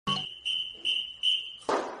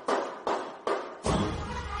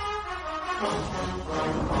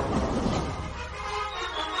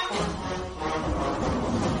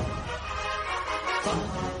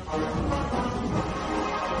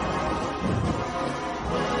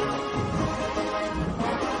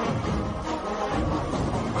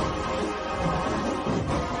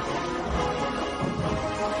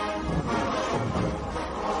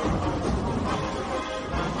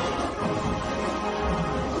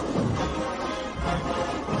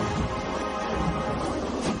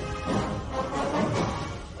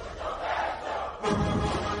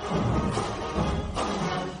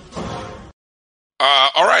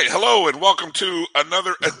All right, hello, and welcome to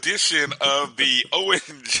another edition of the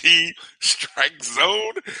ONG Strike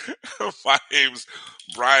Zone. My name's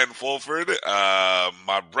Brian Fulford.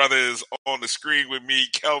 My brother is on the screen with me,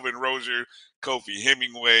 Kelvin Rozier, Kofi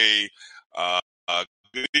Hemingway.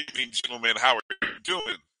 Good evening, gentlemen. How are you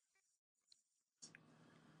doing?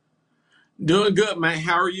 Doing good, man.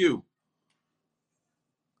 How are you?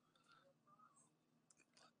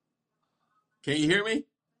 Can you hear me?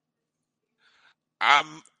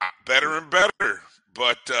 I'm better and better,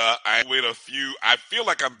 but I with a few. I feel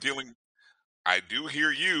like I'm dealing. I do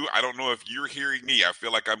hear you. I don't know if you're hearing me. I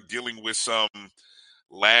feel like I'm dealing with some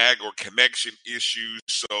lag or connection issues.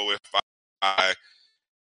 So I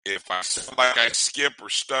if I sound like I skip or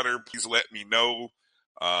stutter, please let me know.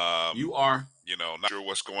 You are. Not sure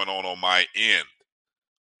what's going on my end.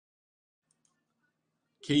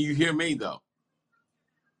 Can you hear me, though?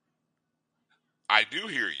 I do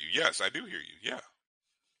hear you. Yes, I do hear you. Yeah.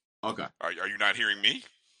 Okay. Are you not hearing me?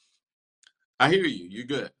 I hear you. You're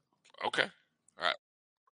good. Okay. All right.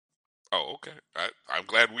 Oh, okay. I'm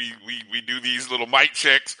glad we do these little mic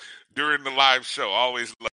checks during the live show.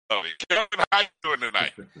 Always love it. Kevin, how you doing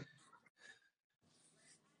tonight?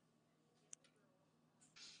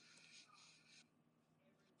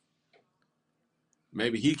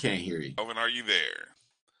 Maybe he can't hear you. Kelvin, are you there?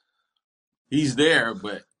 He's there,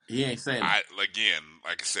 but he ain't saying it. Again,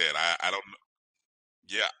 like I said, I don't know.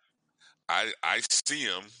 Yeah, I see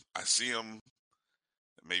him. I see him.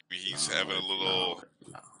 Maybe he's having a little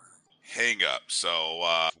No. hang up.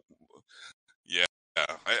 So yeah.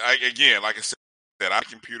 Again, like I said, our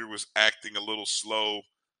computer was acting a little slow.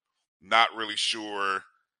 Not really sure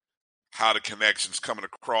how the connection's coming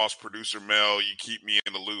across. Producer Mel, you keep me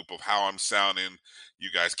in the loop of how I'm sounding. You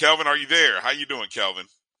guys, Kelvin, are you there? How you doing, Kelvin?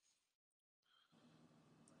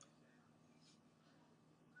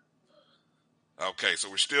 Okay, so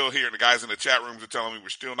we're still here. The guys in the chat rooms are telling me we're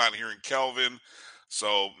still not hearing Kelvin.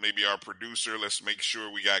 So maybe our producer, let's make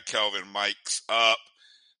sure we got Kelvin mics up.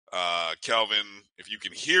 Kelvin, if you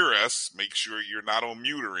can hear us, make sure you're not on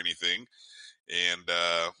mute or anything. And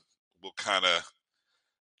we'll kind of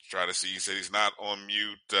try to see. He said he's not on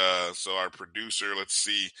mute. So our producer, let's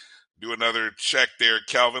see, do another check there,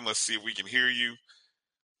 Kelvin. Let's see if we can hear you.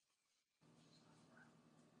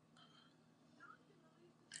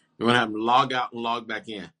 You're going to have to log out and log back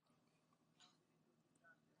in.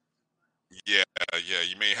 Yeah.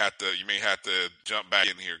 You may have to jump back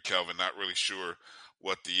in here, Kelvin. Not really sure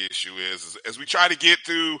what the issue is. As we try to get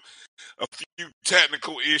through a few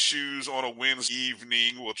technical issues on a Wednesday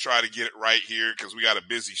evening, we'll try to get it right here because we got a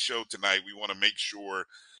busy show tonight. We want to make sure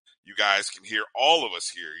you guys can hear all of us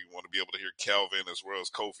here. You want to be able to hear Kelvin as well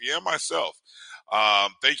as Kofi and myself.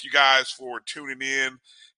 Thank you guys for tuning in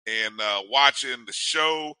and watching the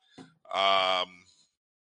show.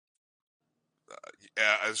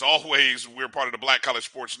 As always, we're part of the Black College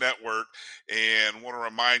Sports Network and want to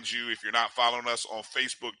remind you, if you're not following us on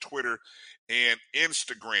Facebook, Twitter, and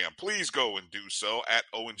Instagram, please go and do so at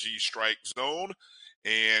ONG Strike Zone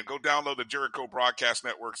and go download the Jericho Broadcast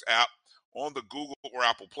Network's app on the Google or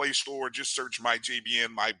Apple Play Store. Just search My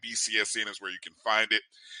JBN, My BCSN is where you can find it.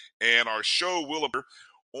 And our show will appear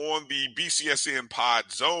on the BCSN Pod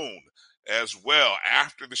Zone as well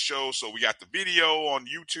after the show. So we got the video on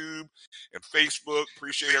YouTube and Facebook.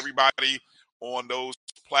 Appreciate everybody on those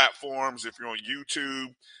platforms. If you're on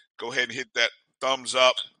YouTube, go ahead and hit that thumbs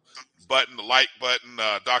up button, the like button.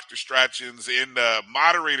 Dr. Strachan's in the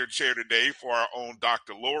moderator chair today for our own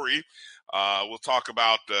Dr. Lori. We'll talk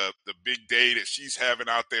about the big day that she's having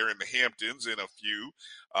out there in the Hamptons in a few.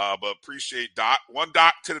 But appreciate Doc. One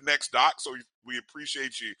Doc to the next Doc. So we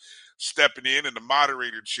appreciate you stepping in the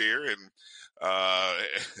moderator chair and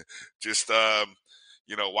just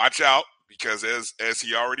watch out because as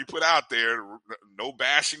he already put out there, no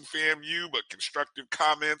bashing FAMU, but constructive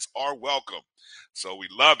comments are welcome. So we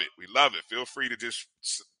love it. We love it. Feel free to just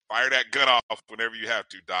fire that gun off whenever you have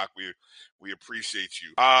to, Doc. We appreciate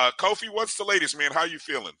you. Kofi, what's the latest, man? How you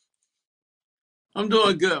feeling? I'm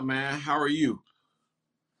doing good, man. How are you?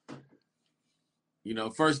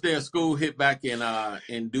 First day of school hit back in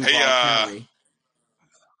Hey, Duval County.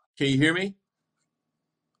 Can you hear me?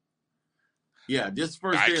 Yeah, this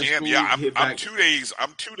first I day of can. Yeah, school hit I'm back. 2 days.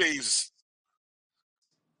 I'm 2 days.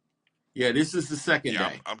 Yeah, this is the second Yeah,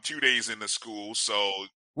 day. I'm 2 days into school. So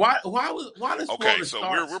Why does okay, Florida so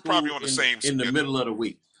start we're probably school on the in same in the schedule. middle of the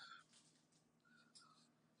week?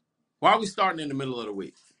 Why are we starting in the middle of the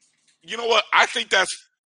week? You know what? I think that's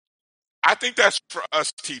for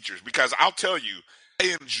us teachers because I'll tell you,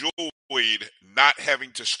 I enjoyed not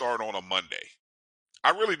having to start on a Monday. I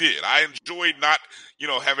really did. I enjoyed not,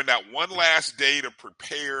 having that one last day to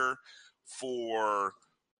prepare for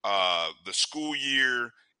the school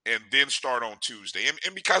year and then start on Tuesday.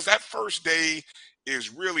 And because that first day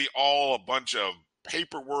is really all a bunch of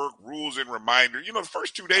paperwork, rules, and reminder. The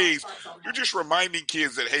first 2 days, you're just reminding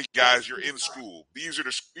kids that, hey guys, you're in school. These are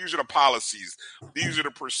the policies. These are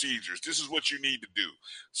the procedures. This is what you need to do.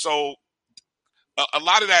 So a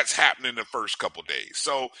lot of that's happening the first couple days.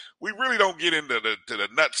 So we really don't get into the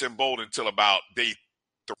nuts and bolts until about day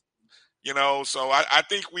 3. So I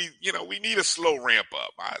think we need a slow ramp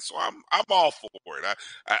up. So I'm all for it.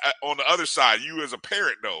 On the other side, you as a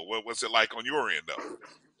parent though, what's it like on your end though?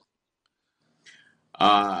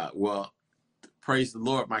 Well, praise the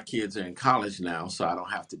Lord, my kids are in college now, so I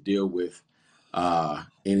don't have to deal with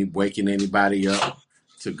any waking anybody up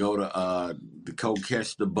to go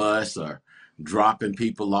catch the bus or dropping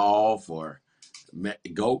people off or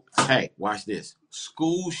go. Hey, watch this.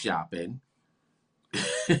 School shopping.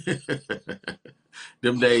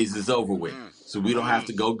 Them days is over with. So we don't have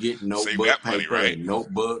to go get Save notebook that money, paper right? and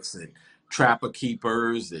notebooks and trapper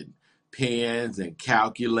keepers and pens and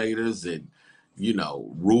calculators and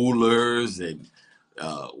rulers and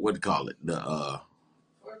what do you call it? The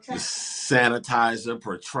sanitizer,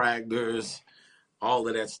 protractors, all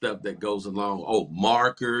of that stuff that goes along. Oh,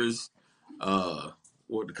 markers, what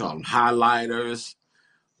do you call them? Highlighters.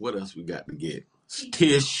 What else we got to get?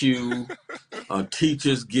 Tissue, a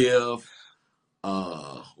teacher's gift.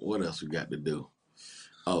 What else we got to do?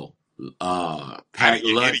 Oh, I pack didn't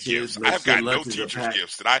get any lunches. gifts. I Make have sure got no lunches are teachers' packed.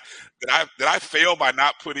 gifts. Did I fail by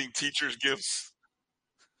not putting teachers' gifts?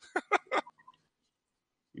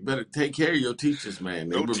 You better take care of your teachers, man.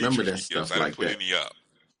 They No remember teachers' that gifts. stuff I didn't like put that. any up.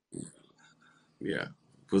 Yeah,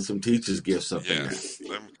 put some teachers' gifts up in there. Yes.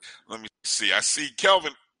 Let me see. I see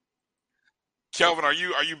Kelvin. Kelvin, are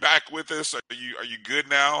you back with us? Are you good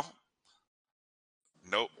now?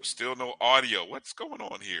 Nope, still no audio. What's going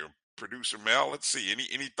on here? Producer Mel, let's see.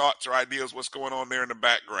 Any thoughts or ideas what's going on there in the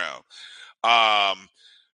background? I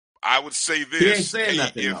would say He ain't this. saying Hey,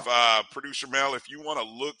 nothing if though. Producer Mel, if you want to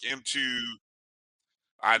look into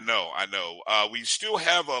I know. We still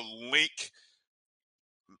have a link,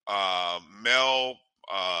 Mel,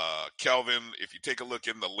 Kelvin, if you take a look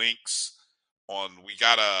in the links we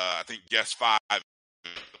got I think guest 5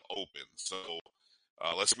 open. So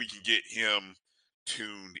let's see if we can get him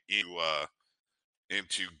tuned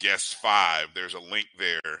into guest 5. There's a link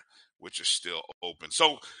there which is still open.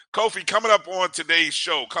 So Kofi, coming up on today's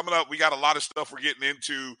show, we got a lot of stuff we're getting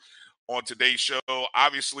into on today's show.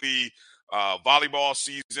 Obviously, volleyball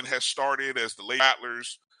season has started as the Lady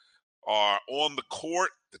Rattlers are on the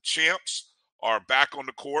court. The champs are back on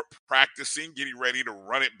the court practicing, getting ready to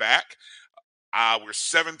run it back. We're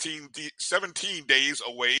 17 days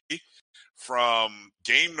away from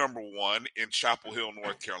game number 1 in Chapel Hill,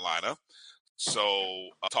 North Carolina. So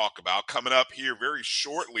talk about coming up here very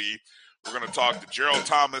shortly. We're going to talk to Gerald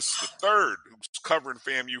Thomas III, who's covering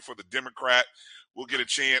FAMU for the Democrat. We'll get a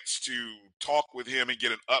chance to talk with him and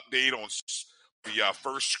get an update on the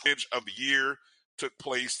first scrimmage of the year took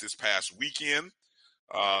place this past weekend.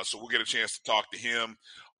 So we'll get a chance to talk to him.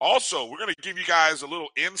 Also, we're going to give you guys a little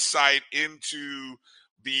insight into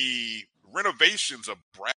the renovations of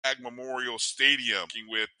Bragg Memorial Stadium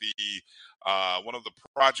with the one of the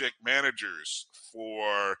project managers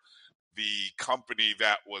for the company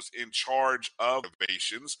that was in charge of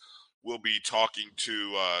renovations. We'll be talking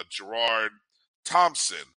to Gerard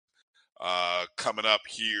Thompson coming up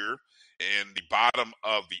here in the bottom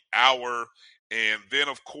of the hour. And then,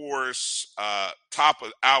 of course, top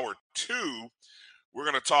of hour 2, we're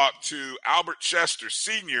going to talk to Albert Chester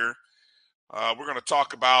Sr. We're going to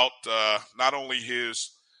talk about not only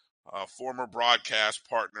his former broadcast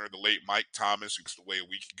partner, the late Mike Thomas, who's away a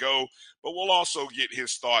week ago, but we'll also get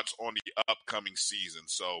his thoughts on the upcoming season.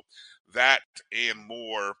 So that and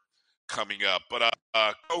more coming up. But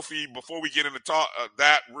Kofi, before we get into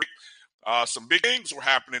that, Rick, some big things were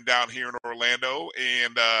happening down here in Orlando,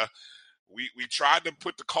 and we tried to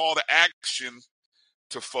put the call to action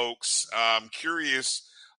to folks. I'm curious.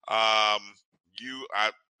 Um,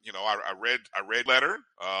 I read letter.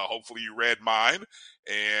 Hopefully you read mine,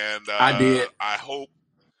 and I did. I hope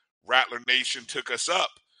Rattler Nation took us up.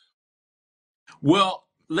 Well,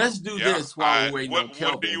 let's do this while we're waiting on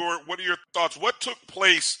Kelvin. What are your thoughts? What took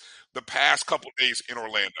place the past couple days in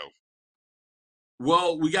Orlando?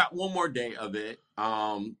 Well, we got one more day of it.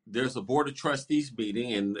 There's a board of trustees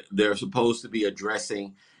meeting, and they're supposed to be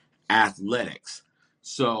addressing athletics.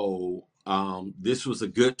 So this was a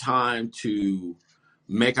good time to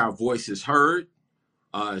make our voices heard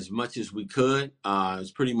as much as we could.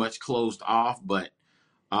 It's pretty much closed off, but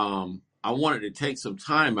I wanted to take some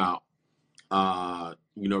time out,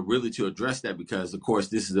 really to address that because, of course,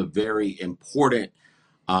 this is a very important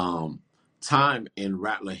time in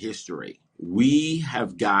Rattler history. We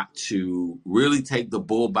have got to really take the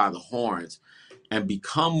bull by the horns and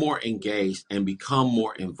become more engaged and become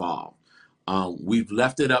more involved. We've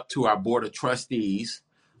left it up to our board of trustees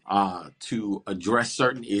to address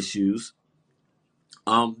certain issues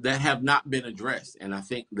that have not been addressed. And I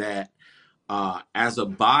think that as a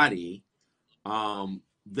body,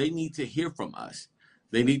 they need to hear from us.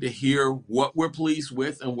 They need to hear what we're pleased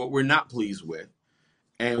with and what we're not pleased with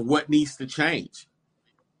and what needs to change.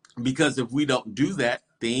 Because if we don't do that,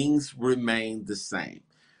 things remain the same.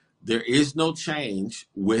 There is no change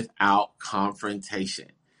without confrontation.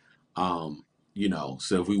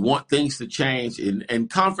 So if we want things to change, and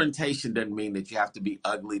confrontation doesn't mean that you have to be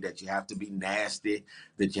ugly, that you have to be nasty,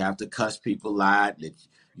 that you have to cuss people out, that,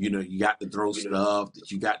 you got to throw stuff,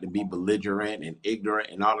 that you got to be belligerent and ignorant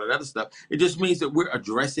and all that other stuff. It just means that we're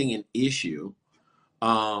addressing an issue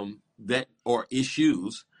or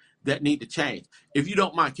issues that need to change. If you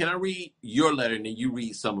don't mind, can I read your letter and then you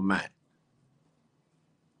read some of mine?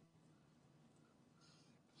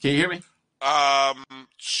 Can you hear me?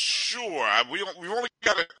 Sure. We only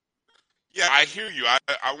got to. Yeah, I hear you. I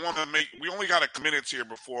want to make. We only got a couple minutes here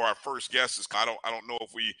before our first guest is. I don't know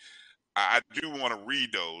if we. I do want to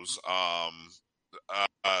read those.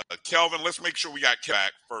 Kelvin, let's make sure we got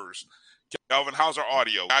back first. Kelvin, how's our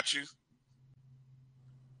audio? Got you?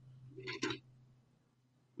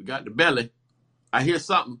 We got the belly. I hear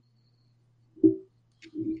something.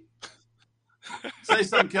 Say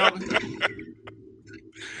something, Kelvin.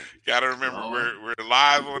 Got to remember, we're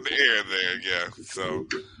live on the air there, yeah. So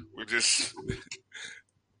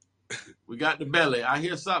we got the belly. I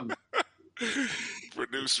hear something.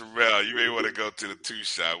 Producer Mel, you may want to go to the two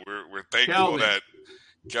shot. We're thankful that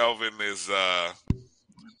Kelvin is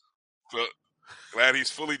glad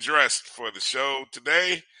he's fully dressed for the show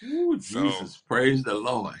today. Ooh, Jesus, praise the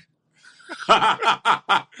Lord.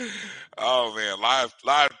 Oh man, live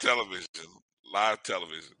television. Live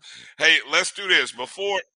television. Hey, let's do this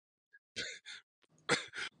before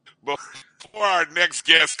our next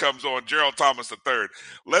guest comes on, Gerald Thomas III.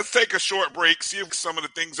 Let's take a short break, see if some of the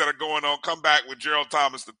things that are going on. Come back with Gerald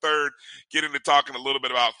Thomas III, get into talking a little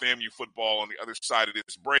bit about FAMU football on the other side of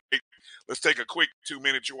this break. Let's take a quick 2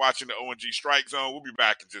 minutes. You're watching the ONG Strike Zone. We'll be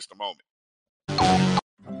back in just a moment.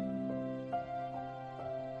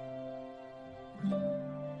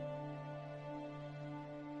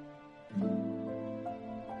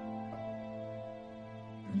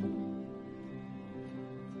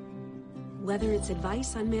 Whether it's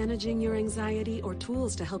advice on managing your anxiety or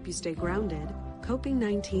tools to help you stay grounded,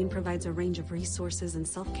 Coping-19 provides a range of resources and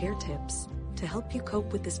self-care tips to help you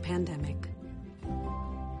cope with this pandemic.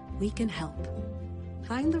 We can help.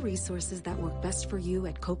 Find the resources that work best for you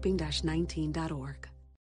at coping-19.org.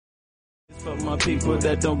 For my people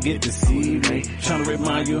that don't get to see me, trying to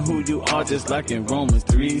remind you who you are, just like in Romans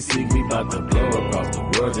 3. See, we about to blow across the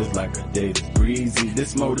world just like a day that's breezy.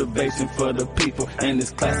 This motivation for the people and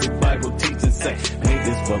this classic Bible teaching say, make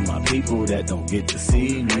this for my people that don't get to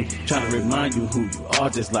see me, trying to remind you who you are,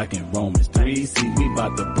 just like in Romans 3. See, we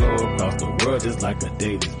about to blow across the world just like a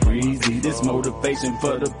day that's breezy. This motivation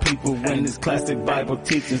for the people and this classic Bible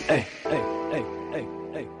teaching, hey,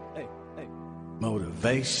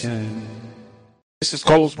 motivation. This is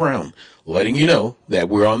Carlos Brown, letting you know that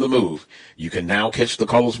we're on the move. You can now catch the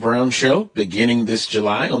Carlos Brown Show beginning this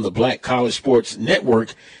July on the Black College Sports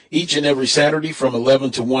Network each and every Saturday from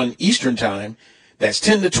 11 to 1 Eastern Time. That's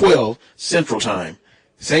 10 to 12 Central Time.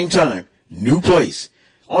 Same time, new place.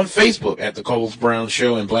 On Facebook at the Carlos Brown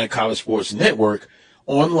Show and Black College Sports Network.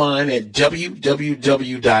 Online at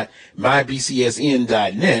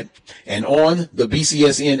www.mybcsn.net and on the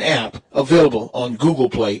BCSN app available on Google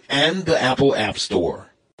Play and the Apple App Store.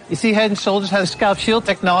 You see, Head & Shoulders has scalp shield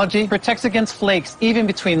technology, protects against flakes even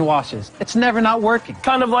between washes. It's never not working.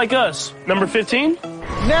 Kind of like us. Number 15?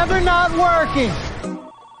 Never not working.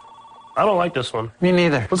 I don't like this one. Me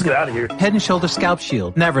neither. Let's get out of here. Head & Shoulders scalp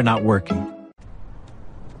shield, never not working.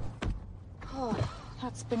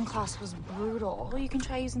 That spin class was brutal. Well, you can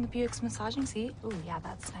try using the Buick's massaging seat. Ooh, yeah,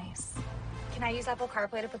 that's nice. Can I use Apple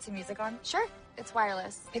CarPlay to put some music on? Sure, it's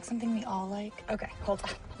wireless. Pick something we all like. Okay, hold on.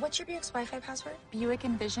 What's your Buick's Wi-Fi password? Buick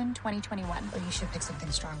Envision 2021. Oh, you should pick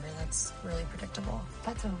something stronger. That's really predictable.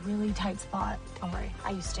 That's a really tight spot. Don't worry,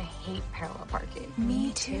 I used to hate parallel parking.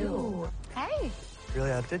 Me too. Hey.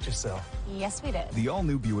 Really outdid yourself. Yes, we did. The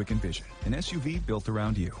all-new Buick Envision, an SUV built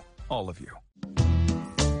around you. All of you.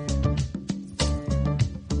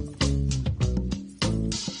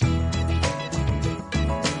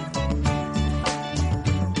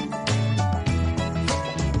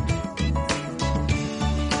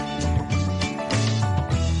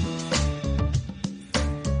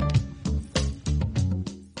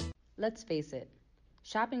 Let's face it,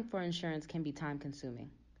 shopping for insurance can be time-consuming.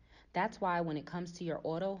 That's why when it comes to your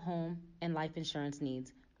auto, home, and life insurance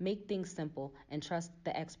needs, make things simple and trust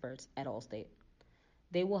the experts at Allstate.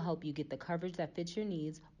 They will help you get the coverage that fits your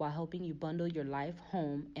needs while helping you bundle your life,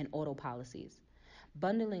 home, and auto policies.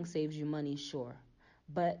 Bundling saves you money, sure,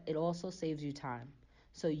 but it also saves you time,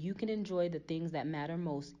 so you can enjoy the things that matter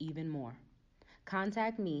most even more.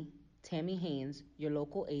 Contact me, Tammy Haynes, your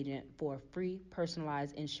local agent, for a free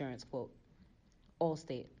personalized insurance quote.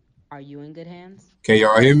 Allstate, are you in good hands? Can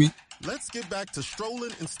y'all hear me? Let's get back to strolling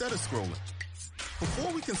instead of scrolling.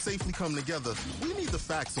 Before we can safely come together, we need the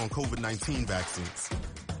facts on COVID-19 vaccines.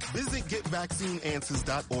 Visit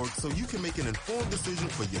getvaccineanswers.org so you can make an informed decision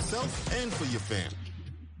for yourself and for your family.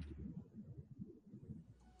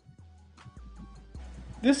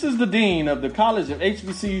 This is the Dean of the College of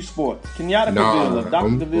HBCU Sports, Kenyatta Cavill of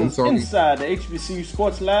Dr. Cavill's inside the HBCU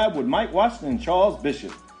Sports Lab with Mike Washington and Charles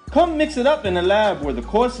Bishop. Come mix it up in the lab where the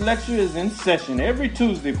course lecture is in session every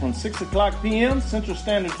Tuesday from 6 o'clock p.m. Central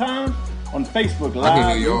Standard Time on Facebook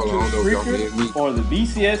Live, YouTube, Spreaker, or the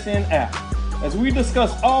BCSN app. As we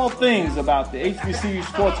discuss all things about the HBCU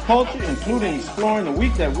sports culture, including exploring the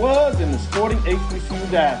week that was in the sporting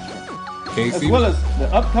HBCU diaspora, as well as the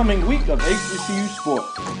upcoming week of HBCU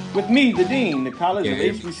sports. With me, the Dean, the College of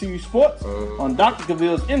HBCU Sports, on Dr.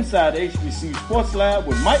 Cavill's Inside HBCU Sports Lab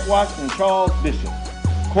with Mike Washington and Charles Bishop.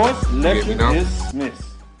 Course lecture dismissed.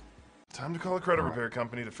 Time to call a credit repair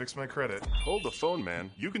company to fix my credit. Hold the phone, man.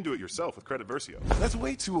 You can do it yourself with Credit Versio. That's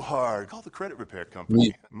way too hard. Call the credit repair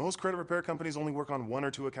company. Most credit repair companies only work on 1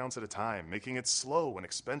 or 2 accounts at a time, making it slow and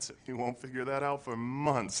expensive. You won't figure that out for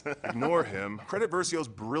months. Ignore him. Credit Versio's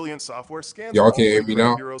brilliant software scans all the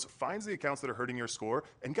credit bureaus, finds the accounts that are hurting your score,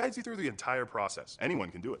 and guides you through the entire process.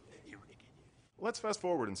 Anyone can do it. Let's fast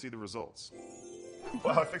forward and see the results.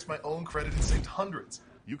 Wow, I fixed my own credit and saved hundreds.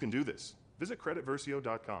 You can do this. Visit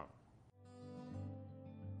creditversio.com.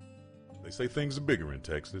 They say things are bigger in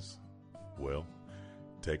Texas. Well,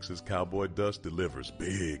 Texas Cowboy Dust delivers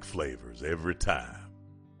big flavors every time.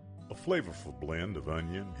 A flavorful blend of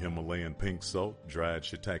onion, Himalayan pink salt, dried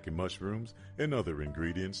shiitake mushrooms, and other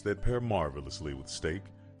ingredients that pair marvelously with steak,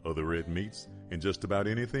 other red meats, and just about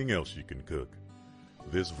anything else you can cook.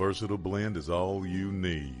 This versatile blend is all you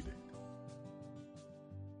need.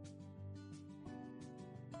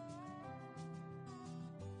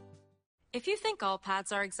 If you think all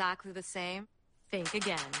pads are exactly the same, think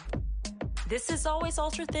again. This is Always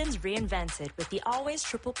Ultra Thins reinvented with the Always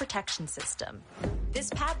Triple Protection System. This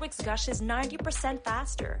pad wicks gushes 90%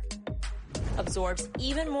 faster, absorbs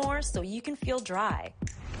even more so you can feel dry,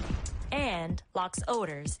 and locks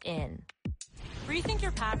odors in. Rethink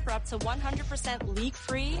your pad for up to 100%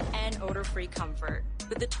 leak-free and odor-free comfort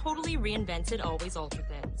with the totally reinvented Always Ultra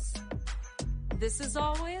Thins. This is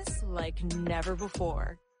always like never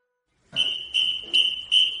before.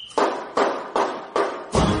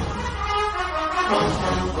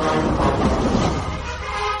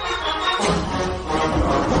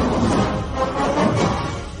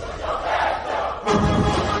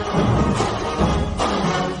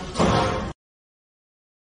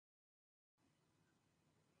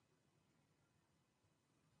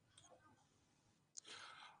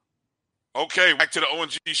 Okay, back to the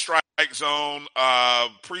ONG Strike Zone.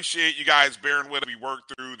 Appreciate you guys bearing with us. We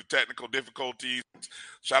worked through the technical difficulties.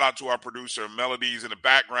 Shout out to our producer, Melody's in the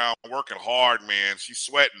background, working hard, man. She's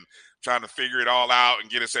sweating, trying to figure it all out and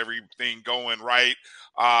get us everything going right.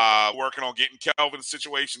 Working on getting Kelvin's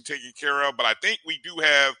situation taken care of. But I think we do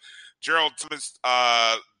have Gerald Thomas,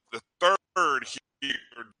 the third here,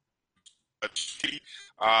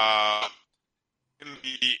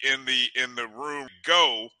 in the room.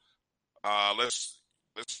 Go. Let's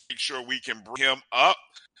make sure we can bring him up.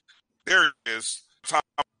 There it is.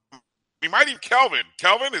 We might even Kelvin.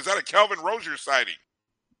 Kelvin, is that a Kelvin Rozier sighting?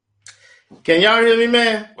 Can y'all hear me,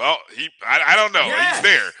 man? Well, I don't know. Yes. He's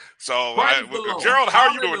there. So, Praise the Gerald, how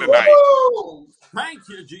are you doing tonight? Woo! Thank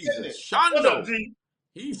you, Jesus. What's Shondo. up, G?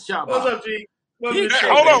 He's Shabbat. What's up, G?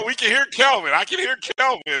 Hold on. We can hear Kelvin. I can hear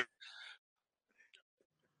Kelvin.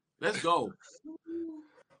 Let's go.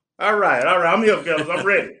 All right. I'm here, fellas. I'm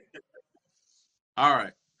ready. All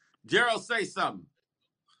right. Gerald, say something.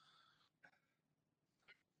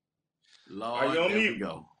 Lord, Are you on there mute? we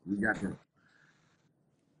go. We got him.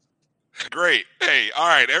 Great. Hey, all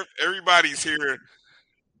right. Everybody's here.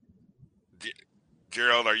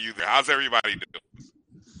 Gerald, are you there? How's everybody doing?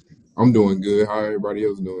 I'm doing good. How everybody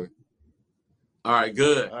else doing? All right,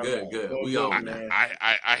 good. We on, man.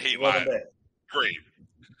 I hate live. Great.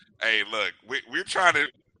 Hey, look, we're trying to.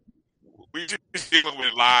 We just dealing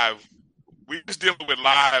with live. We just dealing with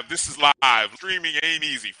live. This is live. Streaming ain't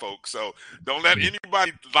easy, folks. So don't let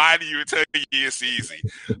anybody lie to you and tell you it's easy.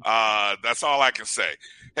 That's all I can say.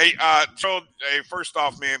 Hey, Joe. Hey, first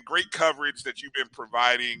off, man, great coverage that you've been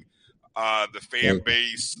providing the fan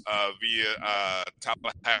base via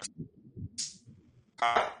Tallahassee.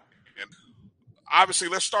 And obviously,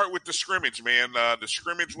 let's start with the scrimmage, man. The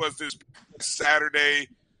scrimmage was this Saturday.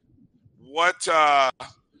 What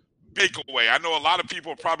takeaway? I know a lot of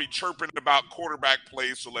people are probably chirping about quarterback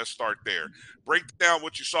plays, so let's start there. Break down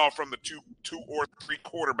what you saw from the two or three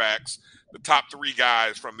quarterbacks, the top three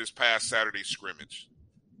guys from this past Saturday scrimmage.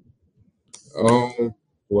 Well,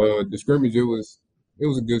 the scrimmage it was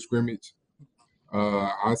a good scrimmage.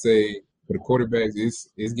 I say for the quarterbacks,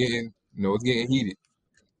 it's getting heated.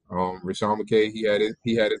 Rashawn McKay, he had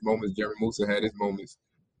his moments. Jeremy Musa had his moments,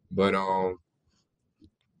 but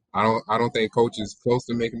I don't think coach is close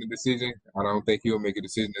to making a decision. I don't think he'll make a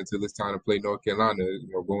decision until it's time to play North Carolina,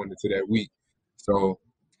 going into that week. So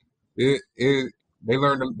they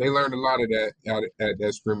learned a lot of that at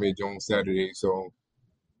that scrimmage on Saturday. So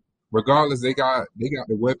regardless, they got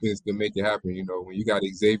the weapons to make it happen. When you got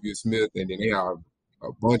Xavier Smith and then they have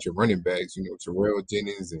a bunch of running backs, Terrell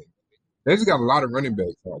Jennings, and they just got a lot of running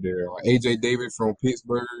backs out there. Like AJ Davis from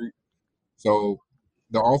Pittsburgh. So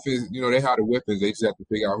the offense, they have the weapons. They just have to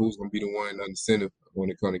figure out who's going to be the one under center when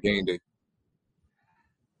it comes to game day.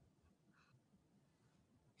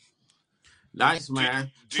 Nice,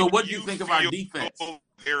 man. So what do you think of our defense?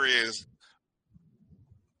 There is.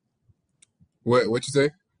 What you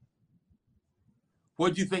say?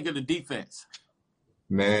 What do you think of the defense?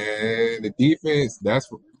 Man, the defense,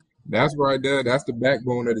 that's right there. That's the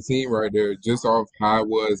backbone of the team right there. Just off how it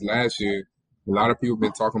was last year. A lot of people have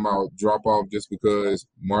been talking about drop-off just because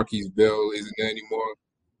Marquise Bell isn't there anymore.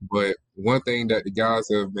 But one thing that the guys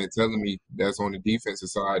have been telling me that's on the defensive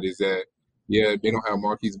side is that, yeah, they don't have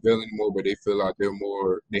Marquise Bell anymore, but they feel like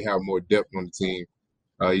they have more depth on the team.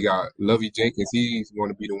 You got Lovie Jenkins. He's going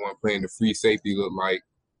to be the one playing the free safety, look like,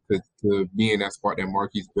 to be in that spot that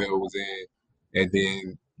Marquise Bell was in. And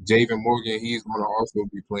then Javen Morgan, he's going to also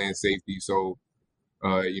be playing safety. So,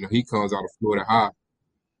 he comes out of Florida High.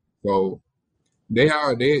 So they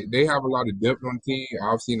have a lot of depth on the team.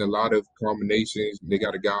 I've seen a lot of combinations. They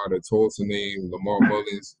got a guy out of Tulsa named Lamar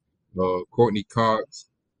Mullins, Courtney Cox.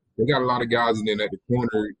 They got a lot of guys, and then at the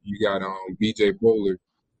corner you got BJ Bowler.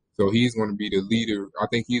 So he's going to be the leader. I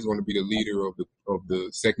think he's going to be the leader of the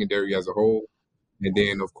secondary as a whole. And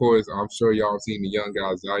then of course I'm sure y'all seen the young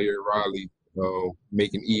guy Zaire Riley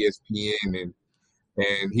making ESPN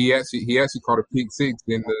and he actually caught a pick six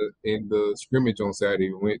in the scrimmage on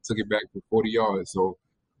Saturday. Took it back for 40 yards. So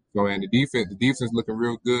and the defense looking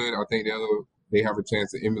real good. I think they have a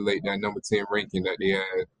chance to emulate that number 10 ranking that they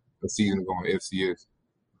had a season ago on FCS.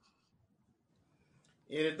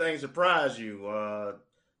 Anything surprise you?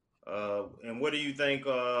 And what do you think?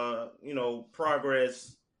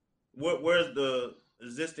 Progress. Where's the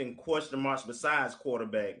existing question marks besides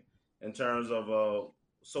quarterback in terms of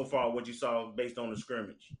so far what you saw based on the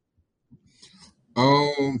scrimmage?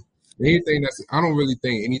 I don't really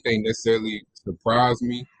think anything necessarily surprised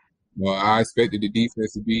me. I expected the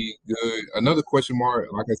defense to be good. Another question mark,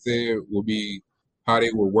 like I said, will be how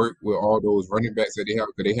they will work with all those running backs that they have,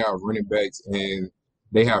 because they have running backs and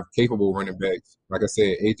they have capable running backs. Like I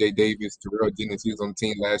said, AJ Davis, Terrell Jennings, he was on the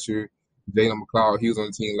team last year. Jalen McLeod, he was on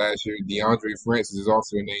the team last year. DeAndre Francis is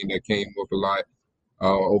also a name that came up a lot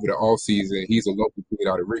over the offseason. He's a local kid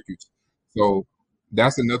out of Rickards. So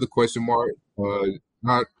that's another question mark.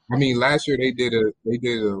 Last year they did a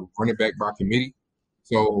running back by committee.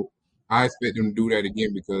 So I expect them to do that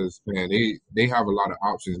again because, man, they have a lot of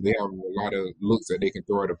options. They have a lot of looks that they can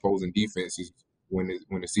throw at opposing defenses when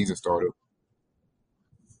the season started.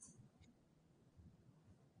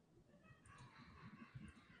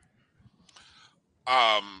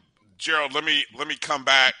 Gerald, let me come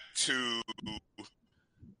back to.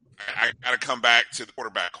 I got to come back to the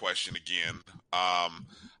quarterback question again.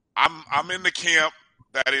 I'm in the camp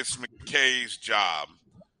that it's McKay's job.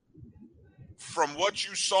 From what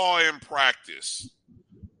you saw in practice,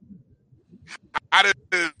 how does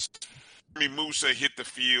Jeremy Moussa hit the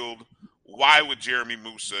field? Why would Jeremy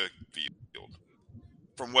Moussa field?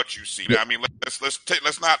 From what you see, I mean,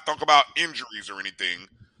 let's not talk about injuries or anything,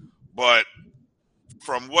 but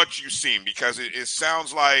from what you've seen, because it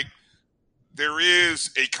sounds like there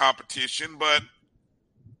is a competition, but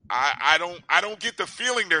I don't get the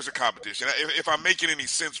feeling there's a competition. If I'm making any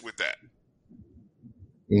sense with that.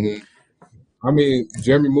 Mm-hmm. I mean,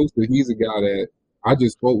 Jeremy Moussa, he's a guy that I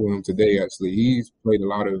just spoke with him today. Actually, he's played a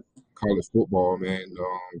lot of college football, man.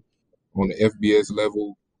 On the FBS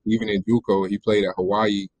level, even in JUCO, he played at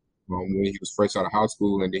Hawaii when he was fresh out of high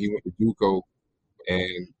school, and then he went to JUCO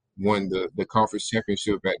and won the conference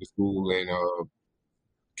championship at the school in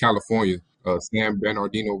California, San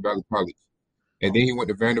Bernardino Valley College. And then he went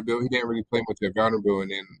to Vanderbilt. He didn't really play much at Vanderbilt,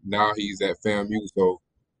 and then now he's at FAMU. So,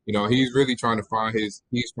 he's really trying to find his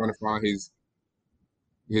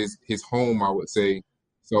home, I would say.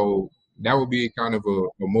 So that would be kind of a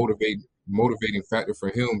motivating factor for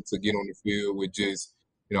him to get on the field with just,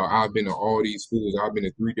 I've been to all these schools. I've been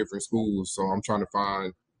to 3 different schools. So I'm trying to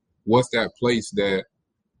find what's that place that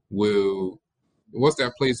would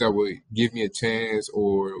give me a chance,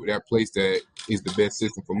 or that place that is the best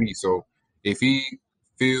system for me. So if he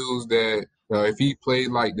feels that if he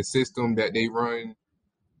played like the system that they run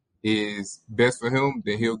is best for him,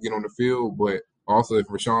 then he'll get on the field. But also, if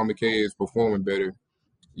Rashawn McKay is performing better,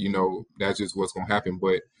 that's just what's going to happen.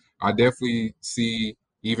 But I definitely see,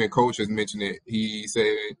 even Coach has mentioned it, he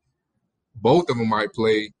said both of them might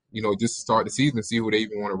play, just to start the season, see who they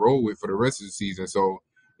even want to roll with for the rest of the season. So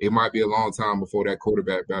it might be a long time before that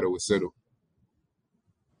quarterback battle is settled.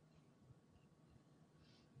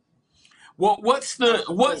 Well,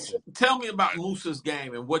 tell me about Moussa's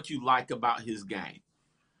game and what you like about his game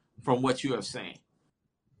from what you have seen.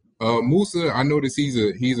 Moussa, I noticed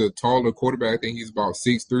he's a taller quarterback. I think he's about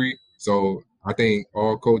 6'3". So I think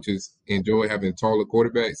all coaches enjoy having taller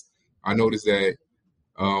quarterbacks. I noticed that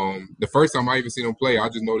the first time I even seen him play, I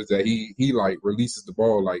just noticed that he like releases the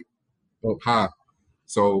ball like up high.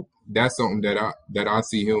 So that's something that I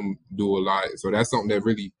see him do a lot. So that's something that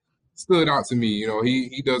really stood out to me.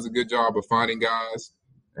 He does a good job of finding guys.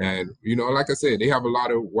 And, like I said, they have a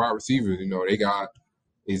lot of wide receivers. They got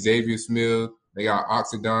Xavier Smith, they got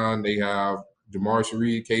Oxydon, they have Jamar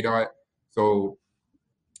Shareed, K-Dot. So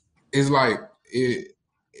it's like it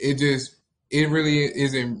really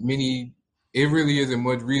isn't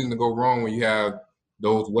much reason to go wrong when you have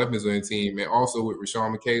those weapons on your team. And also with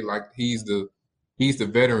Rashawn McKay, like he's the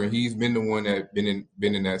veteran. He's been the one that been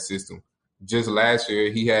in that system. Just last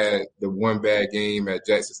year, he had the one bad game at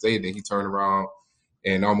Jackson State, and he turned around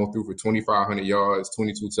and almost threw for 2,500 yards,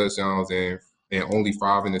 22 touchdowns, and only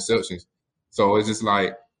 5 interceptions. So it's just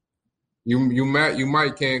like you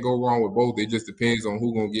might can't go wrong with both. It just depends on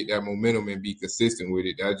who's gonna get that momentum and be consistent with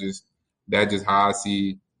it. That's just how I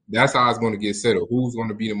see. That's how it's going to get settled. Who's going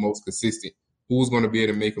to be the most consistent? Who's going to be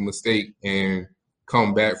able to make a mistake and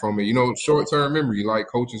come back from it? Short-term memory, like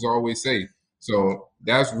coaches always say. So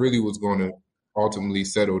that's really what's going to ultimately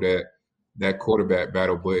settle that quarterback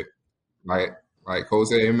battle. But like Coach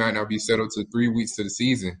said, it might not be settled to 3 weeks to the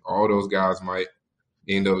season. All those guys might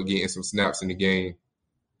end up getting some snaps in the game.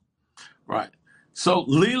 Right. So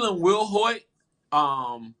Leland Wilhoit,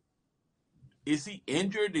 is he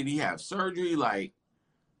injured? Did he have surgery? Like,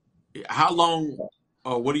 how long?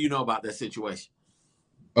 What do you know about that situation?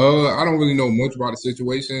 I don't really know much about the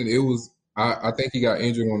situation. It was I think he got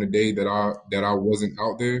injured on the day that I wasn't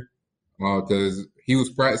out there because he was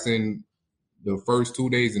practicing the first 2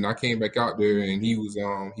 days, and I came back out there, and he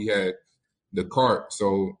had the cart.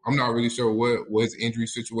 So I'm not really sure what his injury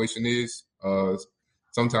situation is.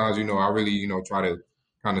 Sometimes, I really, try to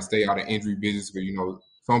kind of stay out of injury business, but,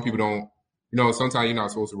 some people don't, sometimes you're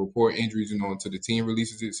not supposed to report injuries, until the team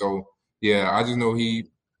releases it. So, yeah, I just know he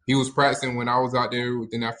was practicing when I was out there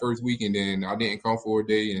within that first week, and then I didn't come for a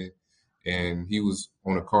day, and he was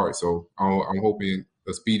on a cart. So I'm hoping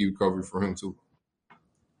a speedy recovery for him, too.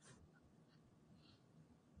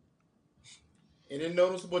 Any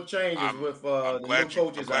noticeable changes with the new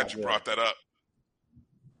coaches? I'm glad you brought that up.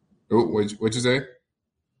 Oh, what you say?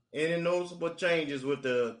 Any noticeable changes with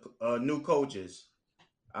the new coaches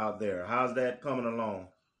out there? How's that coming along?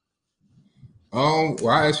 Well,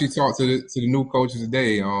 I actually talked to the new coaches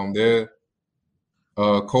today. They're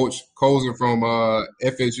Coach Kozer from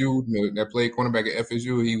FSU, that played cornerback at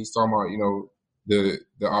FSU. He was talking about, the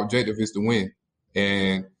objective is to win,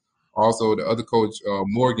 and also the other coach,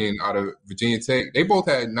 Morgan, out of Virginia Tech. They both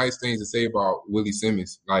had nice things to say about Willie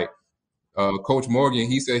Simmons. Like Coach Morgan,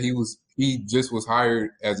 he said he just was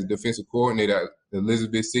hired as a defensive coordinator at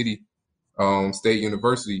Elizabeth City State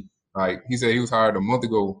University. Like he said, he was hired a month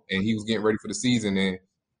ago, and he was getting ready for the season,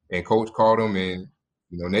 and coach called him, and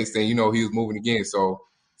next thing you know, he was moving again. So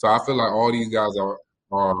I feel like all these guys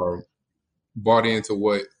are bought into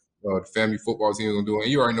what the family football team is gonna do. And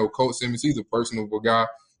you already know Coach Simmons; he's a personable guy.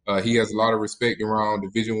 He has a lot of respect around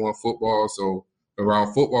Division I football, so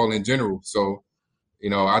around football in general. So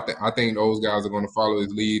I think those guys are going to follow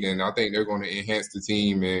his lead, and I think they're going to enhance the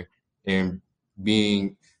team and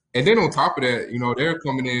being. And then on top of that, they're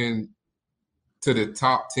coming in to the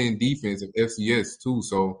top 10 defense of FCS too.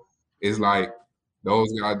 So it's like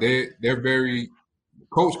those guys, they're very.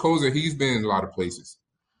 Coach Kozer, he's been in a lot of places.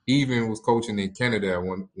 He even was coaching in Canada at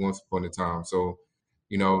once upon a time. So,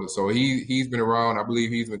 so he's been around. I believe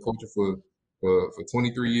he's been coaching for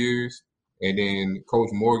 23 years. And then Coach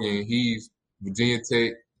Morgan, he's Virginia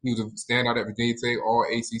Tech. He was a standout at Virginia Tech, all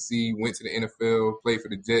ACC, went to the NFL, played for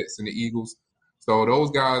the Jets and the Eagles. So those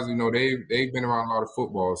guys, they've been around a lot of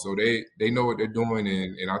football, so they know what they're doing,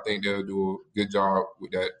 and I think they'll do a good job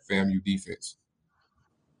with that FAMU defense.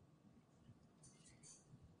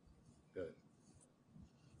 Good.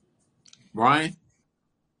 Brian?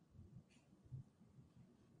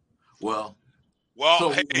 Well, so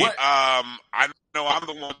hey, I know I'm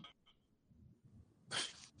the one.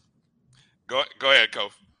 Go ahead, Kof.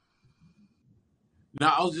 No,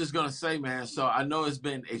 I was just going to say, man, so I know it's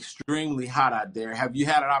been extremely hot out there. Have you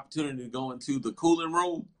had an opportunity to go into the cooling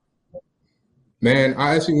room? Man,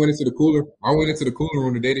 I actually went into the cooler. I went into the cooling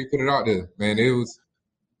room the day they put it out there. Man,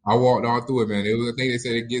 I walked all through it, man. I think they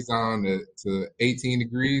said it gets down to 18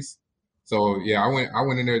 degrees. So, yeah, I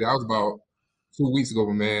went in there. That was about 2 weeks ago,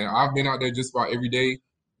 man. I've been out there just about every day.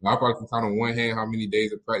 I probably can count on one hand how many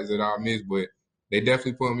days of practice that I missed, but they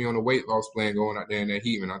definitely put me on a weight loss plan going out there in that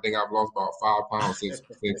heat, man. I think I've lost about 5 pounds since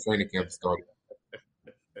training camp started.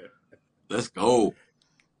 Let's go.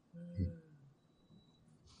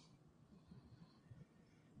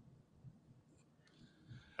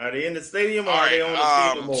 Are they in the stadium or are they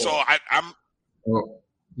on the field? So I'm. Oh,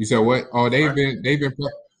 you said what? Oh,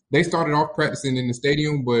 they started off practicing in the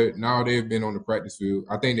stadium, but now they've been on the practice field.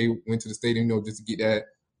 I think they went to the stadium, just to get that,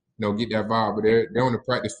 get that vibe. But they're on the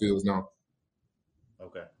practice fields now.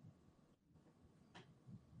 Okay.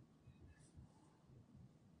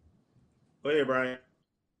 Go ahead, Brian.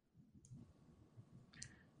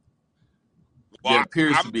 Well, there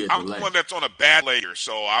appears to be a delay. I'm the one that's on a bad layer,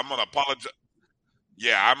 so I'm going to apologize.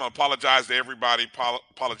 Yeah, I'm going to apologize to everybody.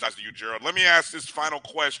 Apologize to you, Gerald. Let me ask this final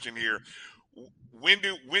question here. When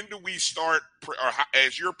do we start,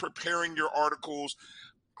 as you're preparing your articles,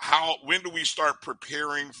 when do we start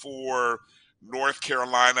preparing for North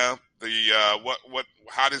Carolina?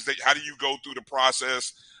 How do you go through the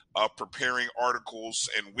process of preparing articles,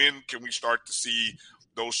 and when can we start to see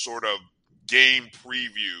those sort of game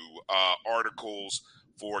preview articles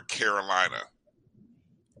for Carolina?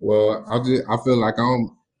 Well, I feel like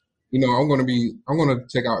I'm gonna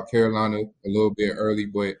check out Carolina a little bit early,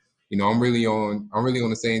 but I'm really on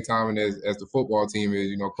the same time as the football team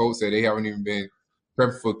is. Coach said they haven't even been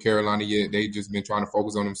prepping for Carolina yet. They just been trying to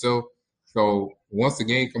focus on themselves. So once the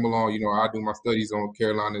game come along, I do my studies on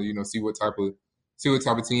Carolina, see what type of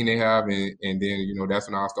team they have, and then that's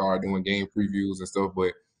when I'll start doing game previews and stuff.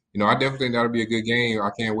 But I definitely think that'll be a good game. I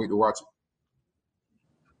can't wait to watch it.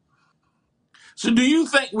 So do you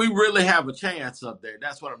think we really have a chance up there?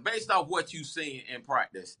 That's what, based off what you've seen in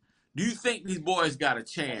practice, do you think these boys got a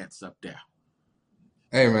chance up there?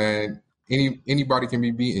 Hey, man, anybody can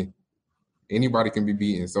be beaten. Anybody can be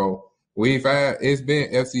beaten. So it's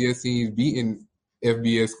been FCS teams beating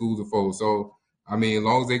FBS schools before. So, I mean, as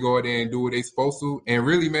long as they go out there and do what they're supposed to, and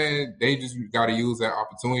really, man, they just got to use that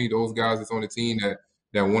opportunity. Those guys that's on the team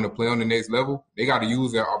that want to play on the next level, they got to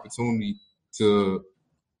use that opportunity to,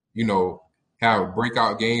 have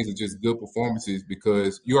breakout games and just good performances,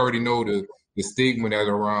 because you already know the stigma that's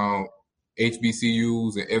around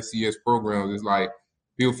HBCUs and FCS programs. It's like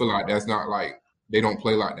people feel like that's not like they don't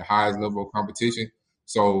play like the highest level of competition.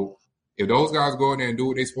 So if those guys go in there and do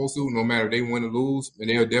what they're supposed to, no matter if they win or lose, then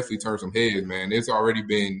they'll definitely turn some heads, man. There's already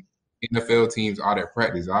been NFL teams out at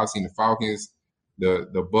practice. I've seen the Falcons,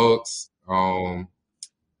 the Bucks. Man,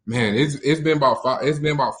 it's been about 5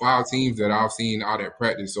 teams that I've seen out at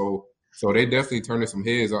practice. So they definitely turning some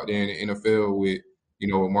heads out there in the NFL with,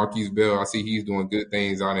 with Marquise Bell. I see he's doing good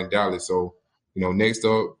things out in Dallas. So, next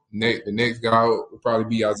up, the next guy will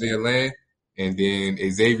probably be Isaiah Land. And then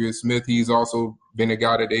Xavier Smith, he's also been a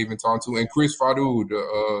guy that they've been talking to. And Chris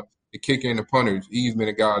Fadu, kicker and the punter. He's been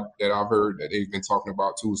a guy that I've heard that they've been talking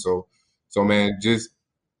about too. So man, just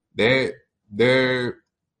they're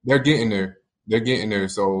getting there. They're getting there.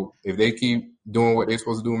 So if they keep doing what they're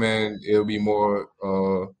supposed to do, man, it'll be more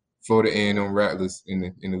Florida A&M Rattlers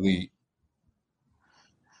in the league.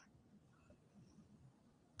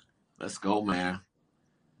 Let's go, man.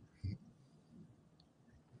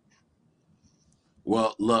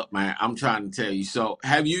 Well, look, man, I'm trying to tell you. So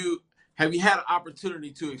have you had an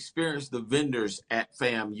opportunity to experience the vendors at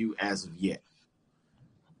FAMU as of yet?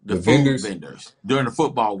 The food vendors during the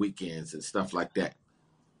football weekends and stuff like that.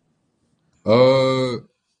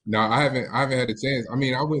 No, I haven't had a chance. I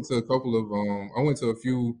mean, I went to a couple of I went to a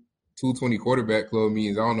few 220 quarterback club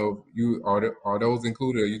meetings. I don't know if you are those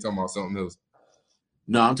included, or are you talking about something else?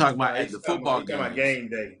 No, I'm talking about the football game. About game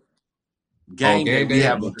day. Game day. We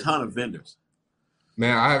have a ton of vendors.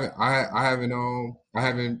 Man, I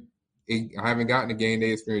haven't gotten a game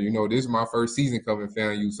day experience. You know, this is my first season covering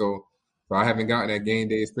FAMU, so I haven't gotten that game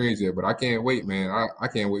day experience yet. But I can't wait, man. I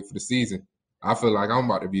can't wait for the season. I feel like I'm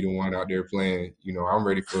about to be the one out there playing. You know, I'm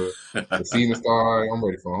ready for the season start. I'm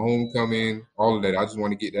ready for homecoming, all of that. I just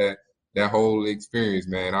want to get that whole experience,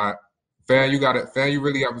 man. FAMU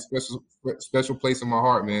really have a special place in my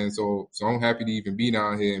heart, man. So I'm happy to even be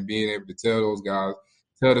down here and being able to tell those guys,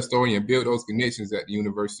 tell the story, and build those connections at the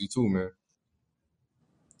university too, man.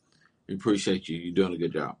 We appreciate you. You're doing a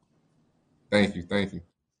good job. Thank you.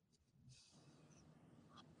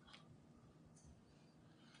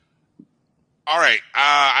 All right.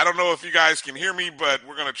 I don't know if you guys can hear me, but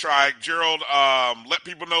we're going to try. Gerald, let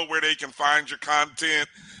people know where they can find your content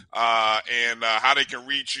and how they can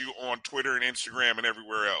reach you on Twitter and Instagram and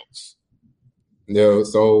everywhere else. Yeah,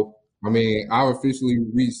 so, I mean, I officially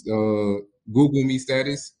reached Google Me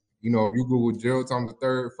status. You know, if you Google Gerald Thomas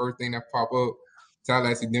III, first thing that pop up,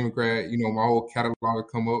 Tallahassee Democrat, you know, my whole catalog will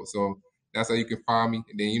come up. So that's how you can find me.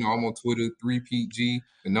 And then, you know, I'm on Twitter, 3PG,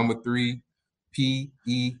 the number 3,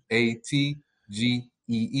 PEATGEE.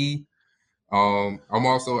 I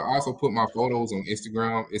also put my photos on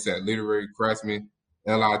Instagram. It's at Literary Craftsman,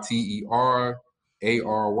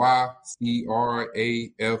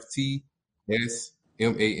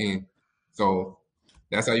 LITERARYCRAFTSMAN. So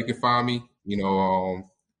that's how you can find me. You know,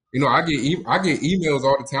 I get emails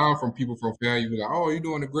all the time from people from FAMU like, "Oh, you're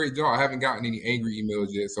doing a great job." I haven't gotten any angry emails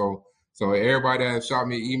yet. So everybody that shot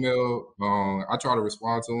me an email, I try to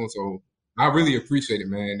respond to them. So I really appreciate it,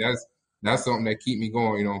 man. That's something that keep me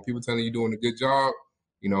going. You know, people telling you doing a good job.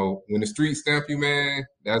 You know, when the streets stamp you, man,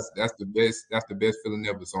 that's the best. That's the best feeling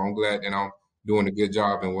ever. So I'm glad that I'm doing a good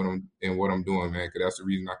job in what I'm doing, man. Because that's the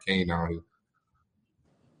reason I came down here.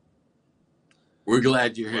 We're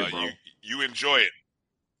glad you're here, bro. You enjoy it.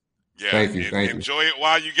 Yeah, thank you. Enjoy it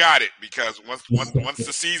while you got it, because once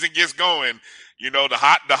the season gets going, you know the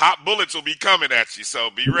hot bullets will be coming at you.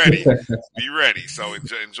 So be ready, So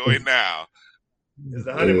enjoy it now.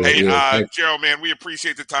 Hey, Gerald, man, we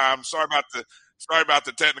appreciate the time. Sorry about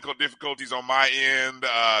the technical difficulties on my end.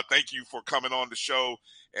 Thank you for coming on the show,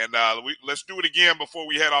 and let's do it again before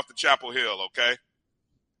we head off to Chapel Hill. Okay?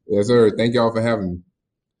 Yes, sir. Thank y'all for having me.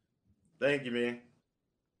 Thank you, man.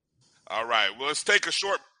 All right. Well, let's take a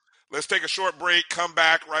short break. Come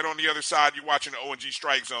back right on the other side. You're watching the O&G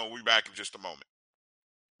Strike Zone. We'll be back in just a moment.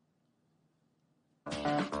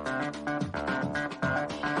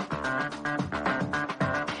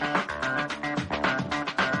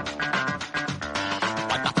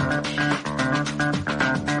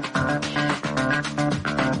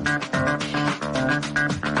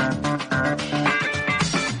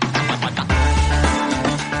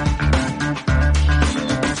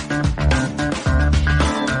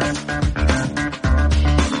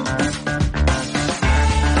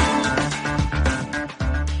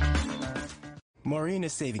 Maureen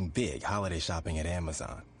is saving big holiday shopping at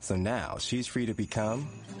Amazon, so now she's free to become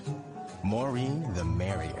Maureen the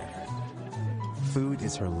Merrier. Food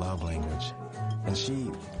is her love language, and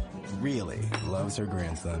she really loves her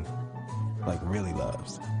grandson. Like, really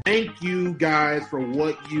loves. Thank you guys for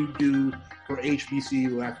what you do for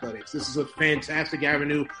HBCU athletics. This is a fantastic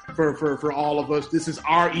avenue for all of us. This is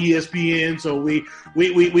our ESPN, so we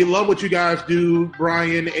love what you guys do.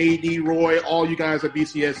 Brian, AD, Roy, all you guys at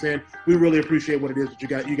BCSN. We really appreciate what it is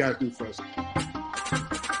that you guys do for us.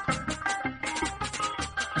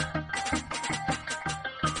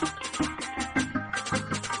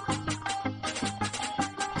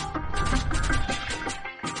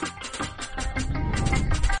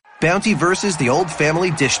 Bounty versus the Old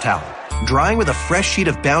Family dish towel. Drying with a fresh sheet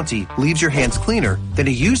of Bounty leaves your hands cleaner than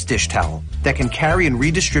a used dish towel that can carry and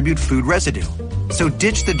redistribute food residue. So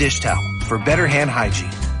ditch the dish towel for better hand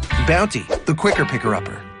hygiene. Bounty, the quicker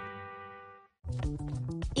picker-upper.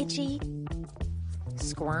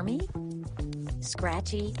 Squirmy?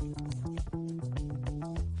 Scratchy?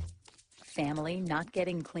 Family not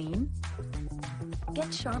getting clean?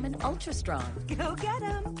 Get Charmin Ultra Strong. Go get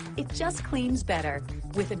 'em! It just cleans better.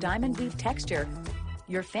 With a diamond weave texture,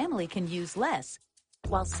 your family can use less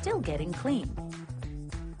while still getting clean.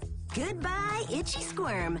 Goodbye, itchy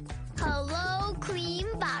squirm. Hello, cream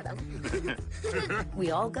bottom.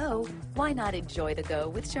 We all go. Why not enjoy the go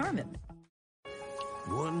with Charmin?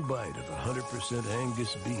 One bite of 100%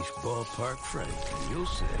 Angus beef ballpark frank, and you'll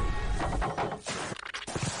say,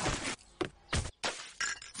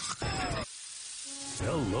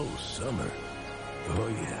 hello, summer. Oh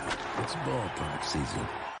yeah, it's ballpark season.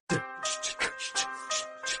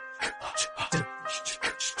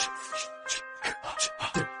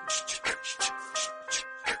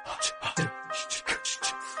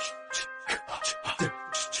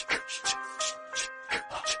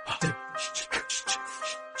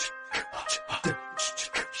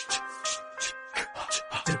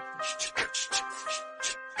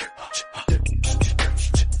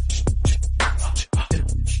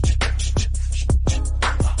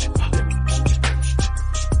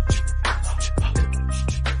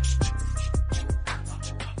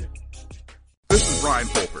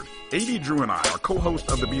 AD Drew and I are co-hosts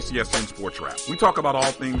of the BCSN Sports Wrap. We talk about all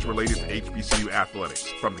things related to HBCU athletics.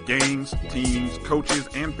 From the games, teams, coaches,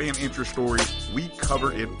 and fan interest stories, we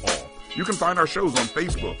cover it all. You can find our shows on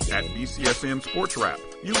Facebook at BCSN Sports Wrap,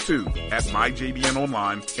 YouTube at MyJBN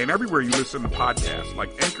Online, and everywhere you listen to podcasts like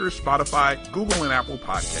Anchor, Spotify, Google, and Apple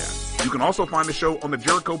Podcasts. You can also find the show on the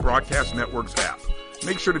Jericho Broadcast Network's app.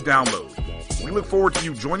 Make sure to download. We look forward to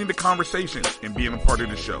you joining the conversation and being a part of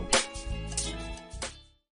the show.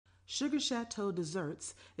 Sugar Chateau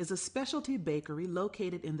Desserts is a specialty bakery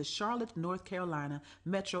located in the Charlotte, North Carolina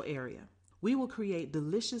metro area. We will create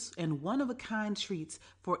delicious and one-of-a-kind treats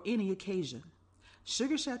for any occasion.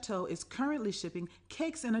 Sugar Chateau is currently shipping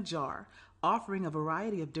cakes in a jar, offering a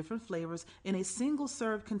variety of different flavors in a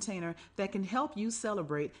single-serve container that can help you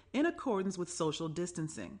celebrate in accordance with social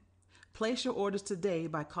distancing. Place your orders today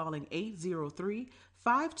by calling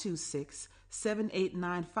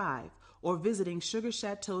 803-526-7895 or visiting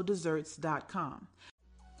sugarchateaudesserts.com.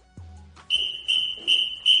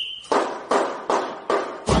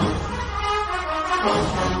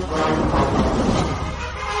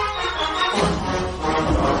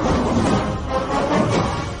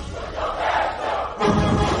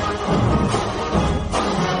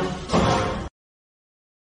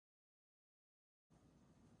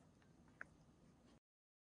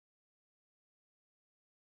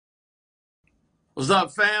 What's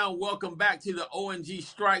up, fam? Welcome back to the ONG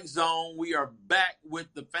Strike Zone. We are back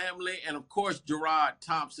with the family and, of course, Gerard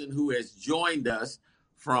Thompson, who has joined us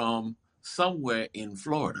from somewhere in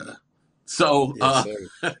Florida. So, yes,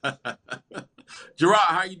 Gerard,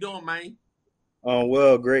 how you doing, man?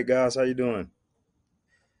 Well, great, guys. How you doing?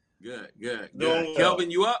 Good. Doing well.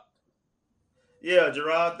 Kelvin, you up? Yeah,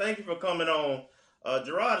 Gerard, thank you for coming on.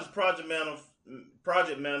 Gerard is project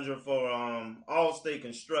manager for Allstate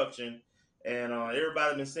Construction. And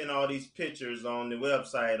everybody's been seeing all these pictures on the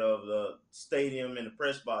website of the stadium and the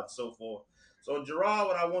press box and so forth. So, Gerard,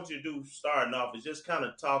 what I want you to do starting off is just kind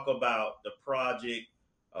of talk about the project,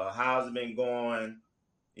 how's it been going,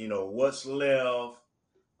 what's left,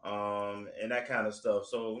 and that kind of stuff.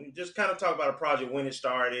 So just kind of talk about the project, when it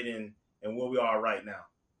started, and where we are right now.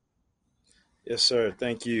 Yes, sir.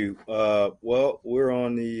 Thank you. Well, we're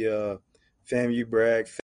on the FAMU Bragg.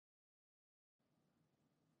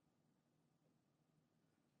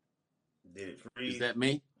 Did it freeze? Is that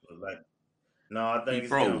me? No, I think he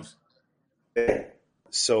froze.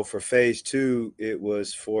 So for phase 2, it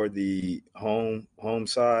was for the home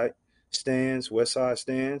side stands, west side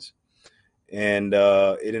stands, and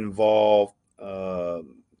it involved a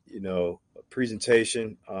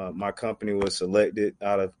presentation. My company was selected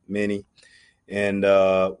out of many, and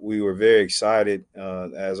we were very excited,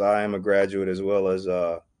 as I am a graduate as well as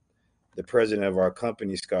the president of our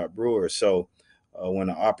company, Scott Brewer. So when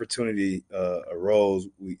the opportunity arose,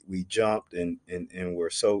 we jumped and we're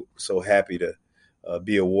so happy to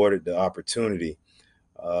be awarded the opportunity.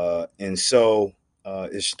 And so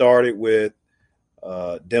it started with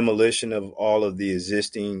demolition of all of the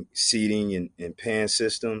existing seating and pan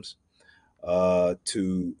systems and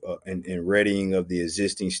readying of the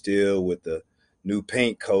existing steel with the new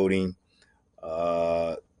paint coating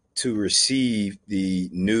to receive the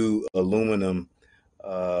new aluminum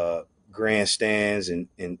grandstands and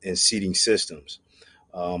seating systems.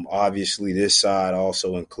 Obviously, this side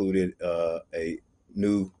also included a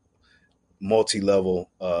new multi-level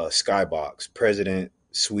skybox, president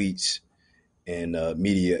suites, and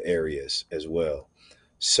media areas as well.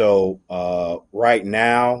 So right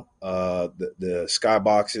now, the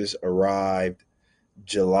skyboxes arrived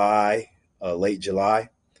late July,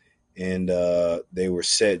 and they were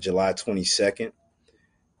set July 22nd.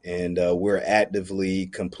 And we're actively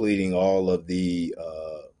completing all of the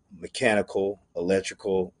mechanical,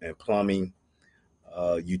 electrical, and plumbing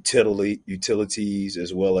utilities,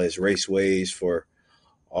 as well as raceways for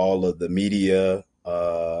all of the media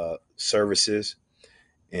services.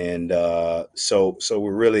 And so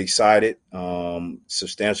we're really excited.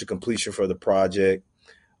 Substantial completion for the project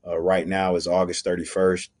right now is August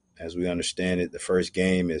 31st. As we understand it, the first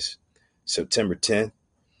game is September 10th.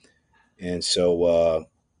 And so,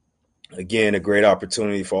 again, a great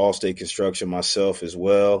opportunity for Allstate Construction, myself as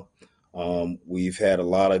well. We've had a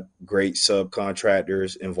lot of great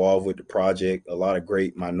subcontractors involved with the project, a lot of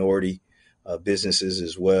great minority businesses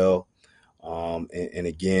as well. And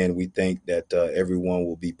again, we think that everyone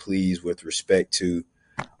will be pleased with respect to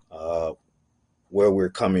where we're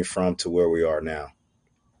coming from to where we are now.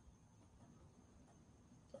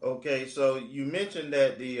 Okay, so you mentioned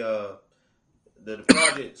that the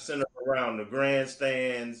project centered around the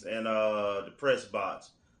grandstands and the press box.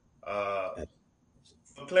 For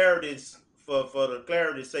the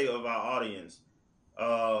clarity's sake of our audience,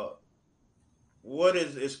 what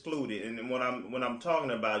is excluded? And when I'm talking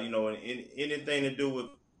about, anything to do with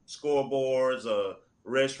scoreboards,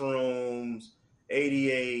 restrooms,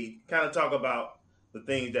 ADA, kind of talk about the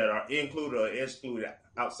things that are included or excluded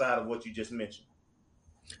outside of what you just mentioned.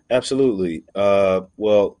 Absolutely.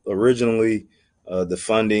 Well, originally the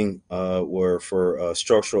funding were for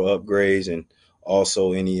structural upgrades and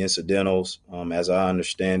also any incidentals. As I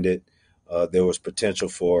understand it, there was potential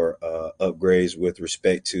for upgrades with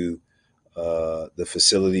respect to the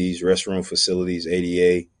facilities, restroom facilities,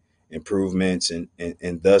 ADA improvements,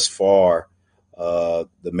 and thus far, the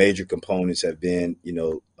major components have been,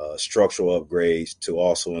 structural upgrades to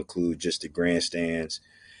also include just the grandstands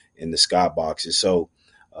and the skyboxes. So,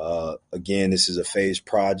 again, this is a phased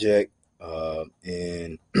project,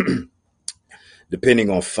 and depending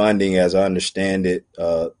on funding, as I understand it,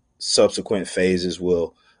 subsequent phases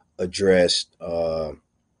will address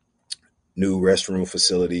new restroom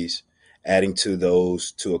facilities, adding to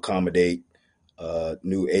those to accommodate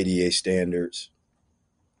new ADA standards.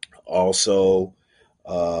 Also,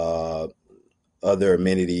 other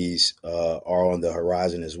amenities are on the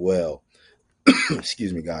horizon as well.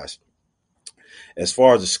 Excuse me, guys. As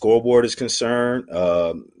far as the scoreboard is concerned,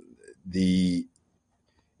 the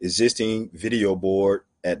existing video board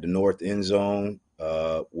at the north end zone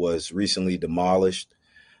was recently demolished.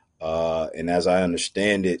 And as I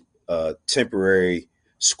understand it, temporary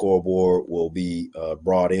scoreboard will be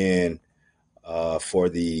brought in for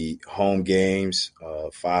the home games,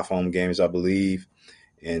 5 home games, I believe.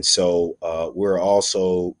 And so we're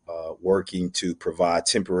also working to provide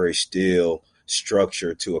temporary steel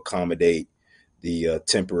structure to accommodate the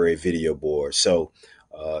temporary video board. So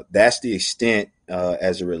that's the extent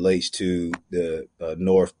as it relates to the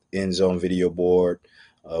north end zone video board.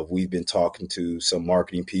 We've been talking to some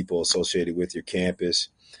marketing people associated with your campus,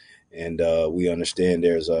 and we understand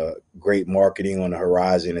there's a great marketing on the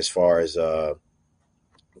horizon as far as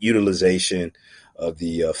utilization of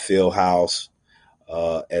the field house,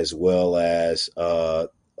 as well as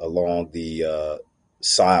along the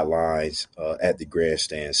sidelines at the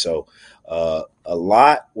grandstand. So a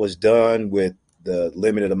lot was done with the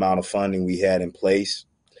limited amount of funding we had in place.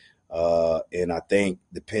 And I think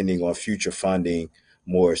depending on future funding,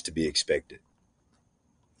 more is to be expected.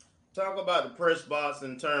 Talk about the press box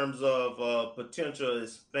in terms of potential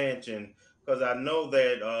expansion, because I know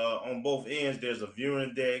that on both ends there's a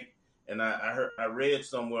viewing deck, and I read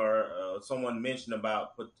somewhere someone mentioned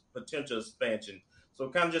about potential expansion. So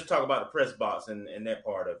kind of just talk about the press box and that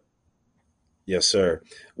part of it. Yes, sir.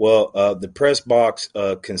 Well, the press box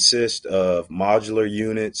consists of modular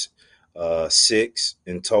units, 6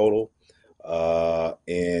 in total,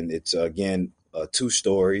 and it's, again, 2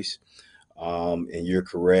 stories. And you're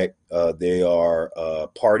correct. They are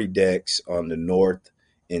party decks on the north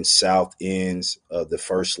and south ends of the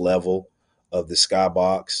first level of the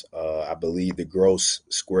skybox. I believe the gross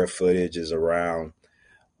square footage is around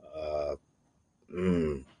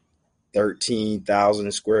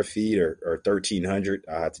 13,000 square feet or 1,300.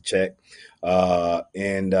 I have to check.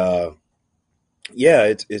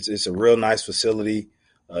 Yeah, it's a real nice facility.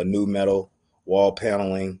 New metal wall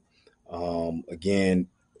paneling. Again,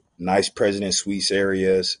 nice President Suites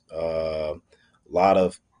areas. A lot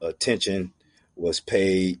of attention was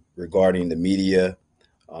paid regarding the media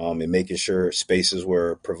and making sure spaces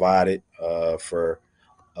were provided for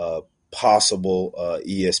possible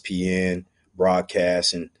ESPN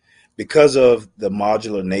broadcast. And because of the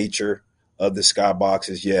modular nature of the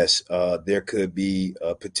skyboxes, yes, there could be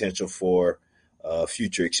a potential for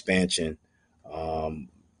future expansion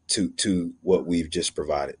to what we've just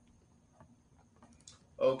provided.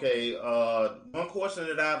 Okay, one question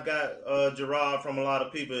that I've got, Gerard, from a lot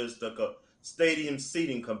of people is the stadium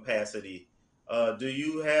seating capacity. Do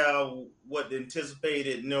you have what the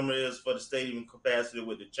anticipated number is for the stadium capacity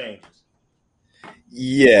with the changes?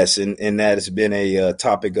 Yes, and that has been a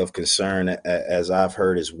topic of concern, as I've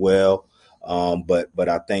heard as well. But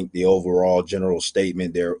I think the overall general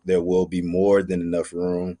statement, there will be more than enough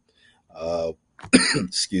room.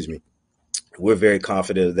 Excuse me. We're very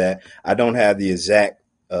confident of that. I don't have the exact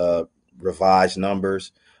revised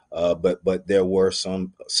numbers, but there were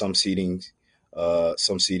some seating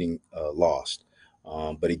lost.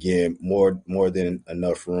 But again, more than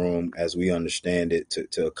enough room, as we understand it,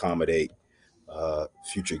 to accommodate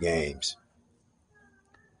future games.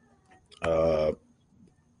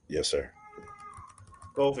 Yes, sir.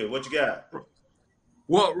 Kofi, what you got?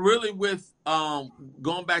 Well, really, with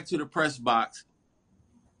going back to the press box,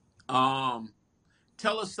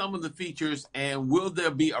 tell us some of the features, and will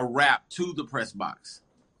there be a wrap to the press box?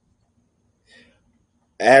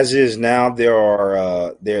 As is now,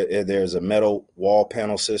 there's a metal wall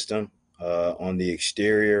panel system on the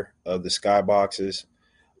exterior of the skyboxes,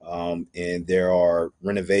 and there are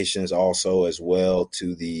renovations also as well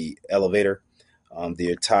to the elevator.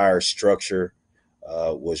 The entire structure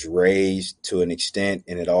was raised to an extent,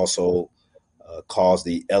 and it also caused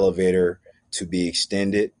the elevator to be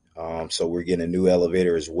extended. So we're getting a new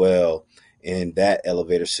elevator as well, and that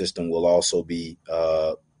elevator system will also be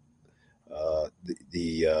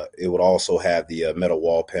it would also have the metal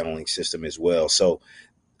wall paneling system as well. So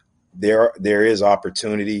there is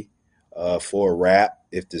opportunity for a wrap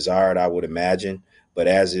if desired, I would imagine. But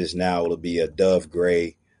as is now, it'll be a dove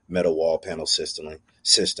gray metal wall panel system.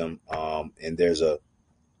 And there's a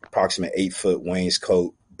approximate 8-foot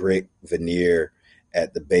wainscot brick veneer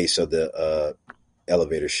at the base of the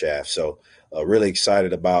elevator shaft. So really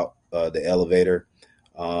excited about the elevator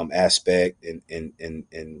aspect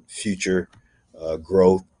and future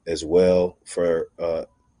growth as well for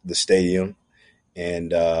the stadium.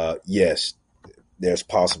 And yes, there's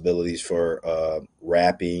possibilities for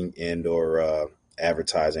wrapping and or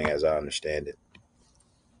advertising, as I understand it.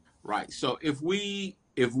 Right. So if we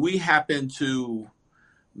happen to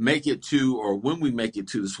make it to, or when we make it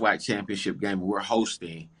to the SWAC championship game we're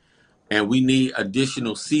hosting, and we need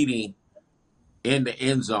additional seating in the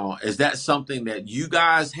end zone, is that something that you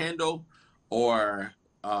guys handle, or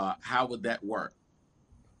how would that work?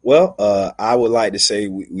 Well, I would like to say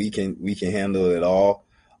we can handle it all.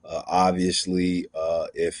 Obviously,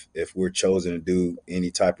 if we're chosen to do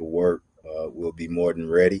any type of work, we'll be more than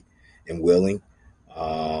ready and willing.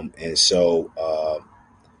 And so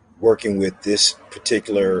working with this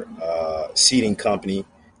particular seating company,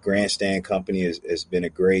 Grandstand Company, has been a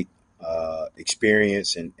great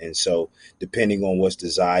experience. And so depending on what's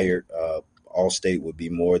desired, Allstate would be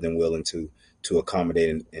more than willing to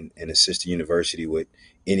accommodate and assist the university with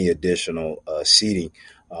any additional seating.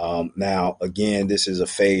 Now, again, this is a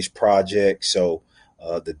phased project, so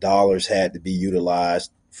the dollars had to be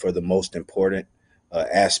utilized for the most important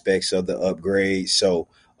aspects of the upgrade. So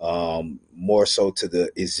more so to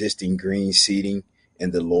the existing green seating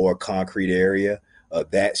in the lower concrete area.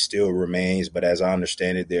 That still remains, but as I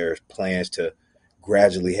understand it, there are plans to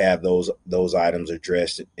gradually have those items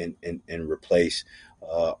addressed and replaced.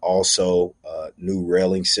 Also, new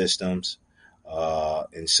railing systems.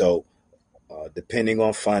 And so depending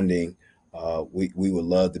on funding, we would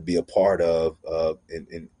love to be a part of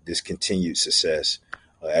in this continued success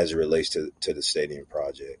as it relates to the stadium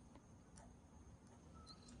project.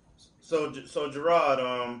 So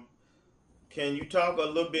Gerard, can you talk a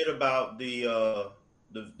little bit about the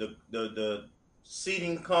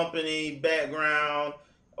seating company background,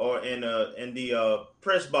 or in the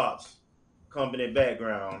press box company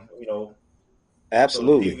background?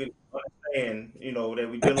 Absolutely. So people understand, that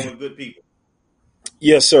we're dealing with good people.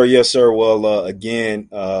 Yes, sir. Yes, sir. Well, again,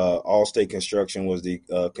 Allstate Construction was the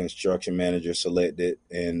construction manager selected,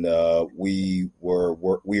 and we are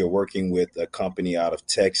working with a company out of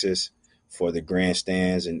Texas for the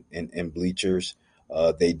grandstands and bleachers.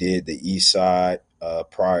 They did the east side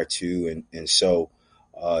prior to, and so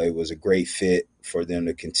it was a great fit for them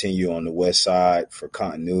to continue on the west side for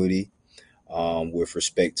continuity with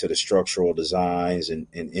respect to the structural designs and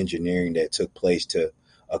engineering that took place to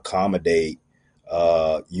accommodate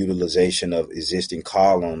utilization of existing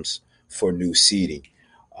columns for new seating.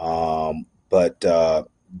 But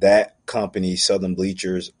that company, Southern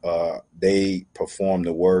Bleachers, they perform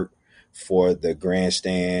the work for the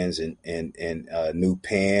grandstands and new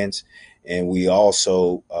pans. And we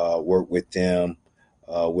also work with them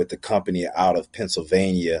with the company out of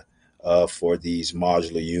Pennsylvania for these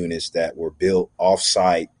modular units that were built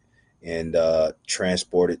off-site and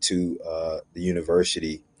transported to the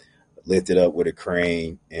university, lifted up with a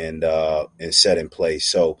crane and set in place.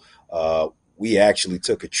 So we actually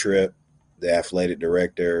took a trip, the athletic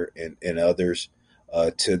director and others,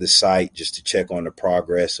 to the site just to check on the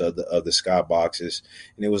progress of the skyboxes,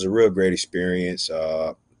 and it was a real great experience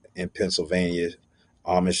in Pennsylvania,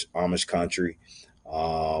 Amish country,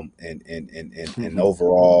 and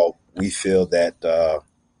overall we feel that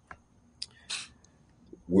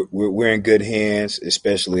we're in good hands,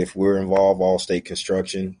 especially if we're involved, Allstate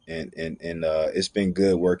Construction, and it's been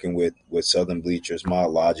good working with Southern Bleachers,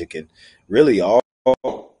 ModLogic, and really all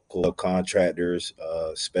contractors,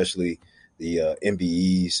 especially the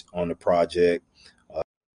MBEs on the project.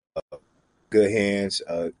 Good hands,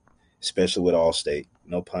 especially with Allstate.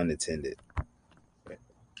 No pun intended.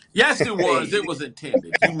 Yes, it was. It was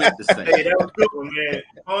intended. You meant to say. Hey, that was a good one, man.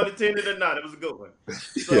 Pun intended or not, it was a good one.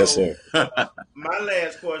 So, yes, sir. My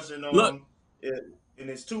last question and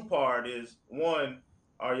it's two-part, is one,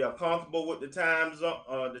 are y'all comfortable with the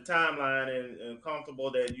timeline and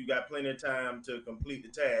comfortable that you got plenty of time to complete the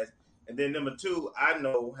task? And then number two, I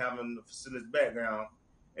know, having the facilities background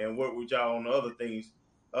and work with y'all on the other things,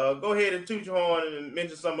 go ahead and toot your horn and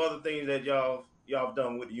mention some other things that y'all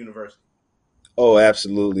done with the university. Oh,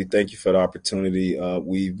 absolutely. Thank you for the opportunity.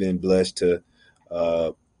 We've been blessed to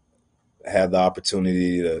have the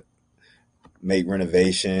opportunity to make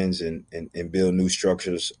renovations and build new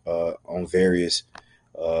structures on various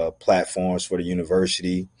platforms for the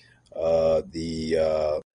university.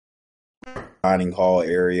 The dining hall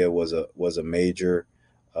area was a major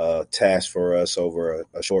task for us over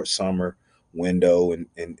a short summer window,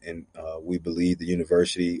 and we believe the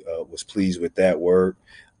university was pleased with that work.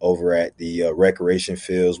 Over at the recreation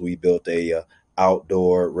fields, we built a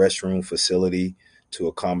outdoor restroom facility to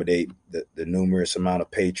accommodate the numerous amount of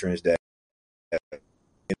patrons that in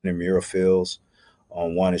the mural fields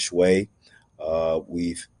on One-ish Way.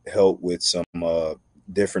 We've helped with some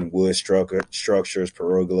different wood structures,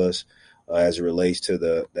 pergolas, as it relates to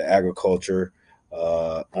the agriculture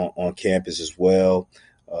on campus as well.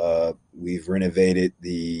 We've renovated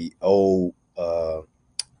the old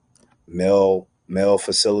mail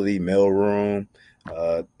facility, mail room.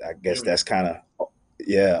 I guess that's kind of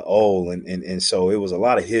old, and so it was a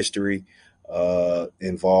lot of history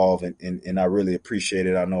involved, and I really appreciate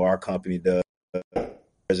it. I know our company does. The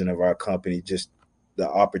president of our company, just the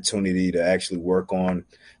opportunity to actually work on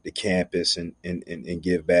the campus and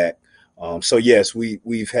give back. So yes,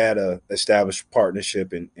 we've had a established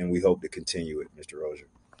partnership, and we hope to continue it, Mr. Rozier.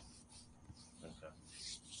 Okay.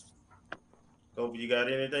 Kobe, you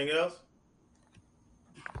got anything else?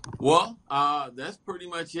 Well, that's pretty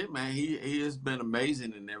much it, man. He has been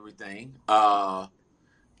amazing and everything. Now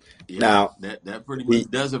that pretty much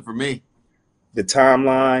does it for me. The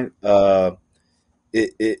timeline,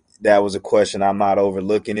 that was a question. I'm not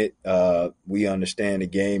overlooking it. We understand the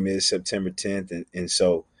game is September 10th, and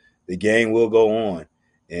so the game will go on,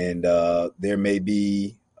 and there may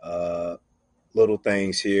be little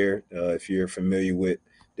things here. If you're familiar with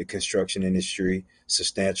the construction industry,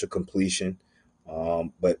 substantial completion.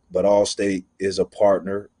 But Allstate is a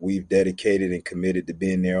partner. We've dedicated and committed to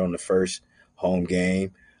being there on the first home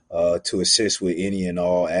game to assist with any and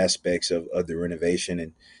all aspects of the renovation,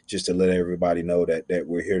 and just to let everybody know that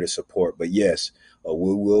we're here to support. But yes,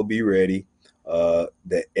 we will be ready.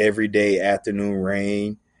 The everyday afternoon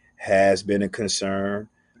rain has been a concern.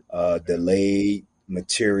 Delayed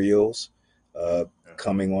materials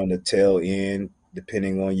coming on the tail end,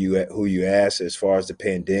 depending on who you ask, as far as the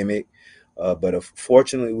pandemic. But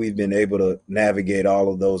fortunately, we've been able to navigate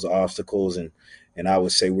all of those obstacles, and I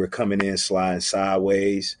would say we're coming in sliding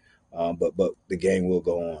sideways, but the game will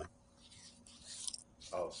go on.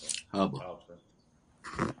 Awesome.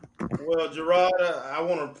 Well, Gerard, I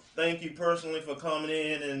want to thank you personally for coming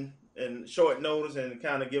in and short notice and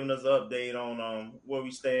kind of giving us an update on where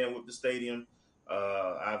we stand with the stadium.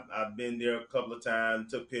 I've been there a couple of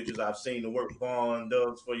times, took pictures. I've seen the work Vaughn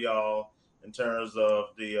does for y'all in terms of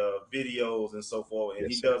the videos and so forth.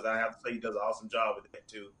 And yes, I have to say, he does an awesome job with that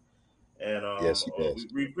too. And yes, he does.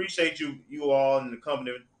 We appreciate you all in the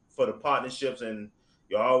company for the partnerships, and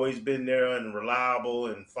you've always been there and reliable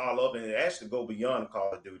and follow up and actually go beyond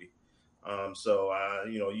Call of Duty. So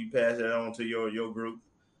you pass that on to your group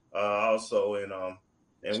also,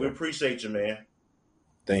 and we appreciate you, man.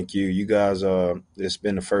 Thank you. You guys, it's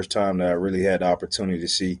been the first time that I really had the opportunity to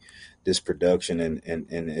see this production, and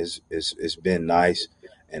it's been nice,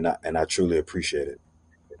 and I truly appreciate it.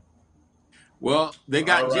 Well, they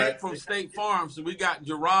got Jake from State Farm, so we got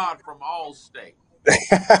Gerard from Allstate.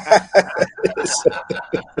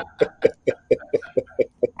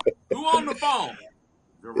 Who on the phone?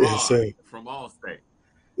 Gerard, yes, sir. From Allstate.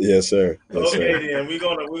 Yes, sir. Yes, okay, sir. Then we're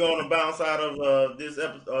gonna bounce out of this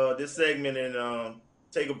segment and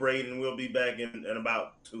take a break, and we'll be back in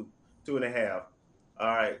about two and a half. All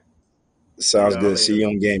right. Sounds good. See you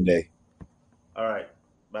on game day. All right.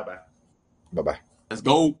 Bye-bye. Bye-bye. Let's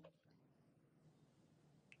go.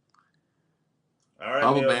 All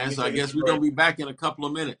right, man. So I guess we're going to be back in a couple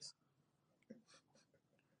of minutes.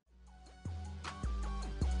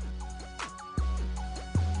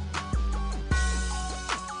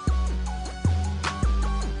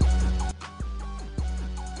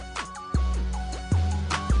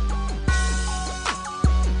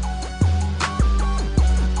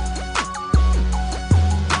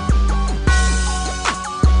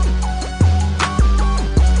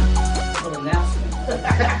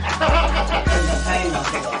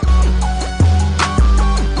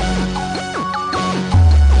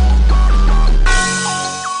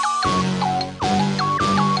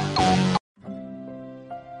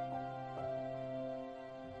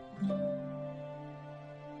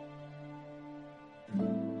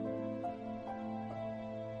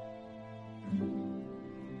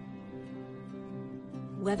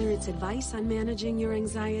 Whether it's advice on managing your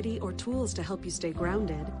anxiety or tools to help you stay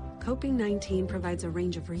grounded, Coping-19 provides a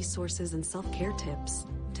range of resources and self-care tips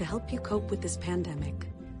to help you cope with this pandemic.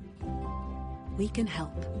 We can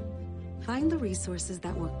help. Find the resources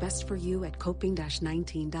that work best for you at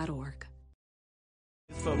coping-19.org.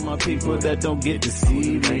 For my people that don't get to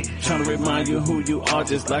see me, trying to remind you who you are,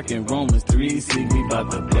 just like in Romans 3. See, we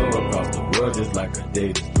about to blow across the world just like a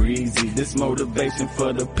day that's breezy. This motivation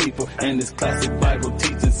for the people and this classic Bible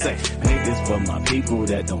teaching say, make this for my people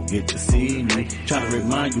that don't get to see me, trying to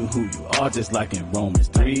remind you who you are, just like in Romans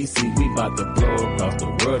 3. See, we about to blow across the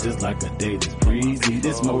world just like a day that's breezy.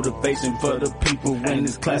 This motivation for the people and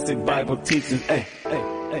this classic Bible teaching, hey,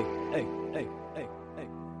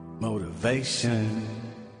 motivation.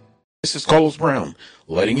 This is Carlos Brown,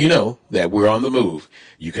 letting you know that we're on the move.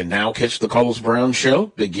 You can now catch the Carlos Brown Show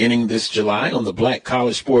beginning this July on the Black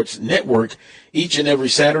College Sports Network each and every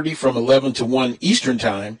Saturday from 11 to 1 Eastern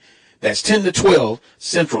Time. That's 10 to 12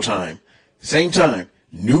 Central Time. Same time,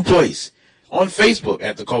 new place. On Facebook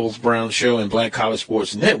at the Carlos Brown Show and Black College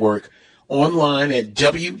Sports Network. Online at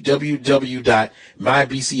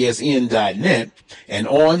www.mybcsn.net and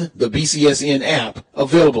on the BCSN app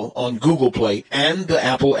available on Google Play and the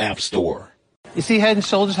Apple App Store. You see, Head &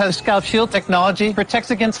 Shoulders has a scalp shield technology, protects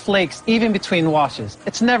against flakes even between washes.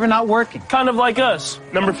 It's never not working. Kind of like us.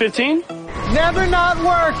 Number 15? Never not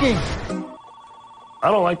working. I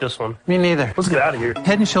don't like this one. Me neither. Let's get out of here.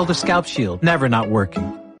 Head & Shoulders scalp shield, never not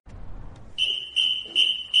working.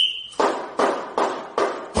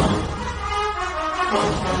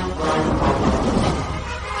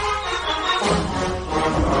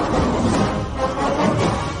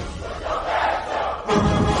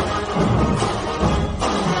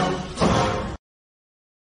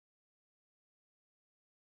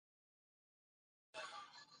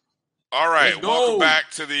 All right, welcome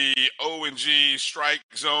back to the O&G Strike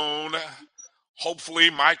Zone. Hopefully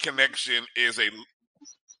my connection is a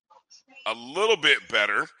little bit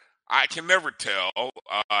better. I can never tell.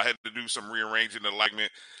 I had to do some rearranging the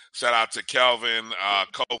alignment. Shout out to Kelvin,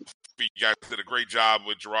 Kofi. You guys did a great job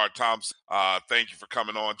with Gerard Thompson. Thank you for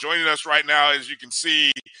coming on. Joining us right now, as you can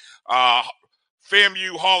see,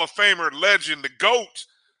 FAMU Hall of Famer, legend, the GOAT,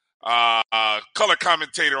 color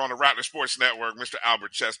commentator on the Rattler Sports Network, Mr.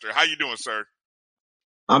 Albert Chester. How you doing, sir?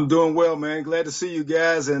 I'm doing well, man. Glad to see you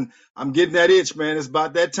guys, and I'm getting that itch, man. It's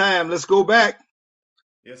about that time. Let's go back.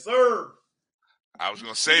 Yes, sir. I was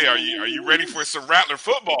going to say, are you ready for some Rattler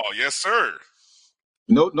football? Yes, sir.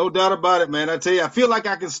 No doubt about it, man. I tell you, I feel like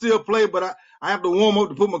I can still play, but I have to warm up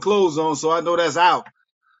to put my clothes on, so I know that's out.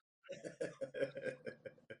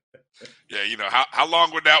 Yeah, you know, how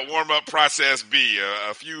long would that warm-up process be?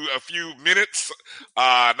 A few minutes,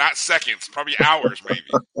 not seconds, probably hours, maybe.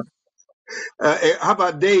 How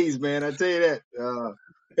about days, man? I tell you that.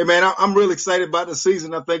 Hey, man, I'm really excited about the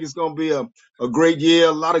season. I think it's going to be a great year.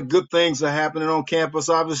 A lot of good things are happening on campus.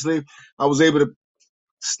 Obviously, I was able to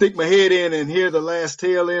stick my head in and hear the last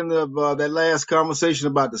tail end of that last conversation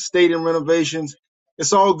about the stadium renovations.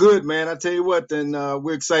 It's all good, man. I tell you what, and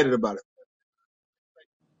we're excited about it.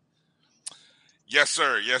 Yes,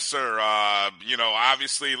 sir. Yes, sir. You know,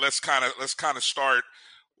 obviously, let's kind of start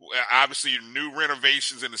obviously new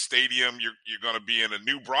renovations in the stadium. You're going to be in a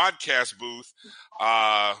new broadcast booth.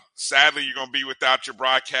 Sadly, you're going to be without your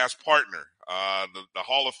broadcast partner, the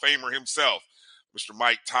Hall of Famer himself, Mr.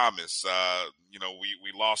 Mike Thomas.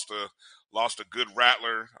 We lost a good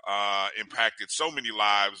rattler, impacted so many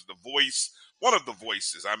lives. The voice, one of the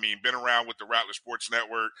voices. I mean, been around with the Rattler Sports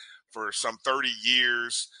Network for some 30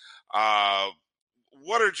 years.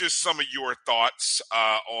 What are just some of your thoughts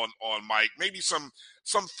on Mike? Maybe some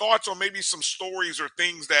thoughts or maybe some stories or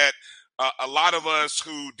things that a lot of us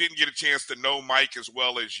who didn't get a chance to know Mike as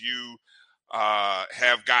well as you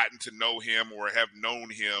have gotten to know him or have known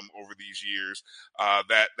him over these years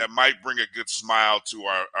that might bring a good smile to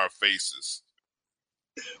our faces.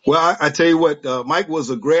 Well, I tell you what, Mike was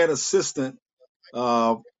a grad assistant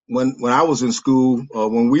when I was in school,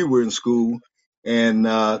 when we were in school, and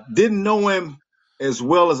didn't know him as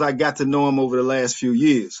well as I got to know him over the last few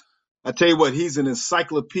years. I tell you what, he's an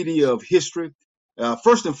encyclopedia of history.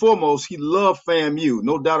 First and foremost, he loved FAMU,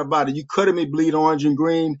 no doubt about it. You cut him, he bleed orange and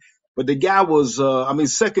green. But the guy was,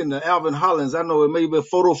 second to Alvin Hollins. I know it may be a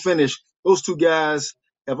photo finish. Those two guys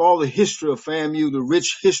have all the history of FAMU, the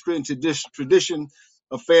rich history and tradition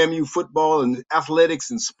of FAMU football and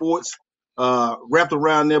athletics and sports wrapped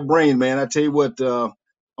around their brain, man. I tell you what, I'm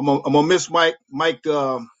gonna miss Mike. Mike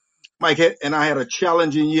and I had a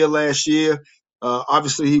challenging year last year.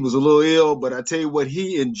 Obviously, he was a little ill, but I tell you what,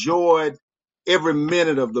 he enjoyed every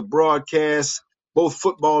minute of the broadcast, both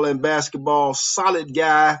football and basketball. Solid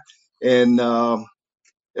guy, and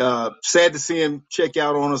sad to see him check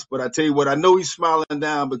out on us. But I tell you what, I know he's smiling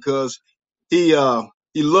down because he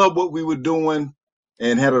loved what we were doing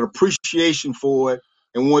and had an appreciation for it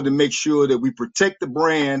and wanted to make sure that we protect the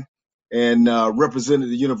brand and represented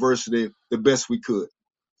the university the best we could.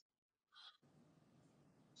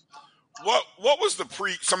 What was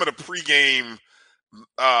some of the pregame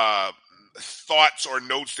thoughts or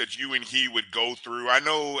notes that you and he would go through? I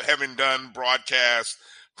know, having done broadcasts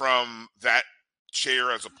from that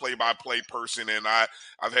chair as a play-by-play person, and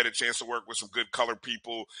I've had a chance to work with some good color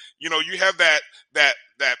people. You have that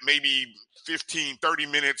maybe 15, 30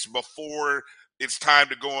 minutes before it's time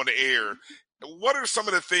to go on the air. What are some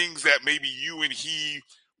of the things that maybe you and he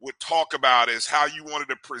would talk about as how you wanted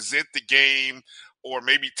to present the game, or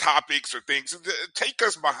maybe topics or things? Take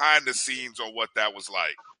us behind the scenes on what that was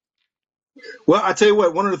like. Well, I tell you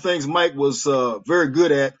what, one of the things Mike was very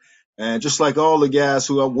good at, and just like all the guys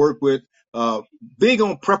who I work with, big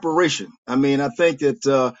on preparation. I mean, I think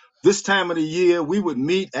that this time of the year we would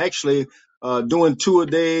meet actually doing tour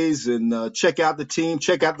days and check out the team,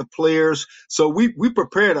 check out the players. So we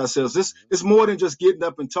prepared ourselves. It's more than just getting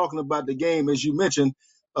up and talking about the game, as you mentioned,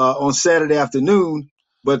 on Saturday afternoon.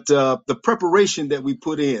 But the preparation that we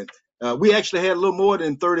put in, we actually had a little more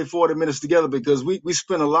than 30, 40 minutes together because we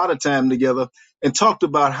spent a lot of time together and talked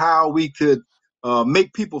about how we could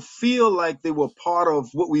make people feel like they were part of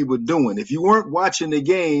what we were doing. If you weren't watching the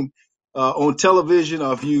game on television,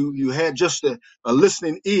 or if you had just a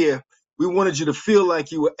listening ear, we wanted you to feel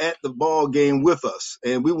like you were at the ball game with us.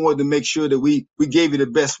 And we wanted to make sure that we gave you the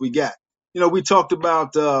best we got. We talked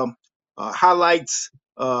about highlights,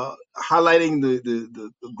 highlighting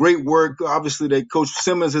the great work, obviously, that Coach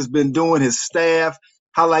Simmons has been doing, his staff,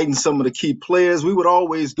 highlighting some of the key players. We would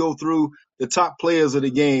always go through the top players of the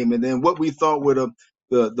game and then what we thought were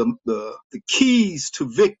the keys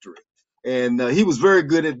to victory. And he was very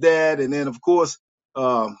good at that. And then, of course,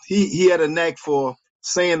 he had a knack for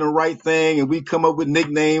saying the right thing, and we come up with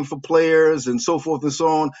nicknames for players and so forth and so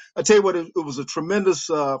on. I tell you what, it was a tremendous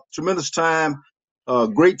time.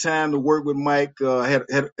 Great time to work with Mike. Had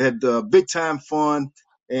big time fun,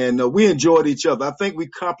 and we enjoyed each other. I think we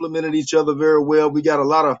complimented each other very well. We got a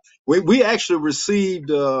lot of. We actually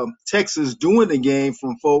received texts during the game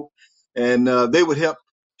from folk, and they would help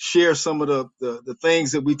share some of the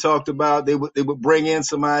things that we talked about. They would bring in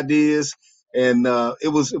some ideas, and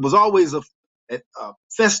it was always a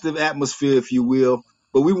festive atmosphere, if you will.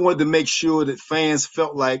 But we wanted to make sure that fans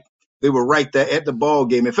felt like they were right there at the ball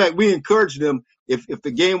game. In fact, we encouraged them. If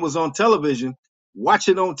the game was on television, watch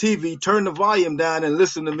it on TV, turn the volume down, and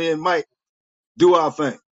listen to me and Mike do our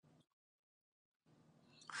thing.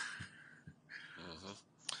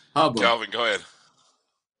 Calvin, go ahead.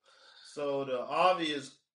 So the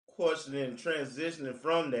obvious question in transitioning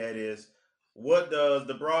from that is, what does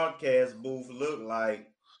the broadcast booth look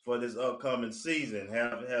like for this upcoming season?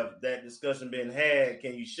 Have that discussion been had?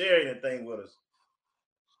 Can you share anything with us?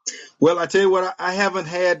 Well, I tell you what, I haven't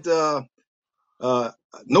had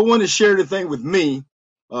no one has shared anything with me.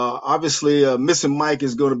 Obviously, missing Mike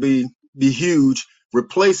is going to be huge.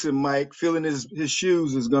 Replacing Mike, filling his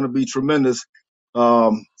shoes is going to be tremendous.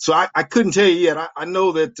 So I couldn't tell you yet. I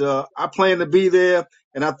know that I plan to be there,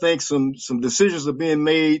 and I think some decisions are being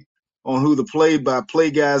made on who the play-by-play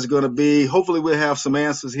guys are going to be. Hopefully we'll have some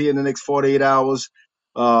answers here in the next 48 hours.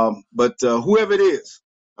 But whoever it is,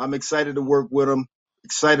 I'm excited to work with them,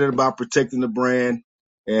 excited about protecting the brand.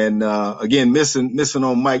 And again, missing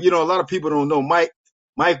on Mike. You know, a lot of people don't know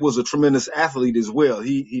Mike was a tremendous athlete as well.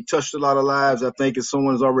 He touched a lot of lives, I think, as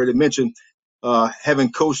someone's already mentioned.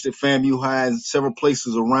 Having coached at FAMU High and several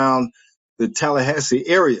places around the Tallahassee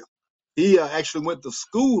area. He actually went to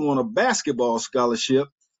school on a basketball scholarship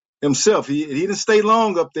himself. He didn't stay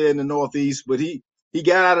long up there in the Northeast, but he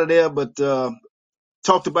got out of there, but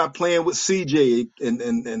talked about playing with CJ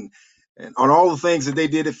and on all the things that they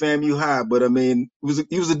did at FAMU High. But, I mean,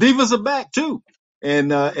 he was a defensive back, too.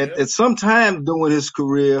 And at some time during his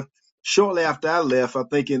career, shortly after I left, I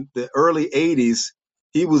think in the early 80s,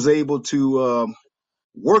 he was able to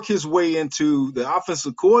work his way into the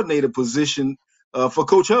offensive coordinator position for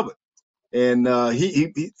Coach Hubbard. And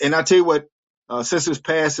he and I tell you what, since his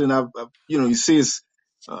passing, you see his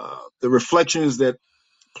the reflections that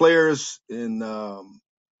players and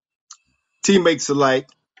teammates alike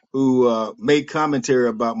who made commentary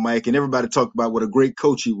about Mike, and everybody talked about what a great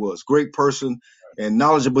coach he was, great person and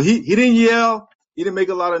knowledgeable. He didn't yell, he didn't make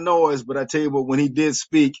a lot of noise, but I tell you what, when he did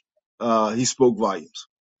speak, he spoke volumes.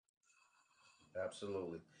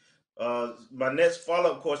 Absolutely. My next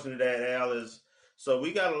follow-up question to that, Al, is so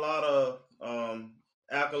we got a lot of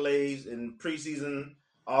accolades in preseason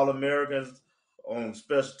All-Americans on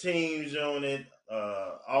special teams unit,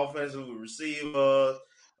 offensive receivers,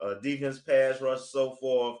 defense, pass rush, so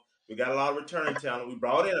forth. We got a lot of returning talent. We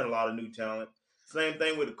brought in a lot of new talent. Same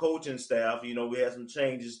thing with the coaching staff. You know, we had some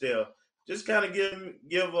changes there. Just kind of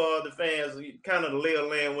give the fans kind of the lay of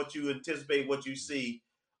land, what you anticipate, what you see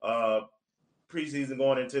preseason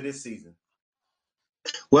going into this season.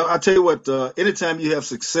 Well, I'll tell you what, anytime you have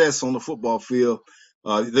success on the football field,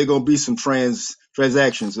 there are going to be some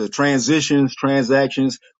transactions,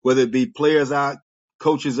 transactions, whether it be players out,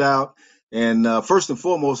 coaches out. And first and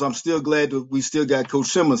foremost, I'm still glad that we still got Coach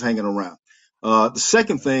Simmons hanging around. The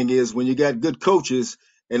second thing is when you got good coaches,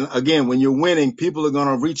 and again, when you're winning, people are going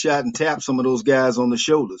to reach out and tap some of those guys on the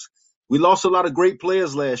shoulders. We lost a lot of great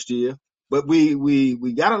players last year, but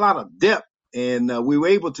we got a lot of depth, and we were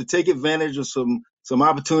able to take advantage of some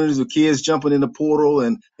opportunities with kids jumping in the portal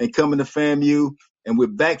and coming to FAMU, and we're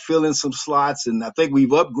backfilling some slots, and I think we've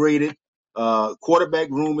upgraded.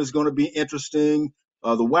 Quarterback room is going to be interesting.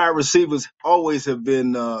 The wide receivers always have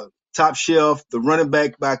been top shelf. The running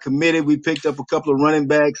back by committee, we picked up a couple of running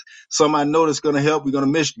backs. Some I know that's going to help. We're going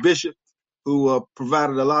to miss Bishop, who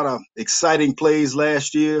provided a lot of exciting plays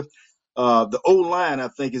last year. The O-line, I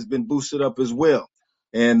think, has been boosted up as well.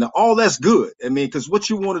 And all that's good. I mean, because what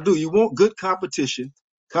you want to do, you want good competition.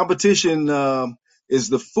 Competition is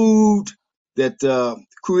the food that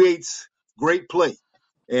creates great play.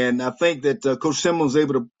 And I think that Coach Simmons was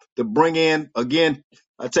able to bring in, again,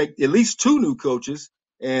 I take at least two new coaches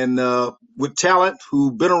and with talent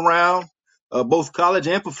who've been around both college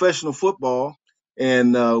and professional football.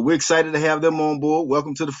 And we're excited to have them on board.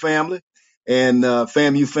 Welcome to the family, and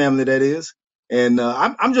FAMU family, that is. And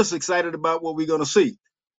I'm just excited about what we're going to see.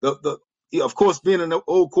 Of course, being an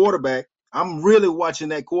old quarterback, I'm really watching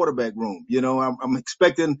that quarterback room. You know, I'm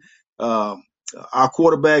expecting our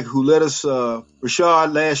quarterback who led us,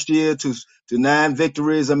 Rashard, last year to 9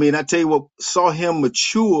 victories. I mean, I tell you what, saw him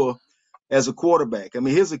mature as a quarterback. I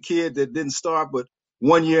mean, here's a kid that didn't start but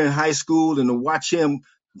 1 year in high school, and to watch him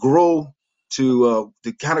grow to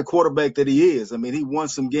the kind of quarterback that he is. I mean, he won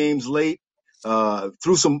some games late,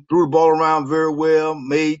 threw the ball around very well,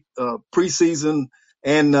 made preseason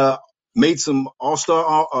and made some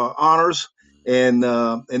all-star honors. And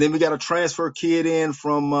then we got a transfer kid in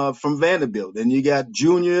from Vanderbilt, and you got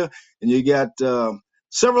Junior, and you got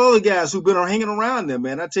several other guys who've been hanging around there,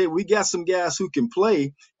 man. I tell you, we got some guys who can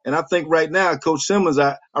play. And I think right now, Coach Simmons,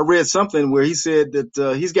 I read something where he said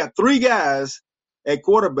that he's got 3 guys at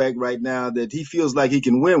quarterback right now that he feels like he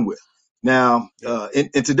can win with. Now, in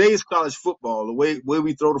today's college football, the way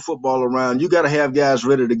we throw the football around, you got to have guys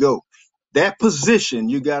ready to go. That position,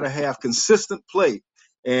 you got to have consistent play.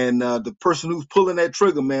 And the person who's pulling that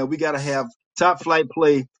trigger, man, we got to have top flight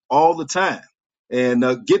play all the time. And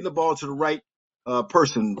getting the ball to the right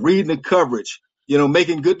person, reading the coverage, you know,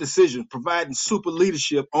 making good decisions, providing super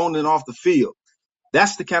leadership on and off the field.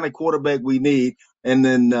 That's the kind of quarterback we need. And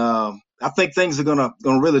then I think things are gonna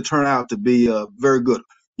really turn out to be very good.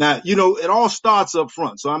 Now, it all starts up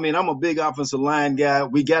front. So, I mean, I'm a big offensive line guy.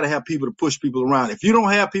 We got to have people to push people around. If you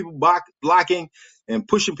don't have people blocking and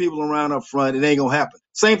pushing people around up front, it ain't going to happen.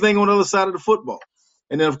 Same thing on the other side of the football.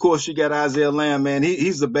 And then, of course, you got Isaiah Lamb, man.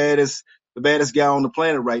 He's the baddest guy on the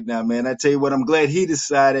planet right now, man. I tell you what, I'm glad he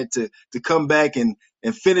decided to come back and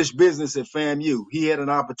finish business at FAMU. He had an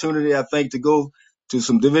opportunity, I think, to go to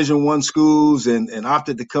some Division I schools and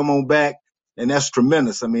opted to come on back. And that's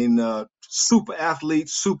tremendous. I mean, super athlete,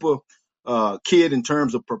 super kid in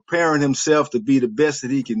terms of preparing himself to be the best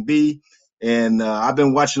that he can be. And I've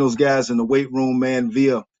been watching those guys in the weight room, man,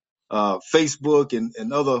 via Facebook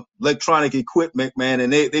and other electronic equipment, man,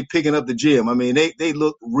 and they picking up the gym. I mean, they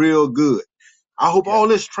look real good. I hope all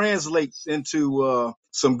this translates into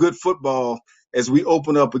some good football as we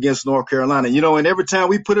open up against North Carolina. And every time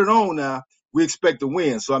we put it on now, we expect to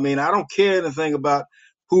win. So, I mean, I don't care anything about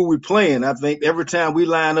who we're playing. I think every time we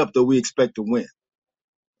line up, though, we expect to win.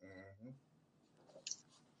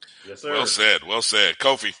 Yes, sir. Well said. Well said.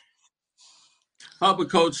 Kofi. But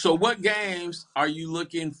Coach, so what games are you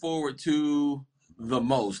looking forward to the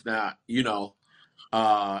most now,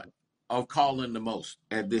 of calling the most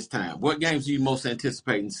at this time? What games are you most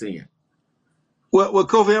anticipating seeing? Well,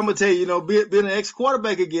 Kofi, I'm going to tell you, being an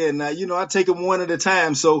ex-quarterback again, now, I take them one at a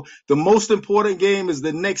time. So the most important game is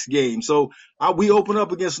the next game. So we open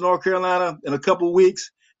up against North Carolina in a couple of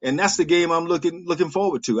weeks, and that's the game I'm looking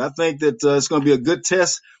forward to. I think that it's going to be a good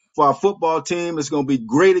test for our football team. It's going to be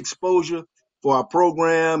great exposure for our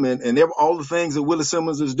program and all the things that Willie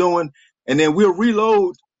Simmons is doing. And then we'll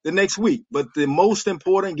reload the next week. But the most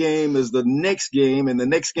important game is the next game, and the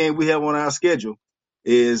next game we have on our schedule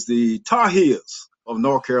is the Tar Heels of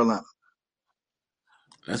North Carolina.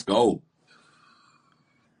 Let's go.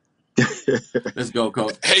 Let's go,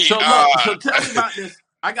 Coach. Hey, so tell me about this.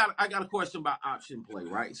 I got a question about option play,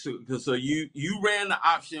 right? So you ran the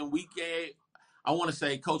option. I want to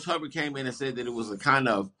say Coach Hubbard came in and said that it was a kind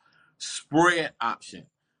of spread option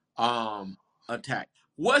attack.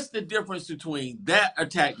 What's the difference between that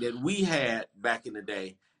attack that we had back in the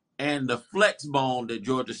day and the flex bone that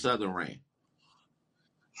Georgia Southern ran?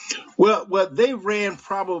 Well, they ran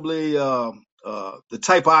probably the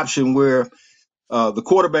type option where the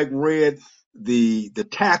quarterback read the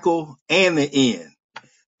tackle and the end.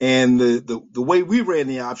 And the way we ran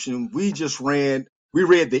the option, we read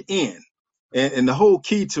the end. And the whole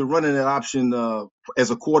key to running that option as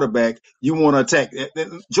a quarterback, you want to attack.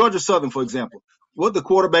 Georgia Southern, for example, what the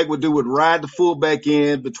quarterback would do would ride the fullback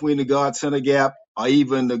in between the guard center gap or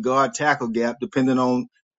even the guard tackle gap, depending on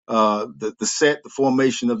the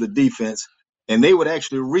formation of the defense. And they would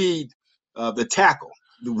actually read the tackle,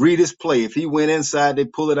 read his play. If he went inside, they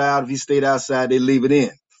pull it out. If he stayed outside, they leave it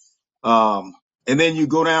in. And then you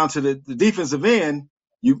go down to the defensive end.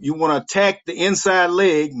 You want to attack the inside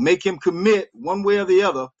leg, make him commit one way or the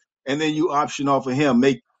other, and then you option off of him.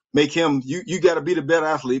 Make him, you got to be the better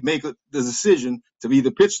athlete, make the decision to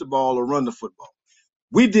either pitch the ball or run the football.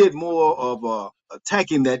 We did more of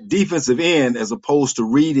attacking that defensive end as opposed to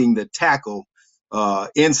reading the tackle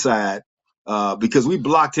inside because we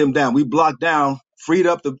blocked him down. We blocked down, freed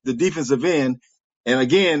up the defensive end. And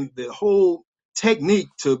again, the whole technique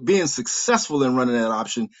to being successful in running that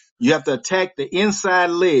option, you have to attack the inside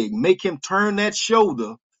leg, make him turn that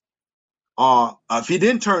shoulder. If he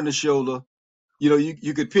didn't turn the shoulder,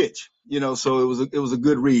 you could pitch, so it was a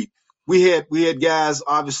good read. We had guys,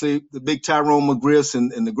 obviously the big Tyrone McGriff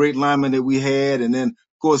and the great linemen that we had. And then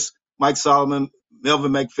of course, Mike Solomon,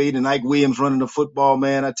 Melvin McFadden, and Ike Williams running the football,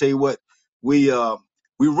 man. I tell you what, we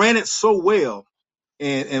ran it so well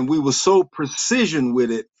and we were so precision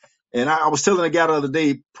with it. And I was telling a guy the other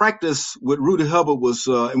day, practice with Rudy Hubbard was,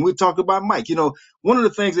 and we talked about Mike. One of the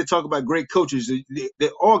things they talk about great coaches, they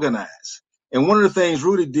organize. And one of the things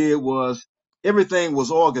Rudy did was everything was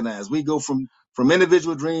organized. We go from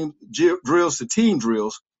individual drills to team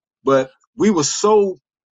drills, but we were so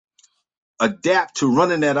adapt to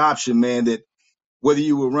running that option, man, that whether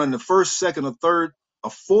you were running the first, second, or third, or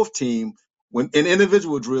fourth team, when in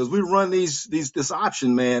individual drills, we run this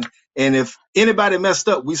option, man. And if anybody messed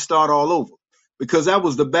up, we start all over because that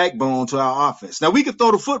was the backbone to our offense. Now we could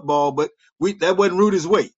throw the football, but that wasn't Rudy's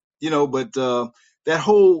way, but that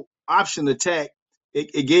whole option attack,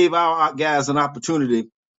 it gave our guys an opportunity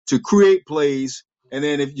to create plays. And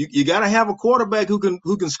then if you got to have a quarterback who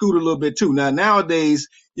can scoot a little bit too. Now, nowadays,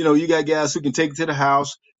 you got guys who can take it to the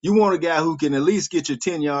house. You want a guy who can at least get you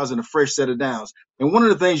 10 yards and a fresh set of downs. And one of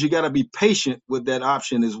the things you got to be patient with that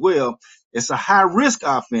option as well. It's a high risk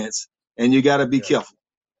offense and you got to be careful.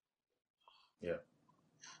 Yeah.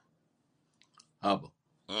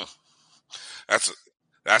 That's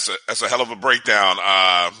That's a hell of a breakdown,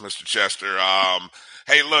 Mr. Chester.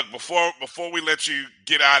 Hey, look, before we let you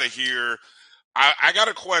get out of here, I got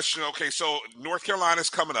a question. Okay, so North Carolina's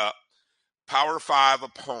coming up, Power 5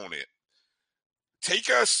 opponent.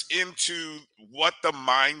 Take us into what the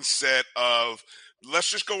mindset of,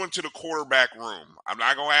 let's just go into the quarterback room. I'm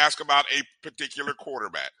not going to ask about a particular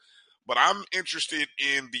quarterback, but I'm interested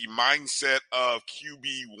in the mindset of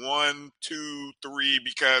QB 1, 2, 3,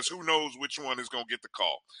 because who knows which one is going to get the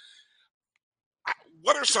call.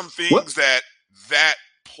 What are some things that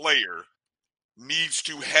player needs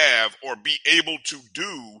to have or be able to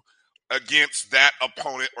do against that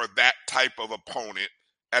opponent or that type of opponent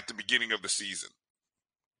at the beginning of the season?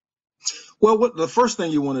 Well, the first thing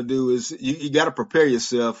you want to do is you got to prepare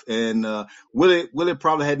yourself. And Willie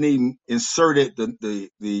probably hadn't even inserted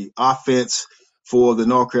the offense for the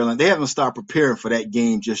North Carolina. They haven't started preparing for that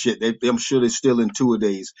game just yet. I'm sure they're still in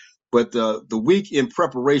two-a-days. But the week in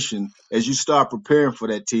preparation, as you start preparing for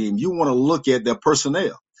that team, you want to look at their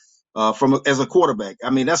personnel as a quarterback. I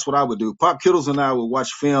mean, that's what I would do. Pop Kittles and I would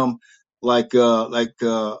watch film like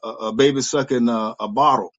a baby sucking a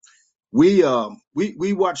bottle. We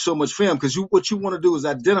watch so much film because what you want to do is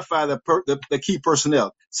identify the key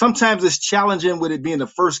personnel. Sometimes it's challenging with it being the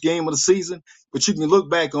first game of the season, but you can look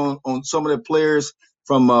back on some of the players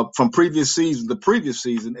from previous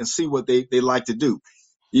season, and see what they like to do.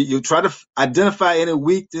 You try to identify any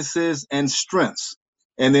weaknesses and strengths,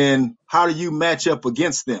 and then how do you match up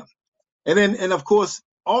against them? And of course,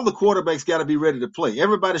 all the quarterbacks got to be ready to play.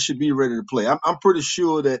 Everybody should be ready to play. I'm pretty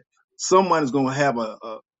sure that someone is going to have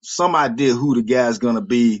some idea who the guy's going to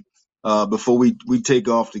be before we take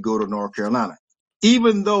off to go to North Carolina.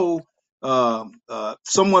 Even though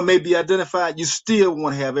someone may be identified, you still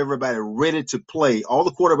want to have everybody ready to play. All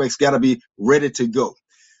the quarterbacks got to be ready to go.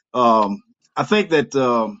 I think that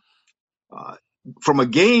from a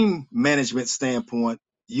game management standpoint,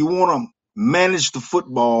 you want to manage the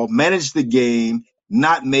football, manage the game,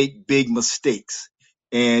 not make big mistakes.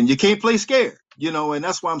 And you can't play scared, and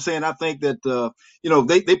that's why I'm saying I think that,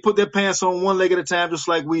 they put their pants on one leg at a time, just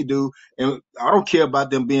like we do. And I don't care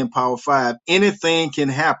about them being Power 5. Anything can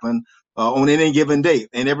happen on any given day.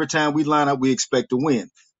 And every time we line up, we expect to win.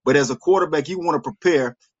 But as a quarterback, you want to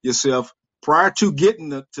prepare yourself prior to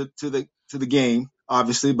getting to the game,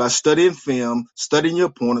 obviously, by studying film, studying your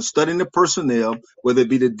opponent, studying the personnel, whether it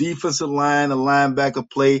be the defensive line, the linebacker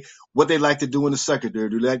play, what they like to do in the secondary.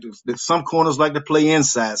 Some corners like to play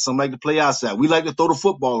inside, some like to play outside. We like to throw the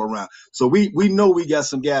football around. So we know we got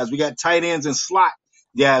some guys. We got tight ends and slot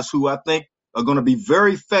guys who I think are going to be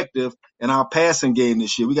very effective in our passing game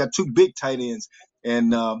this year. We got two big tight ends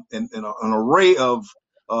and an array of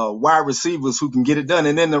wide receivers who can get it done,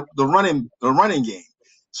 and then the running game.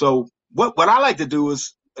 So what I like to do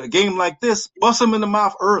is, a game like this, bust them in the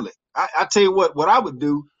mouth early. I tell you what I would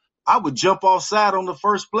do, I would jump offside on the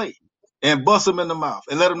first play and bust them in the mouth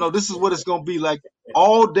and let them know this is what it's going to be like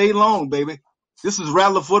all day long, baby. This is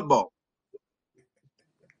Rattler football.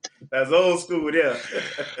 That's old school, yeah.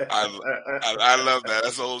 I love that.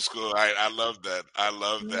 That's old school. I love that. I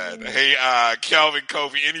love that. Hey, Kelvin,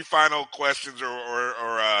 Kofi, any final questions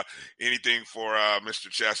or anything for Mr.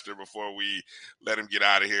 Chester before we let him get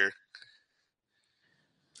out of here?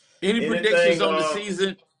 Any predictions on the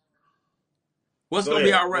season? What's going to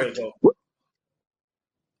be our record?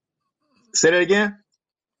 Say that again?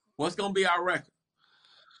 What's going to be our record?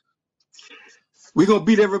 We're going to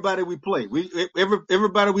beat everybody we play.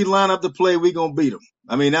 Everybody we line up to play, we're going to beat them.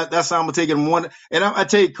 I mean, that's how I'm going to take it one. And I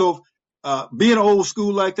tell you, Coach, being old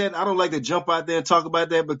school like that, I don't like to jump out there and talk about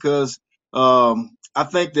that because I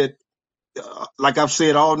think that, like I've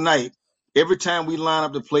said all night, every time we line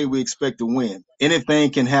up to play, we expect to win.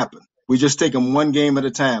 Anything can happen. We just take them one game at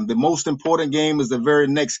a time. The most important game is the very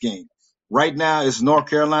next game. Right now, it's North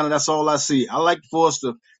Carolina. That's all I see. I like for us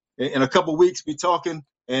to, in a couple of weeks, be talking,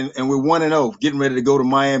 and we're 1-0, getting ready to go to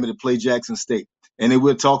Miami to play Jackson State. And then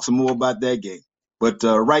we'll talk some more about that game. But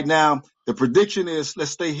right now, the prediction is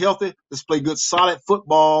let's stay healthy. Let's play good, solid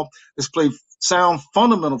football. Let's play sound,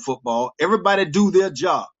 fundamental football. Everybody do their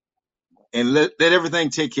job and let everything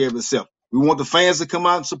take care of itself. We want the fans to come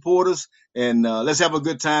out and support us, and let's have a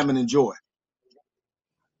good time and enjoy.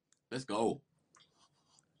 Let's go.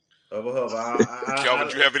 Kelvin,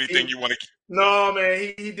 do you have anything you want to? No,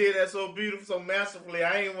 man, he did that so beautiful, so masterfully.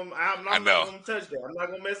 I'm not going to touch that. I'm not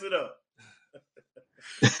going to mess it up.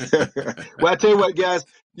 Well, I tell you what, guys.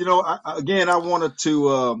 I wanted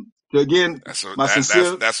to again. That's why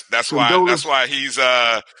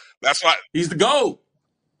he's the GOAT.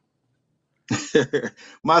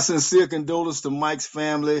 My sincere condolences to Mike's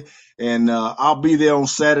family, and I'll be there on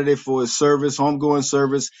Saturday for his service, homegoing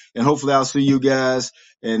service, and hopefully I'll see you guys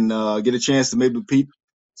and get a chance to maybe peep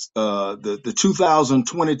the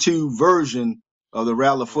 2022 version of the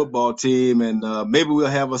Rattler football team, and maybe we'll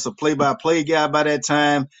have us a play-by-play guy by that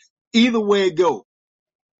time. Either way it go,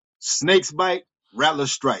 Snakes bite,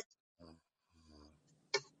 Rattlers strike.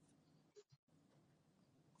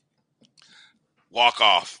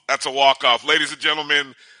 Walk-off. That's a walk-off. Ladies and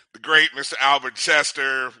gentlemen, the great Mr. Albert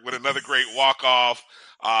Chester with another great walk-off.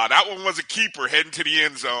 That one was a keeper heading to the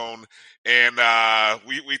end zone. And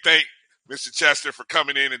we thank Mr. Chester for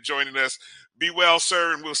coming in and joining us. Be well,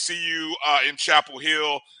 sir, and we'll see you in Chapel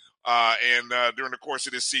Hill. And during the course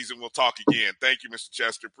of this season, we'll talk again. Thank you, Mr.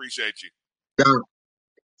 Chester. Appreciate you. Yeah.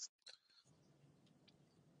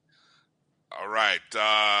 All right.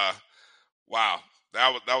 Wow.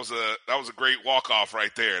 That was a great walk-off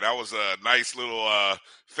right there. That was a nice little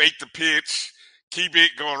fake the pitch, keep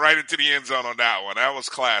it going right into the end zone on that one. That was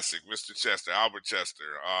classic, Mr. Chester, Albert Chester.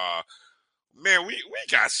 Man, we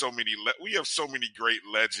got so many. We have so many great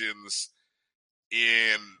legends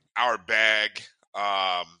in our bag.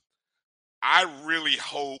 I really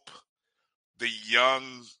hope the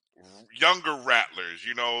younger Rattlers,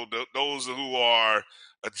 those who are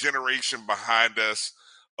a generation behind us,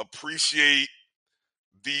 appreciate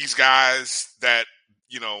these guys that,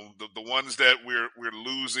 the ones that we're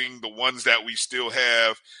losing, the ones that we still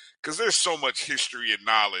have, because there's so much history and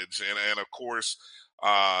knowledge. And of course,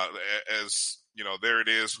 as there it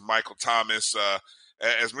is, Michael Thomas,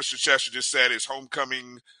 as Mr. Chester just said, his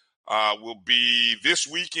homecoming will be this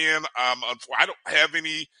weekend. I don't have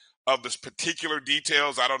any of the particular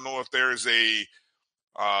details. I don't know if there is a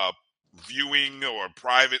viewing or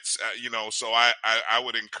private, so I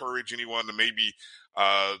would encourage anyone to maybe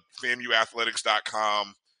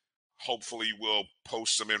FAMUathletics.com hopefully will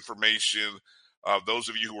post some information. Those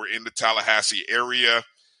of you who are in the Tallahassee area,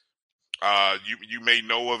 you may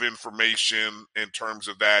know of information in terms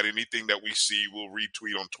of that. Anything that we see, we'll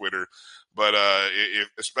retweet on Twitter. But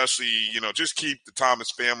especially, just keep the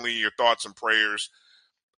Thomas family in your thoughts and prayers.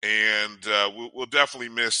 And we'll definitely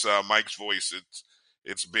miss Mike's voice.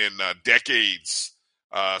 It's been decades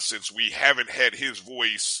since we haven't had his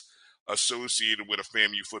voice associated with a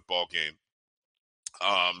FAMU football game.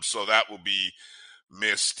 So that will be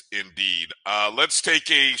missed indeed. Let's take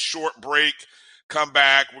a short break, come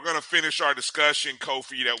back. We're going to finish our discussion,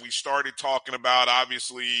 Kofi, that we started talking about,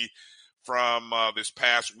 obviously, from this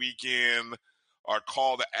past weekend, our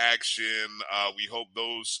call to action. We hope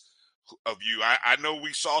those of you, I know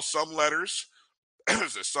we saw some letters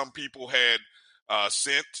that some people had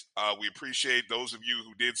sent. We appreciate those of you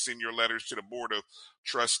who did send your letters to the Board of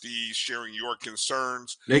Trustees sharing your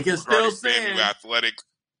concerns. They can still send. FAMU athletics.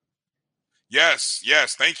 Yes,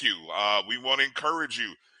 thank you. We want to encourage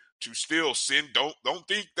you to still send. Don't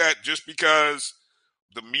think that just because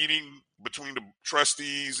the meeting between the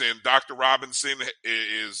trustees and Dr. Robinson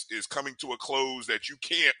is coming to a close that you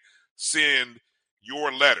can't send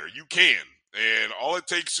your letter. You can. And all it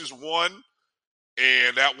takes is one.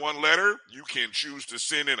 And that one letter, you can choose to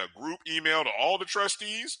send in a group email to all the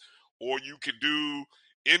trustees, or you can do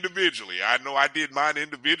individually. I know I did mine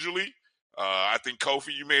individually. I think,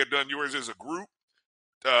 Kofi, you may have done yours as a group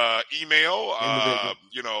email.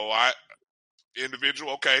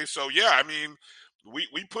 Individual. Okay. So, yeah,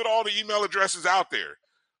 we put all the email addresses out there.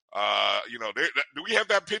 Do we have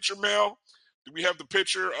that picture, Mel? Do we have the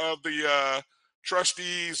picture of the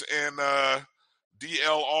trustees and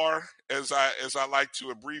DLR, as I like to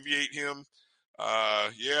abbreviate him?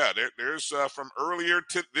 There's from earlier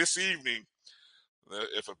to this evening.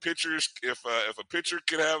 If a picture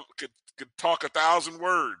could talk 1,000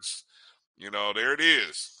 words, there it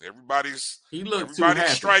is. Everybody's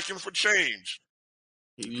striking for change.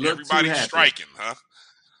 Everybody's striking, huh?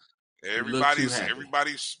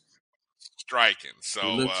 Everybody's striking.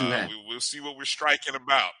 So we'll see what we're striking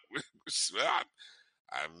about.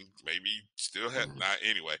 Maybe still have not.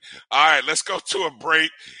 Anyway, all right, let's go to a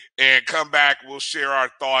break and come back. We'll share our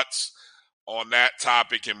thoughts on that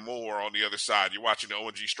topic and more on the other side. You're watching the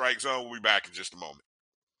ONG Strike Zone. We'll be back in just a moment.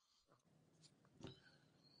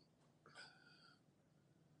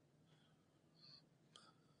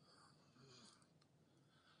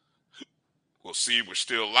 We'll see. We're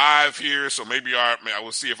still live here, so maybe I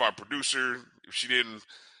will see if our producer, if she didn't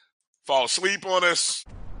fall asleep on us.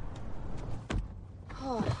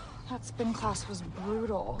 Oh, that spin class was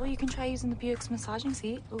brutal. Well, you can try using the Buick's massaging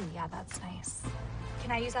seat. Oh, yeah, that's nice.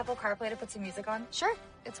 Can I use Apple CarPlay to put some music on? Sure,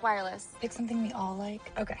 it's wireless. Pick something we all like.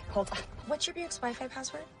 Okay, hold on. What's your Buick's Wi-Fi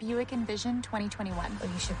password? Buick Envision 2021. Oh,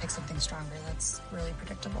 you should pick something stronger. That's really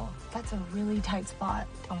predictable. That's a really tight spot.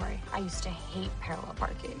 Don't worry. I used to hate parallel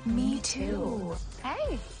parking. Me too.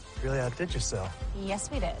 Hey. Really outdid yourself. Yes,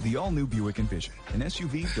 we did. The all-new Buick Envision, an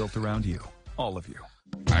SUV built around you. All of you.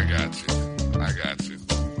 I got you. I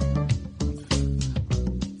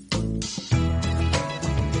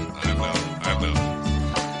know.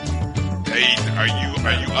 Hey, are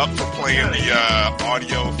you up for playing the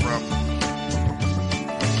audio from?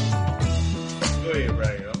 Go ahead,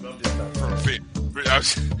 Brian. I'm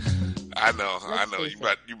just I know.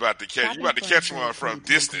 You about to catch one from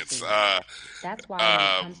distance. That's why when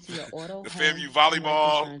it comes to your auto, the home, FAMU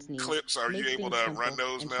volleyball and life insurance needs, clips. Are you make able things to run simple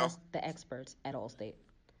those and now? trust the experts at Allstate.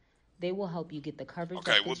 They will help you get the coverage.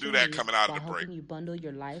 Okay, we'll do that coming out of the break. You bundle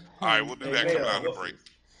your life. All right, we'll do that coming out of the break.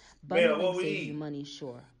 Bundling saves you money,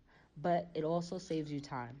 sure, but it also saves you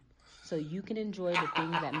time, so you can enjoy the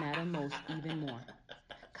things that matter most even more.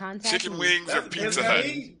 Contact Chicken wings or Pizza Hut,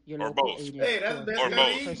 or both, or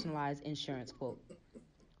both. Personalized insurance quote.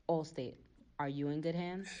 Allstate, are you in good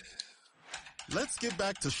hands? Let's get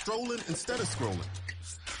back to strolling instead of scrolling.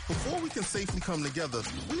 Before we can safely come together,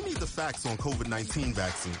 we need the facts on COVID-19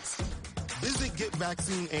 vaccines. Visit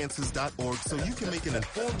getvaccineanswers.org so you can make an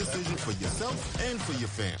informed decision for yourself and for your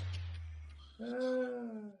fam.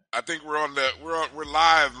 I think we're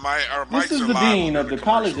live. Our mics This is are the live. Dean of the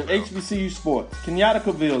College of HBCU Sports, Kenyatta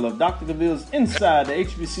Cavill of Dr. Cavill's Inside the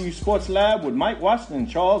HBCU Sports Lab with Mike Washington and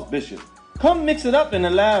Charles Bishop. Come mix it up in the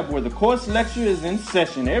lab where the course lecture is in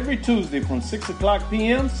session every Tuesday from 6 o'clock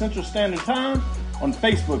p.m. Central Standard Time on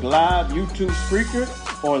Facebook Live, YouTube Spreaker,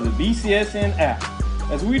 or the BCSN app,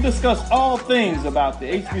 as we discuss all things about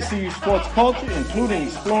the HBCU sports culture, including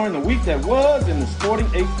exploring the week that was in the sporting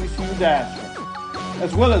HBCU diaspora,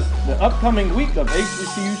 as well as the upcoming week of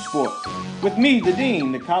HBCU sports. With me, the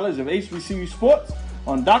Dean, the College of HBCU Sports,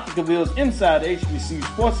 on Dr. Cavill's Inside the HBCU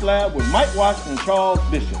Sports Lab with Mike Washington and Charles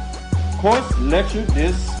Bishop. Course lecture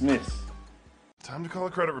dismissed. Time to call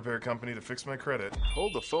a credit repair company to fix my credit.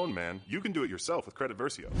 Hold the phone, man. You can do it yourself with Credit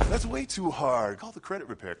Versio. That's way too hard. Call the credit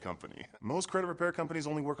repair company. Most credit repair companies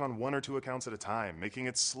only work on 1 or 2 accounts at a time, making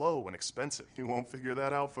it slow and expensive. You won't figure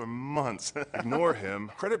that out for months. Ignore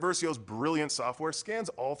him. Credit Versio's brilliant software scans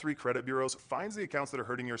all 3 credit bureaus, finds the accounts that are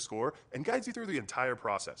hurting your score, and guides you through the entire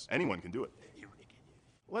process. Anyone can do it.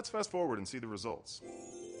 Let's fast forward and see the results.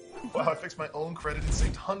 Wow, I fixed my own credit and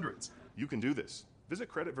saved hundreds. You can do this. Visit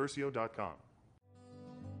creditversio.com.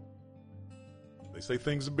 They say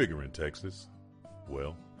things are bigger in Texas.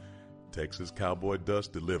 Well, Texas Cowboy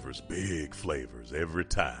Dust delivers big flavors every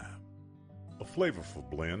time. A flavorful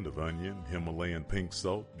blend of onion, Himalayan pink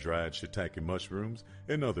salt, dried shiitake mushrooms,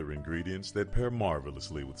 and other ingredients that pair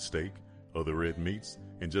marvelously with steak, other red meats,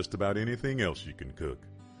 and just about anything else you can cook.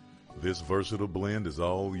 This versatile blend is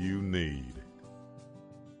all you need.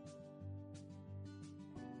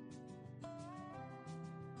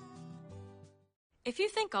 If you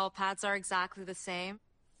think all pads are exactly the same,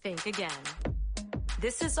 think again.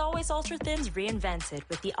 This is Always Ultra Thins reinvented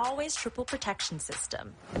with the Always Triple Protection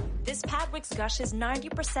System. This pad wicks gushes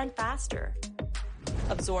 90% faster,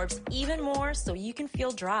 absorbs even more so you can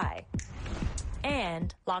feel dry,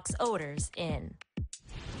 and locks odors in.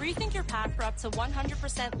 Rethink your pad for up to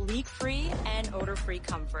 100% leak-free and odor-free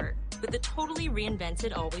comfort with the totally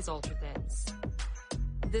reinvented Always Ultra Thins.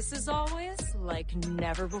 This is always like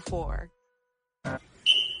never before.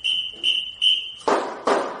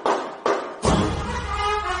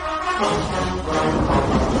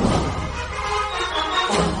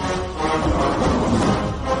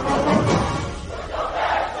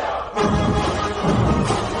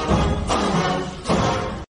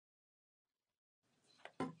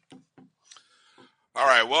 All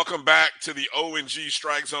right, welcome back to the ONG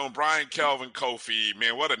Strike Zone. Brian Kelvin Kofi,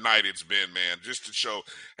 man, what a night it's been, man. Just to show,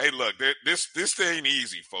 hey, look, this ain't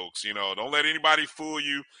easy, folks. You know, don't let anybody fool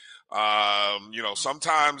you. You know,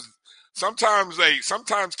 sometimes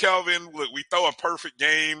Kelvin, look, we throw a perfect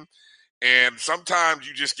game, and sometimes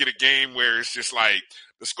you just get a game where it's just like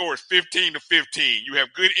the score is 15-15. You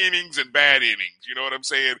have good innings and bad innings. You know what I'm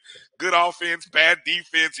saying? Good offense, bad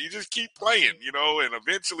defense. You just keep playing, you know, and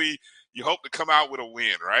eventually you hope to come out with a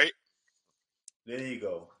win, right? There you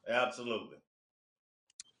go. Absolutely.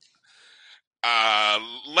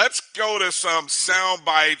 Let's go to some sound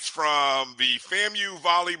bites from the FAMU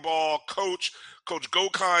volleyball coach, Coach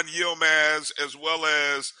Gokhan Yilmaz, as well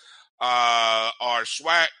as our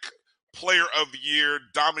SWAC Player of the Year,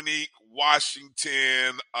 Dominique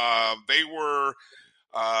Washington. They were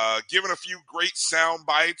given a few great sound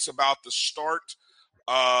bites about the start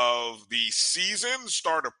of the season,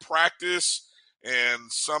 start of practice,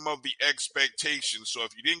 and some of the expectations. So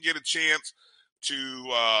if you didn't get a chance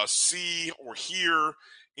to see or hear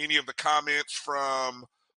any of the comments from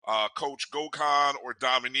Coach Gokhan or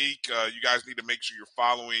Dominique, you guys need to make sure you're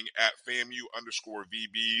following at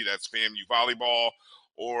FAMU_VB. That's FAMU Volleyball.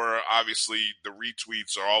 Or obviously the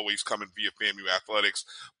retweets are always coming via FAMU Athletics.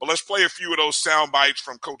 But let's play a few of those sound bites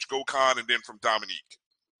from Coach Gokhan and then from Dominique.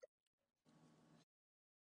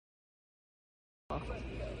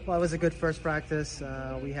 Well, it was a good first practice.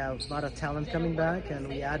 We have a lot of talent coming back, and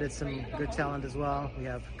we added some good talent as well. We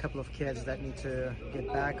have a couple of kids that need to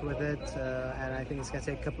get back with it, and I think it's going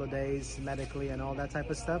to take a couple of days medically and all that type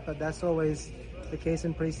of stuff, but that's always the case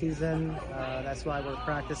in preseason. That's why we're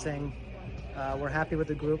practicing. We're happy with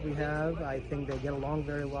the group we have. I think they get along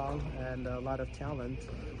very well and a lot of talent,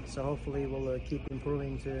 so hopefully we'll keep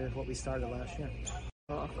improving to what we started last year.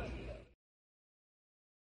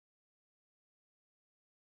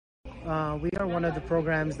 We are one of the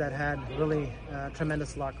programs that had really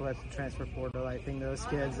tremendous luck with the transfer portal. I think those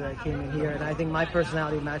kids came in here, and I think my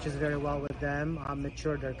personality matches very well with them. I'm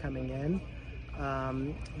mature they're coming in.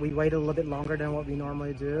 We waited a little bit longer than what we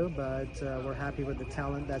normally do, but we're happy with the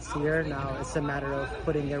talent that's here. Now it's a matter of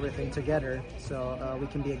putting everything together so we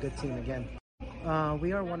can be a good team again.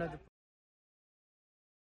 We are one of the...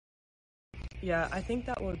 Yeah, I think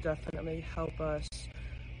that will definitely help us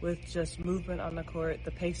with just movement on the court, the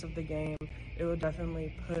pace of the game. It will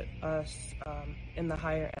definitely put us in the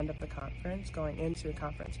higher end of the conference going into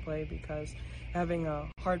conference play, because having a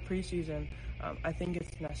hard preseason, I think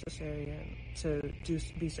it's necessary to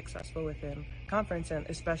be successful within conference, and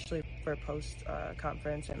especially for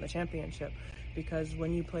post-conference and the championship, because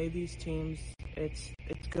when you play these teams, it's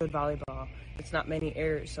good volleyball. It's not many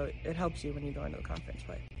errors, so it helps you when you go into the conference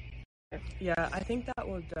play. Yeah, I think that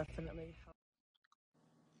will definitely help.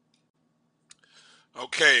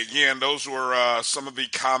 Okay, again, those were some of the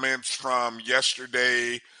comments from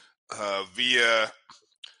yesterday via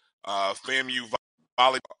FAMU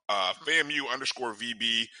Volleyball,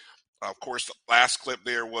 FAMU_VB. Of course, the last clip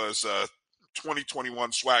there was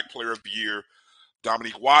 2021 SWAC Player of the Year,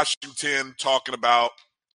 Dominique Washington, talking about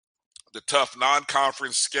the tough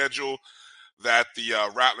non-conference schedule that the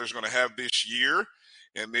Rattlers are going to have this year.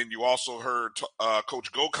 And then you also heard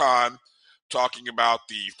Coach Gokhan talking about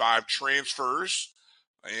the 5 transfers,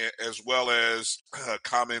 as well as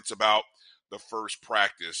comments about the first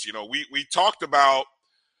practice. You know, we talked about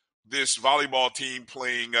this volleyball team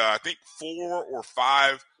playing, I think, 4 or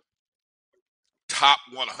 5 top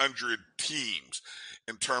 100 teams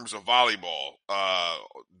in terms of volleyball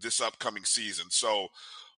this upcoming season. So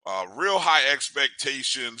real high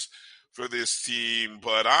expectations for this team,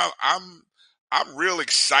 but I'm real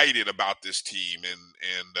excited about this team,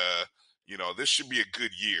 and you know, this should be a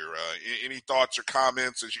good year. Any thoughts or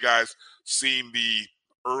comments as you guys seen the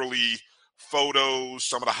early photos,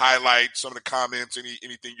 some of the highlights, some of the comments,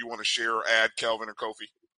 anything you want to share or add, Kelvin or Kofi?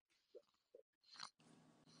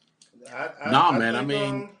 I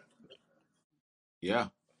mean, yeah.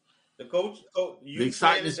 The coach, the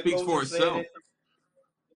excitement speaks for itself.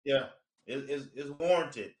 Yeah, it's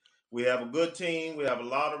warranted. We have a good team. We have a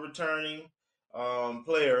lot of returning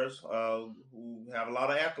players who have a lot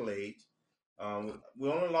of accolades. We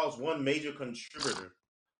only lost one major contributor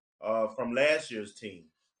from last year's team.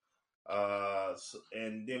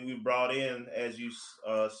 And then we brought in, as you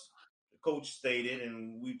coach stated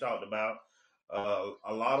and we talked about,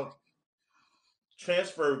 a lot of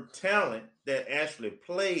transfer talent that actually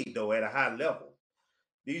played, though, at a high level.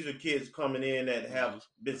 These are kids coming in that have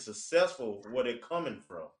been successful where they're coming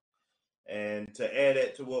from. And to add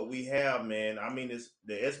that to what we have, man, I mean,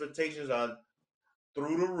 the expectations are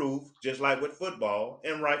through the roof, just like with football,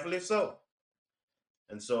 and rightfully so.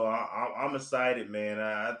 And so I'm excited, man.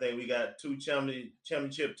 I think we got 2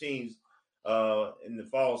 championship teams in the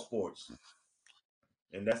fall sports,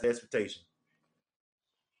 and that's the expectation.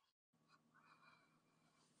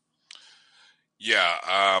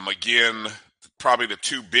 Yeah, again, probably the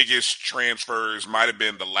 2 biggest transfers might have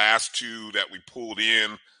been the last 2 that we pulled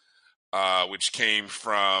in, which came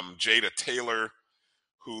from Jada Taylor,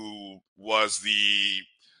 who was the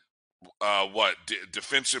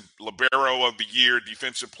defensive libero of the year,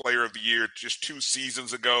 defensive player of the year just 2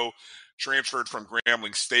 seasons ago, transferred from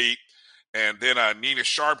Grambling State. And then Nina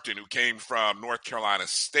Sharpton, who came from North Carolina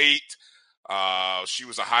State. She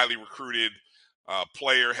was a highly recruited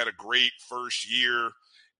player, had a great first year,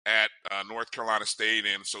 at North Carolina State,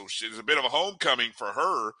 and so it's a bit of a homecoming for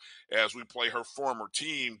her as we play her former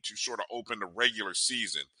team to sort of open the regular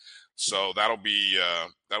season. So that'll be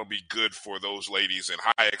good for those ladies and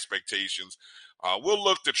high expectations. We'll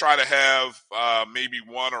look to try to have maybe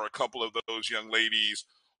one or a couple of those young ladies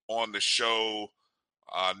on the show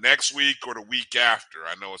next week or the week after.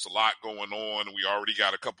 I know it's a lot going on. We already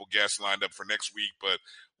got a couple guests lined up for next week, but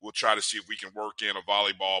we'll try to see if we can work in a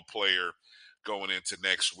volleyball player going into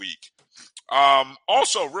next week.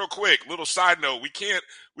 Also, real quick, little side note: we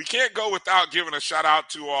can't go without giving a shout out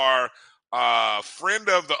to our friend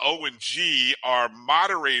of the O&G, our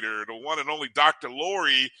moderator, the one and only Dr.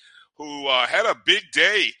 Lori, who had a big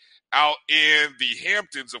day out in the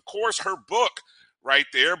Hamptons. Of course, her book right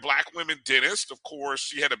there, Black Women Dentist. Of course,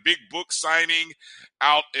 she had a big book signing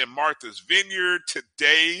out in Martha's Vineyard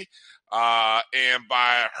today, and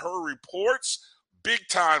by her reports, big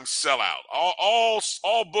time sellout.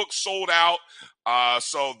 All books sold out.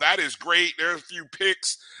 So that is great. There's a few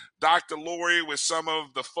pics. Dr. Lori with some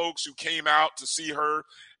of the folks who came out to see her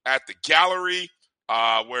at the gallery,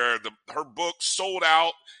 where her book sold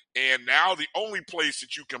out. And now the only place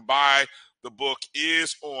that you can buy the book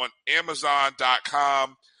is on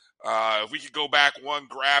Amazon.com. If we could go back one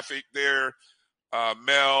graphic there,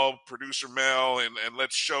 Mel, producer Mel, and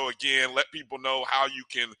let's show again, let people know how you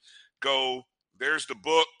can go. There's the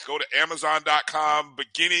book. Go to Amazon.com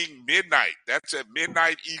beginning midnight. That's at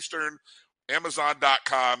midnight Eastern,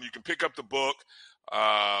 Amazon.com. You can pick up the book.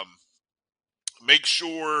 Make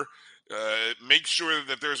sure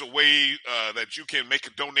that there's a way that you can make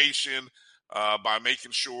a donation by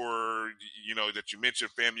making sure, that you mention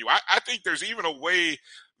FAMU. I think there's even a way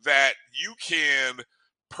that you can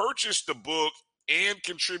purchase the book and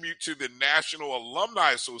contribute to the National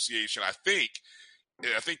Alumni Association. I think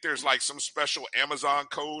there's like some special Amazon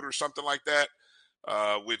code or something like that,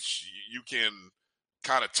 which you can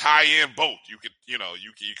kind of tie in both. You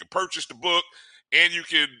can purchase the book and you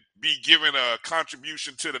could be given a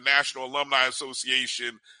contribution to the National Alumni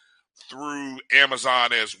Association through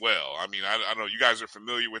Amazon as well. I mean, I know you guys are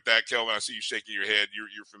familiar with that, Kelvin. I see you shaking your head.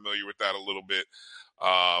 You're familiar with that a little bit.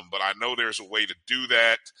 But I know there's a way to do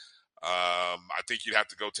that. I think you'd have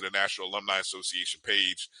to go to the National Alumni Association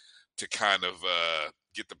page to kind of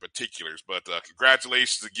get the particulars. But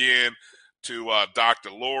congratulations again to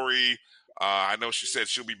Dr. Lori. I know she said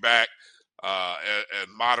she'll be back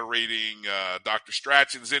and moderating. Dr.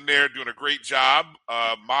 Strachan's in there doing a great job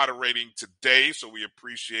moderating today. So we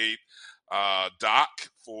appreciate Doc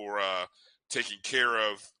for taking care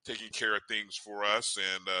of things for us.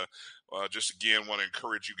 And just again, want to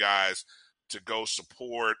encourage you guys to go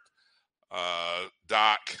support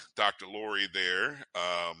Dr. Lori there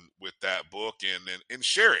with that book and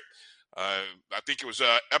share it. I think it was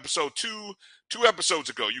episode two episodes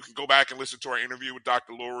ago. You can go back and listen to our interview with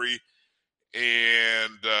Dr. Lori,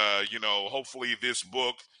 and hopefully this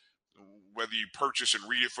book, whether you purchase and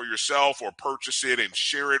read it for yourself or purchase it and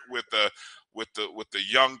share it with the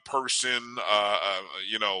young person,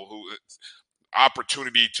 who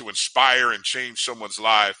opportunity to inspire and change someone's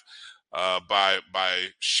life. By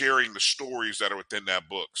sharing the stories that are within that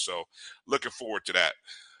book. So looking forward to that.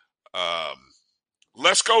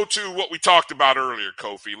 Let's go to what we talked about earlier,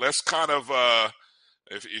 Kofi. Let's kind of,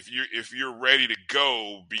 if you're ready to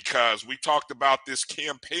go, because we talked about this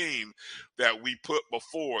campaign that we put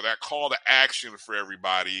before, that call to action for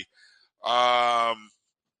everybody.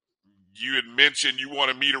 You had mentioned you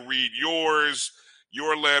wanted me to read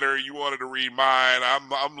your letter, you wanted to read mine.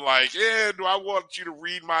 I'm like, do I want you to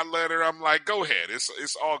read my letter? I'm like, go ahead.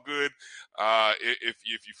 It's all good. If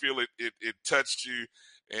you feel it touched you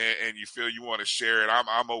and you feel you want to share it,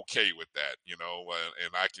 I'm okay with that,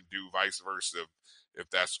 and I can do vice versa if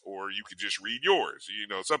that's, or you could just read yours.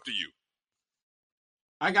 It's up to you.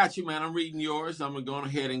 I got you, man. I'm reading yours. I'm gonna go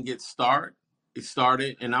ahead and get started,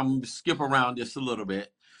 and I'm gonna skip around just a little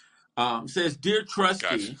bit. It says, Dear Trustee,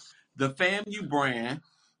 gotcha. The FAMU brand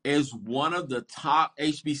is one of the top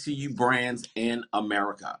HBCU brands in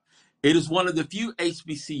America. It is one of the few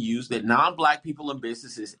HBCUs that non-Black people and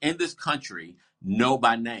businesses in this country know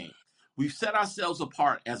by name. We've set ourselves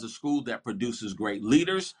apart as a school that produces great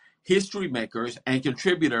leaders, history makers, and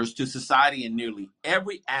contributors to society in nearly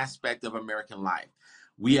every aspect of American life.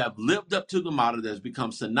 We have lived up to the motto that has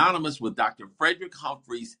become synonymous with Dr. Frederick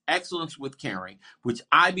Humphrey's Excellence with Caring, which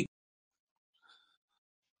I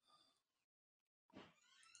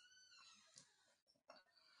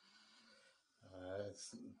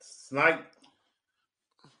Snipe.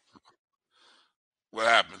 What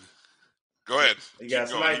happened? Go ahead. He got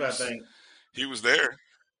sniped, I think. He was there.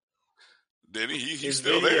 Did he? He's his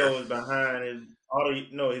still video there. is behind his audio.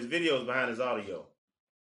 No, his video is behind his audio.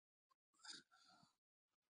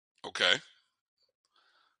 Okay.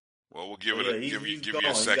 Well, we'll give He's you gone. a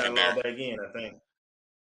He second got there. logged back in, I think.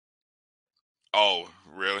 Oh,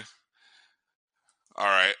 really? All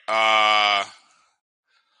right.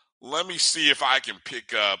 Let me see if I can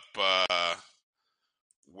pick up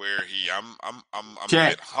where I'm a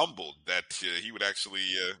bit humbled that he would actually.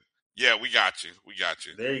 Yeah, we got you.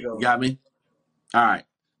 There you go. You got me? All right.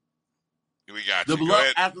 We got the you. The Go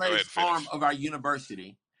beloved ahead, athletics arm of our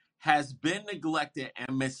university has been neglected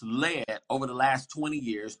and misled over the last 20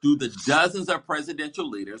 years through the dozens of presidential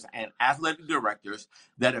leaders and athletic directors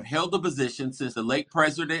that have held the position since the late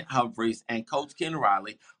President Humphreys and Coach Ken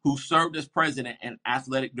Riley, who served as president and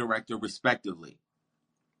athletic director respectively.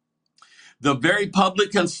 The very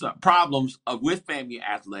public problems with FAMU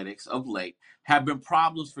athletics of late have been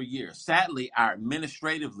problems for years. Sadly, our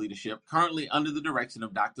administrative leadership, currently under the direction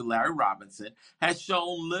of Dr. Larry Robinson, has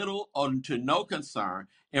shown little or to no concern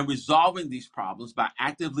in resolving these problems by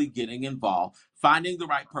actively getting involved, finding the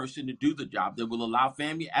right person to do the job that will allow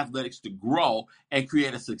FAMU athletics to grow and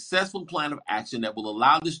create a successful plan of action that will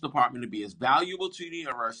allow this department to be as valuable to the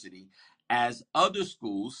university as other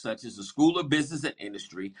schools, such as the School of Business and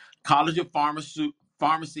Industry, College of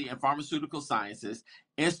Pharmacy and Pharmaceutical Sciences,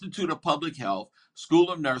 Institute of Public Health, School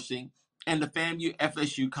of Nursing, and the FAMU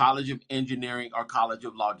FSU College of Engineering or College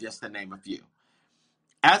of Law, just to name a few.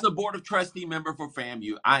 As a Board of Trustee member for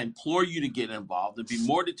FAMU, I implore you to get involved and be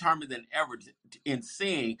more determined than ever in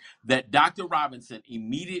seeing that Dr. Robinson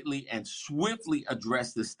immediately and swiftly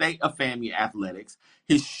addressed the state of FAMU athletics,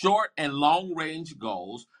 his short and long-range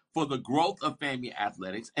goals for the growth of FAMU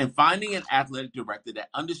athletics, and finding an athletic director that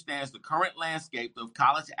understands the current landscape of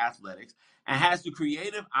college athletics and has the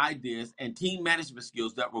creative ideas and team management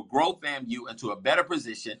skills that will grow FAMU into a better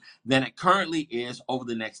position than it currently is over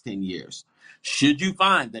the next 10 years. Should you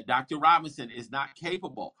find that Dr. Robinson is not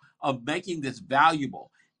capable of making this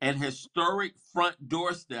valuable and historic front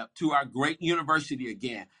doorstep to our great university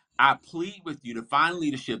again, I plead with you to find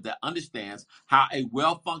leadership that understands how a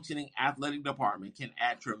well-functioning athletic department can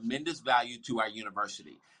add tremendous value to our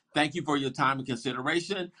university. Thank you for your time and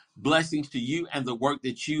consideration. Blessings to you and the work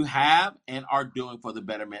that you have and are doing for the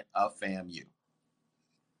betterment of FAMU.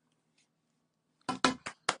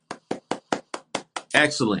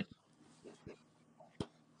 Excellent.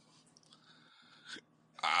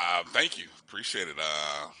 Thank you. Appreciate it.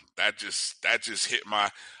 That just hit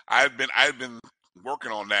my. I've been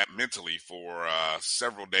working on that mentally for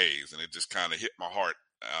several days, and it just kind of hit my heart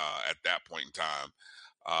at that point in time.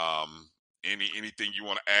 Anything you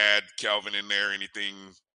want to add, Kelvin, in there? Anything?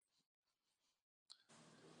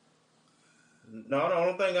 No, the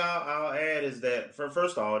only thing I'll add is that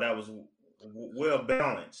first of all, that was well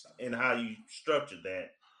balanced in how you structured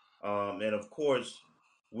that, and of course,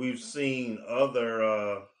 we've seen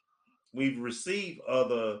other. We've received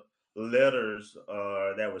other letters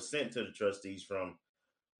that were sent to the trustees from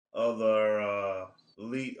other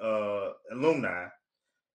alumni,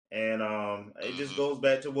 and it just goes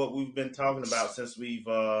back to what we've been talking about since we've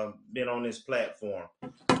been on this platform.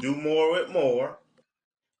 Do more with more,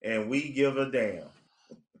 and we give a damn.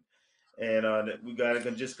 And we got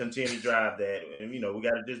to just continue to drive that. And, we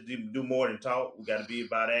got to just do more than talk. We got to be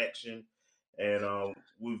about action. And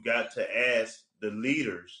we've got to ask the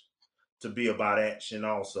leaders to be about action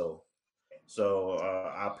also. So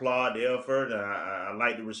I applaud the effort. And I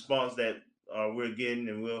like the response that we're getting.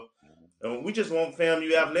 And we just want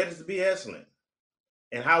FAMU athletics to be excellent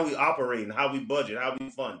and how we operate and how we budget, how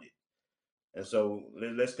we fund it. And so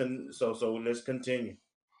let's continue.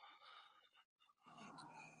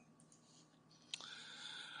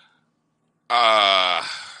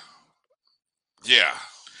 Yeah.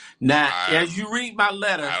 Now, as you read my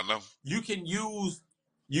letter, I don't know. You can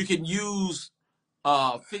use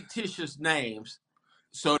fictitious names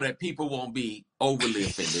so that people won't be overly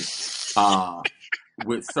offended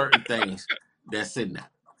with certain things that's in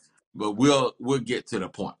that. But we'll get to the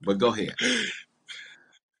point. But go ahead.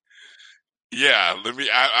 Yeah,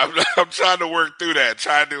 I'm trying to work through that.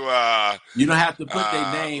 Trying to. You don't have to put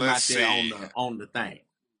their name out there on the thing.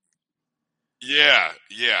 Yeah.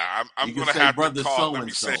 I'm going to have brother to call. So Let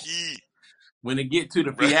me say he. When it get to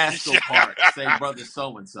the fiasco part, say brother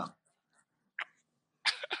so and so.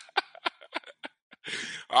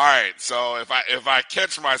 All right. So if I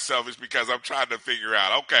catch myself, it's because I'm trying to figure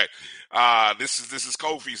out. Okay. This is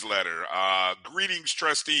Kofi's letter. Greetings,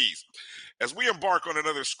 trustees. As we embark on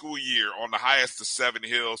another school year on the highest of 7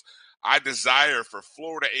 hills, I desire for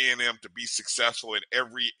Florida A&M to be successful in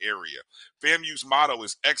every area. FAMU's motto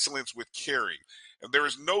is excellence with caring. and there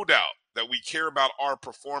is no doubt that we care about our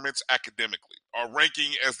performance academically. Our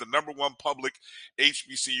ranking as the #1 public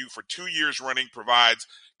HBCU for 2 years running provides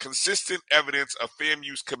consistent evidence of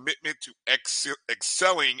FAMU's commitment to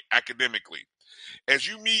excelling academically. As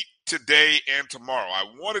you meet today and tomorrow, I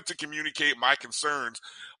wanted to communicate my concerns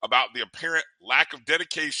about the apparent lack of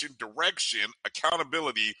dedication, direction,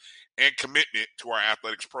 accountability, and commitment to our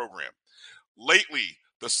athletics program. Lately,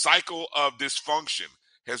 the cycle of dysfunction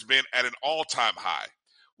has been at an all-time high.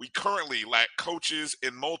 We currently lack coaches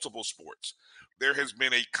in multiple sports. There has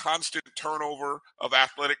been a constant turnover of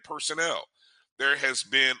athletic personnel. There has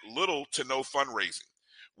been little to no fundraising.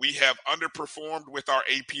 We have underperformed with our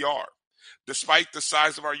APR. Despite the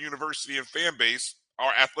size of our university and fan base,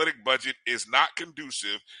 our athletic budget is not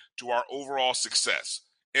conducive to our overall success.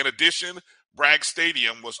 In addition, Bragg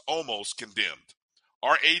Stadium was almost condemned.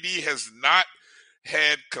 Our AD has not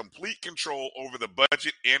had complete control over the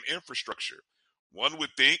budget and infrastructure. One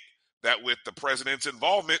would think that with the president's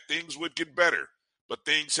involvement, things would get better, but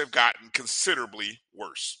things have gotten considerably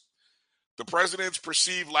worse. The president's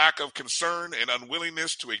perceived lack of concern and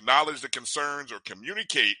unwillingness to acknowledge the concerns or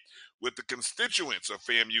communicate with the constituents of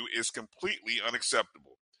FAMU is completely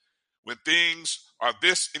unacceptable. When things are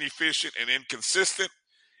this inefficient and inconsistent,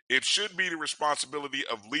 it should be the responsibility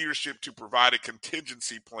of leadership to provide a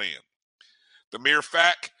contingency plan. The mere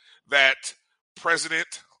fact that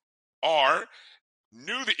President R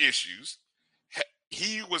knew the issues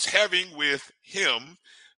he was having with him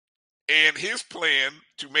and his plan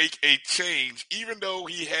to make a change, even though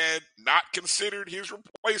he had not considered his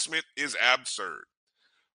replacement, is absurd.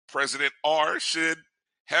 President R should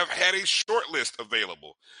have had a short list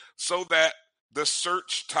available so that the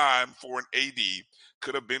search time for an AD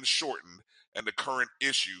could have been shortened and the current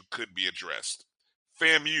issue could be addressed.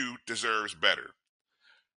 FAMU deserves better.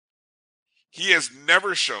 He has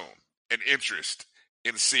never shown an interest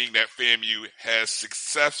in seeing that FAMU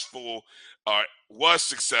was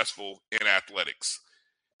successful in athletics.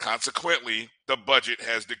 Consequently, the budget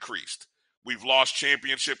has decreased. We've lost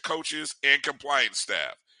championship coaches and compliance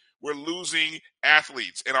staff. We're losing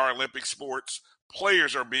athletes in our Olympic sports.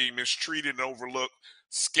 Players are being mistreated and overlooked.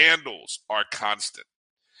 Scandals are constant.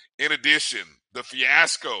 In addition, the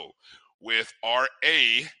fiasco with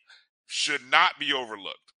RA should not be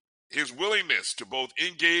overlooked. His willingness to both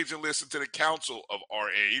engage and listen to the counsel of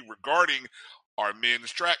RA regarding our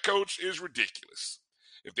men's track coach is ridiculous.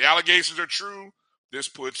 If the allegations are true, this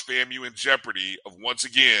puts FAMU in jeopardy of once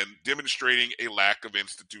again demonstrating a lack of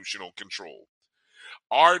institutional control.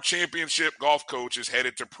 Our championship golf coach is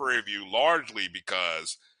headed to Prairie View largely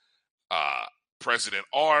because President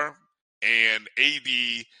R and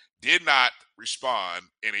AD did not respond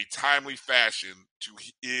in a timely fashion to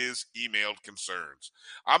his emailed concerns.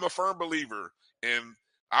 I'm a firm believer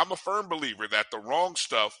that the wrong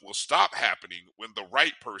stuff will stop happening when the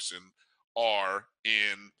right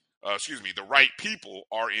people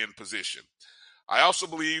are in position. I also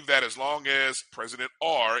believe that as long as President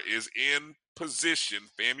R is in position,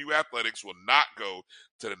 FAMU athletics will not go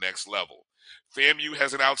to the next level. FAMU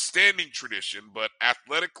has an outstanding tradition, but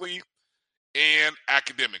athletically and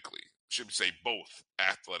academically, should say both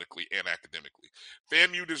athletically and academically,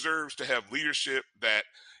 FAMU deserves to have leadership that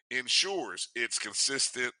ensures its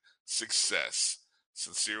consistent success.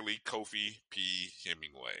 Sincerely, Kofi P.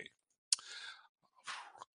 Hemingway.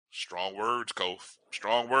 Strong words, Kof.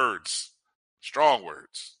 Strong words. Strong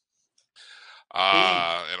words.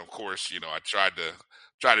 And of course, I tried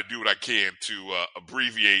to do what I can to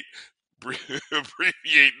abbreviate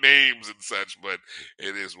names and such, but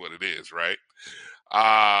it is what it is, right?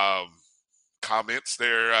 Comments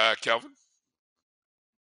there, Kelvin?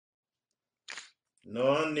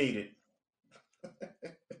 None needed.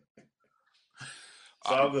 It's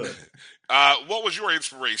all good. What was your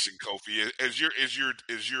inspiration, Kofi, as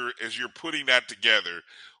you're putting that together?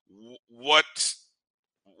 What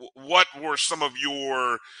were some of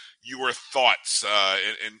your thoughts?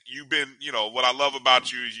 And you've been, what I love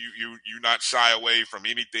about you is you not shy away from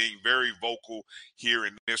anything. Very vocal here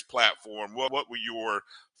in this platform. What were your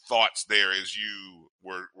thoughts there as you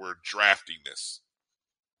were drafting this?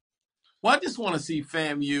 Well, I just want to see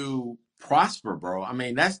FAMU prosper, bro. I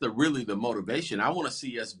mean, that's really the motivation. I want to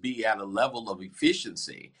see us be at a level of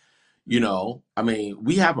efficiency. I mean,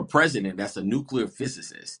 we have a president that's a nuclear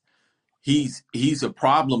physicist. He's a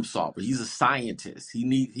problem solver. He's a scientist.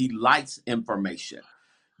 He likes information.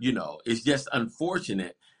 It's just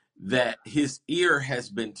unfortunate that his ear has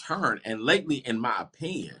been turned. And lately, in my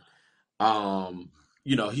opinion,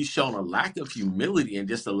 he's shown a lack of humility and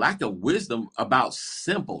just a lack of wisdom about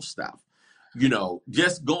simple stuff.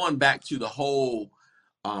 Just going back to the whole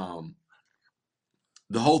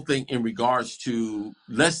the whole thing in regards to,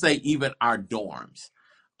 let's say, even our dorms,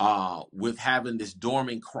 with having this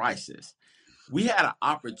dorming crisis. We had an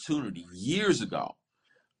opportunity years ago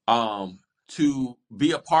to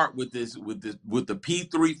be a part with the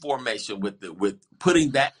P3 formation, with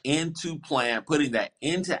putting that into plan, putting that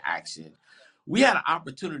into action. We had an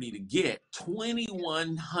opportunity to get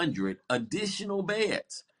 2,100 additional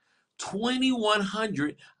beds.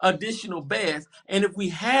 2,100 additional beds. And if we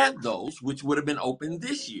had those, which would have been open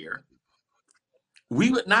this year, we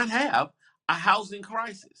would not have a housing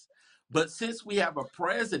crisis. But since we have a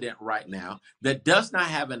president right now that does not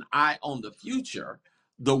have an eye on the future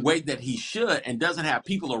the way that he should, and doesn't have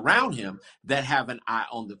people around him that have an eye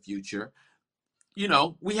on the future,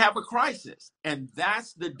 we have a crisis. And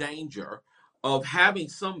that's the danger of having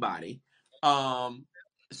somebody in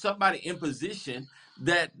position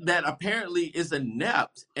that apparently is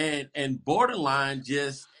inept and borderline,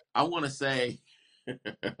 just, I want to say,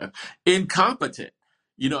 incompetent.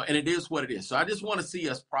 And it is what it is. So I just want to see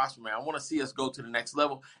us prosper, man. I want to see us go to the next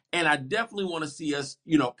level. And I definitely want to see us,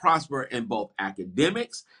 prosper in both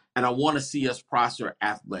academics, and I want to see us prosper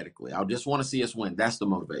athletically. I just want to see us win. That's the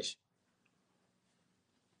motivation.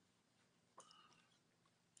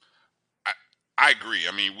 I agree.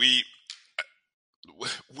 I mean, we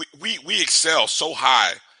excel so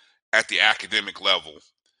high at the academic level.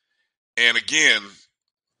 And again,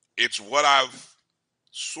 it's what I've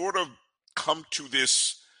sort of come to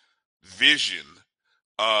this vision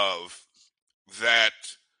of, that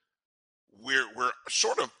we're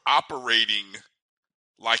sort of operating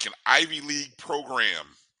like an Ivy League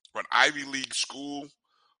program or an Ivy League school,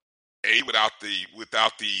 without the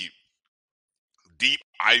deep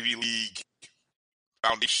Ivy League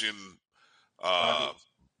foundation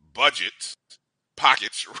budget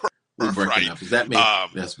pockets. Right? Up. Is that me?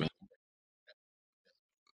 That's me.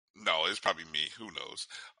 No, it's probably me. Who knows?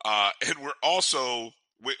 And we're also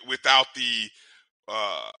without the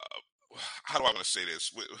how do I want to say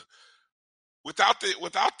this? Without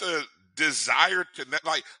the desire to,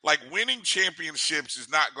 like winning championships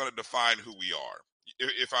is not going to define who we are.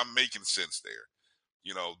 If I'm making sense there,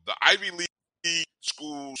 the Ivy League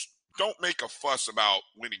schools don't make a fuss about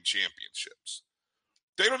winning championships.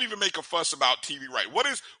 They don't even make a fuss about TV right.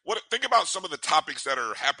 Think about some of the topics that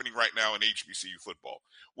are happening right now in HBCU football.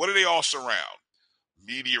 What do they all surround?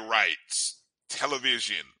 Media rights,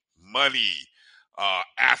 television, money,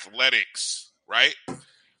 athletics, right?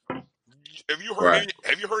 Have you heard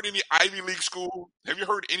any Ivy League school? Have you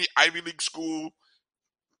heard any Ivy League school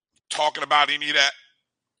talking about any of that?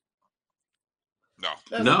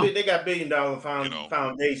 No. They got billion-dollar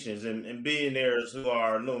foundations and billionaires who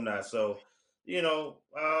are alumni. So, they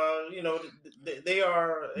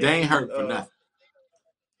are. They ain't hurt for nothing.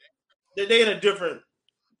 They're in a different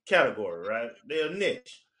category, right? They're a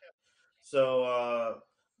niche. So,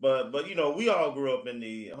 but we all grew up in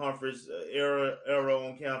the Humphreys era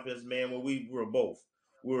on campus, man, where we were both.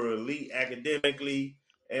 We were elite academically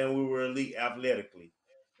and we were elite athletically.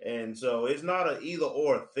 And so it's not an either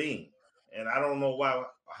or thing. And I don't know why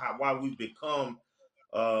we've become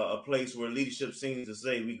a place where leadership seems to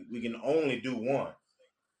say we can only do one.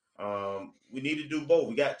 We need to do both.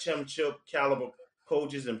 We got championship caliber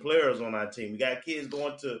coaches and players on our team. We got kids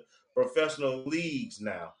going to professional leagues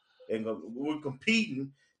now, and we're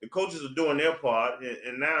competing. The coaches are doing their part,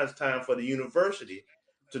 and now it's time for the university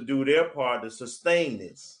to do their part to sustain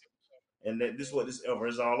this. And this is what this ever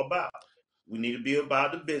is all about. We need to be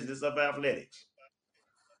about the business of athletics.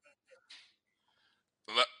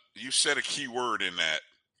 You said a key word in that,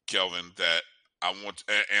 Kelvin, that I want,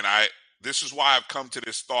 and this is why I've come to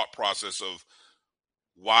this thought process of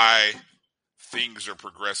why things are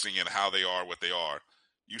progressing and how they are what they are.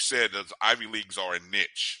 You said that Ivy Leagues are a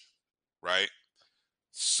niche, right?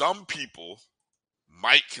 Some people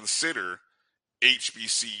might consider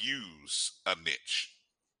HBCUs a niche.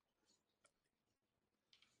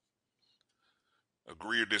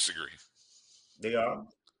 Agree or disagree? They are.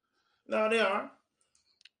 No, they are.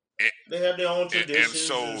 They have their own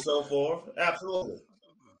traditions and so forth. Absolutely.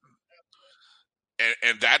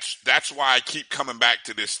 And that's why I keep coming back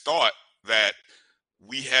to this thought that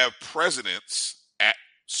we have presidents at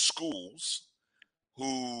schools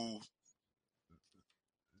who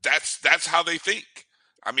that's how they think.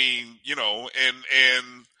 I mean,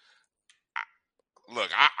 and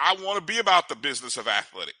look, I want to be about the business of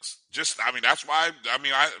athletics. That's why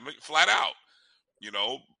I flat out,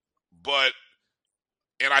 but.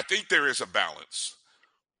 And I think there is a balance.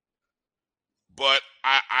 But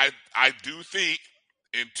I do think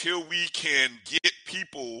until we can get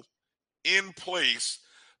people in place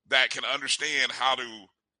that can understand how to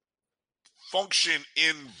function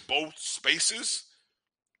in both spaces,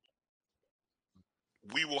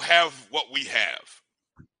 we will have what we have.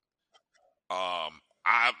 I'm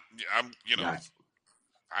you know, Gotcha.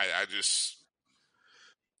 I just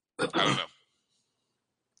I don't know.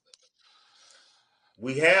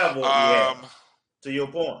 We have what we have. To your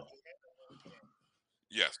point.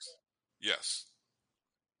 Yes.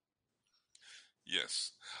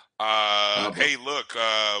 Hey, look,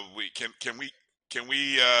 can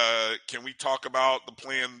we talk about the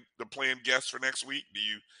planned guests for next week?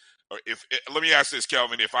 Let me ask this,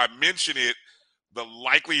 Kelvin, if I mention it, the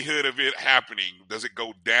likelihood of it happening, does it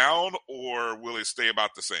go down or will it stay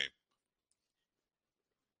about the same?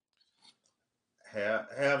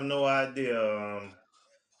 Have no idea.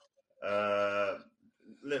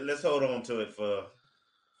 Let's hold on to it for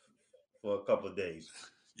a couple of days.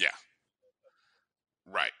 Yeah.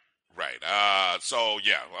 Right. So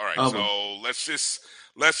yeah. All right. So let's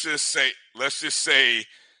just say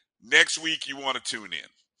next week you want to tune in.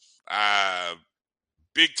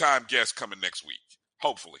 Big time guest coming next week.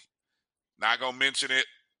 Hopefully. Not gonna mention it.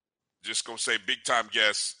 Just gonna say big time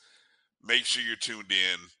guest. Make sure you're tuned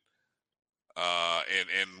in.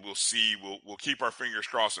 And we'll see. We'll keep our fingers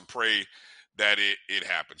crossed and pray that it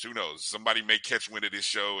happens. Who knows? Somebody may catch wind of this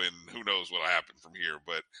show, and who knows what'll happen from here.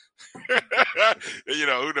 But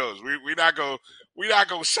who knows? We're not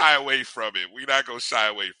gonna shy away from it. We're not gonna shy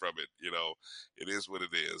away from it. It is what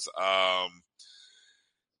it is.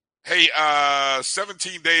 Hey,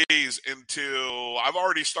 17 days until I've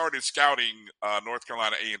already started scouting North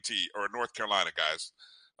Carolina A&T or North Carolina guys.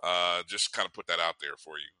 Just kind of put that out there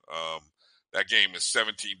for you. That game is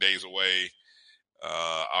 17 days away.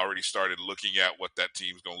 I already started looking at what that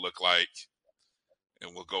team's going to look like,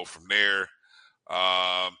 and we'll go from there.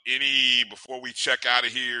 Before we check out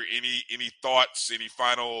of here, any thoughts, any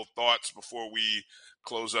final thoughts before we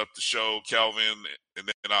close up the show, Kelvin, and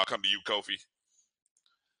then I'll come to you, Kofi.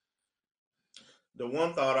 The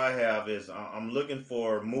one thought I have is I'm looking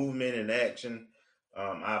for movement and action.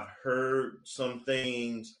 I've heard some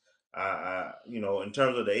things, in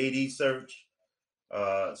terms of the AD search.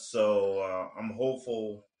 So I'm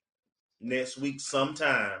hopeful next week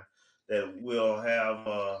sometime that we'll have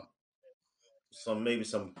some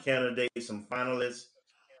candidates, some finalists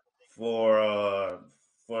for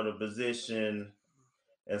the position,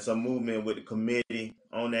 and some movement with the committee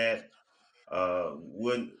on that.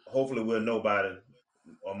 Hopefully we'll know by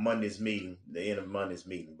on Monday's meeting, the end of Monday's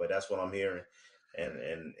meeting. But that's what I'm hearing, and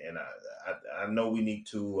I know we need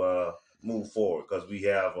to move forward because we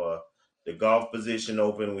have the golf position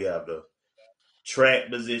open, we have the track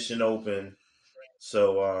position open.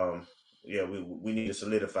 So we need to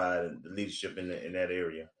solidify the leadership in that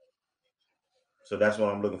area. So that's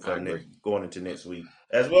what I'm looking for going into next week,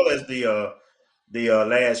 as well as the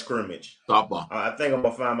last scrimmage. Softball. I think I'm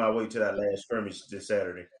gonna find my way to that last scrimmage this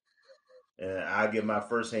Saturday, and I'll get my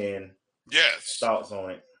firsthand thoughts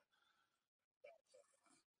on it.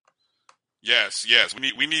 Yes.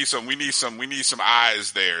 We need some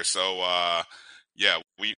eyes there. So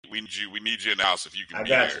we need you in the house if you can be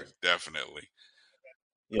there. Definitely.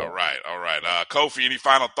 Yeah. All right. Kofi, any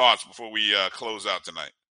final thoughts before we close out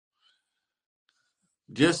tonight?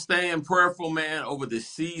 Just staying prayerful, man, over the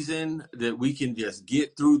season that we can just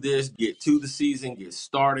get through this, get to the season, get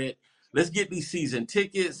started. Let's get these season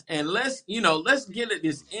tickets and let's get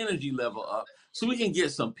this energy level up so we can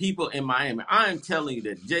get some people in Miami. I am telling you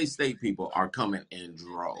that J-State people are coming in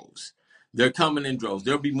droves. They're coming in droves.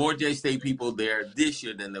 There'll be more J-State people there this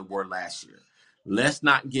year than there were last year. Let's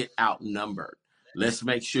not get outnumbered. Let's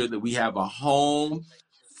make sure that we have a home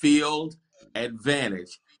field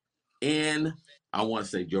advantage in, I want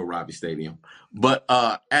to say Joe Robbie Stadium, but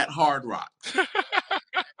at Hard Rock.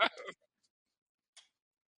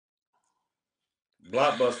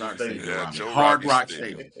 Blockbuster Stadium. Yeah, Joe Hard Robbie Rock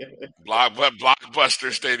Stadium. Stadium.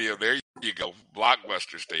 Blockbuster Stadium. There you go.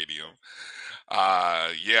 Blockbuster Stadium.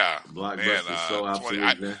 Blockbuster so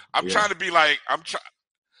absolutely. I'm trying to be like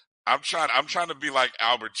I'm trying to be like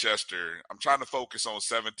Albert Chester. I'm trying to focus on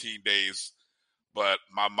 17 days, but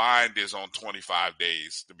my mind is on 25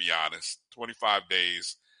 days, to be honest. 25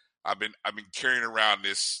 days. I've been carrying around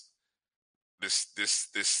this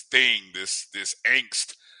thing, this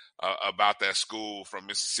angst about that school from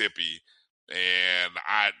Mississippi, and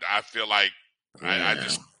I feel like I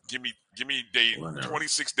just give me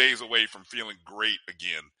 26 days away from feeling great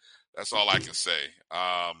again. That's all I can say.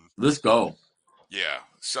 Let's go. Yeah.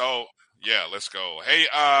 So let's go. Hey,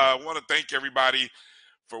 I want to thank everybody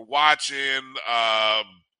for watching.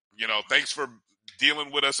 Thanks for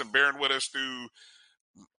dealing with us and bearing with us through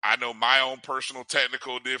I know my own personal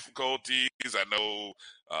technical difficulties. I know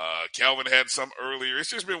Kelvin had some earlier. It's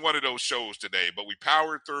just been one of those shows today, but we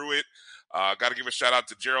powered through it. Got to give a shout out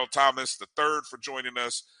to Gerald Thomas III for joining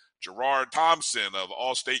us, Gerard Thompson of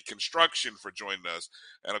Allstate Construction for joining us,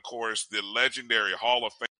 and of course the legendary Hall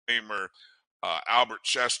of Famer Albert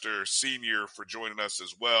Chester Sr. for joining us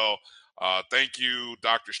as well. Thank you,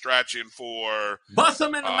 Dr. Strachan, for bust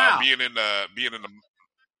him in the mouth. being in the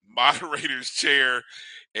moderator's chair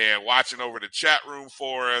and watching over the chat room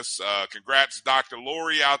for us. Congrats, Dr.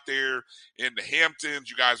 Lori out there in the Hamptons.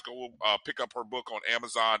 You guys go pick up her book on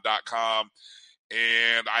Amazon.com.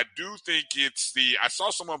 And I do think I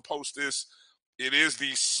saw someone post this. It is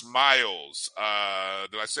the Smiles.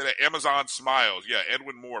 Did I say that? Amazon Smiles. Yeah,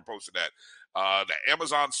 Edwin Moore posted that. The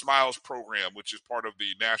Amazon Smiles program, which is part of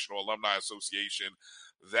the National Alumni Association,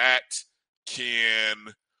 that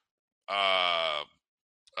can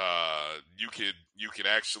you could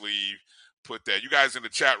actually put that. You guys in the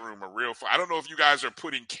chat room are real fun. I don't know if you guys are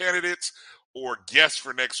putting candidates or guests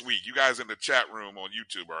for next week. You guys in the chat room on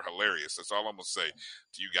YouTube are hilarious. That's all I'm gonna say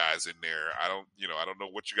to you guys in there. I don't know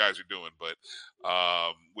what you guys are doing, but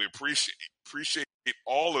we appreciate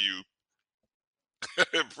all of you.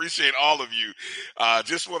 Appreciate all of you.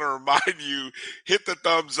 Just want to remind you, hit the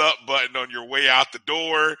thumbs up button on your way out the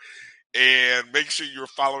door. And make sure you're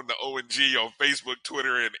following the ONG on Facebook,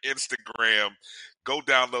 Twitter, and Instagram. Go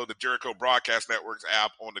download the Jericho Broadcast Network's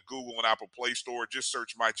app on the Google and Apple Play Store. Just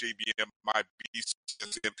search my JBM, my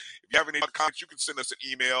BCSN. If you have any comments, you can send us an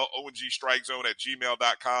email,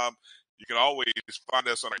 ongstrikezone@gmail.com. You can always find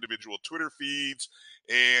us on our individual Twitter feeds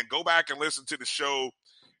and go back and listen to the show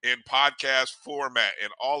in podcast format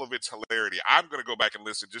and all of its hilarity. I'm going to go back and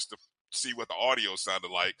listen just to see what the audio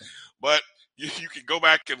sounded like. But you can go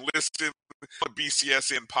back and listen to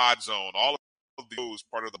BCSN Pod Zone. All of those,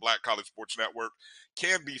 part of the Black College Sports Network,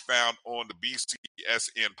 can be found on the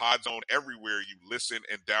BCSN Pod Zone everywhere you listen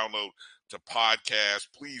and download to podcasts.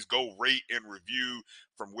 Please go rate and review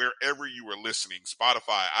from wherever you are listening.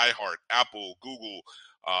 Spotify, iHeart, Apple, Google,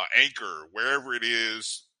 Anchor, wherever it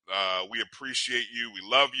is. We appreciate you. We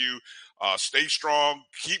love you. Stay strong.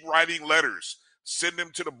 Keep writing letters. Send them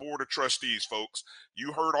to the Board of Trustees, folks.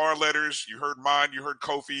 You heard our letters. You heard mine. You heard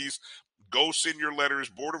Kofi's. Go send your letters.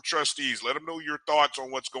 Board of Trustees, let them know your thoughts on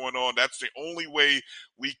what's going on. That's the only way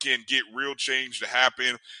we can get real change to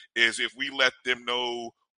happen, is if we let them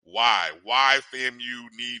know why FAMU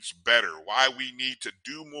needs better, why we need to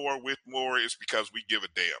do more with more. Is because we give a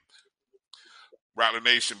damn. Rattler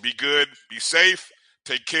Nation, be good, be safe,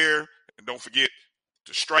 take care, and don't forget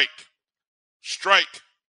to strike,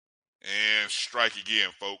 and strike again,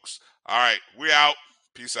 folks. All right, we out.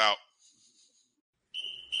 Peace out.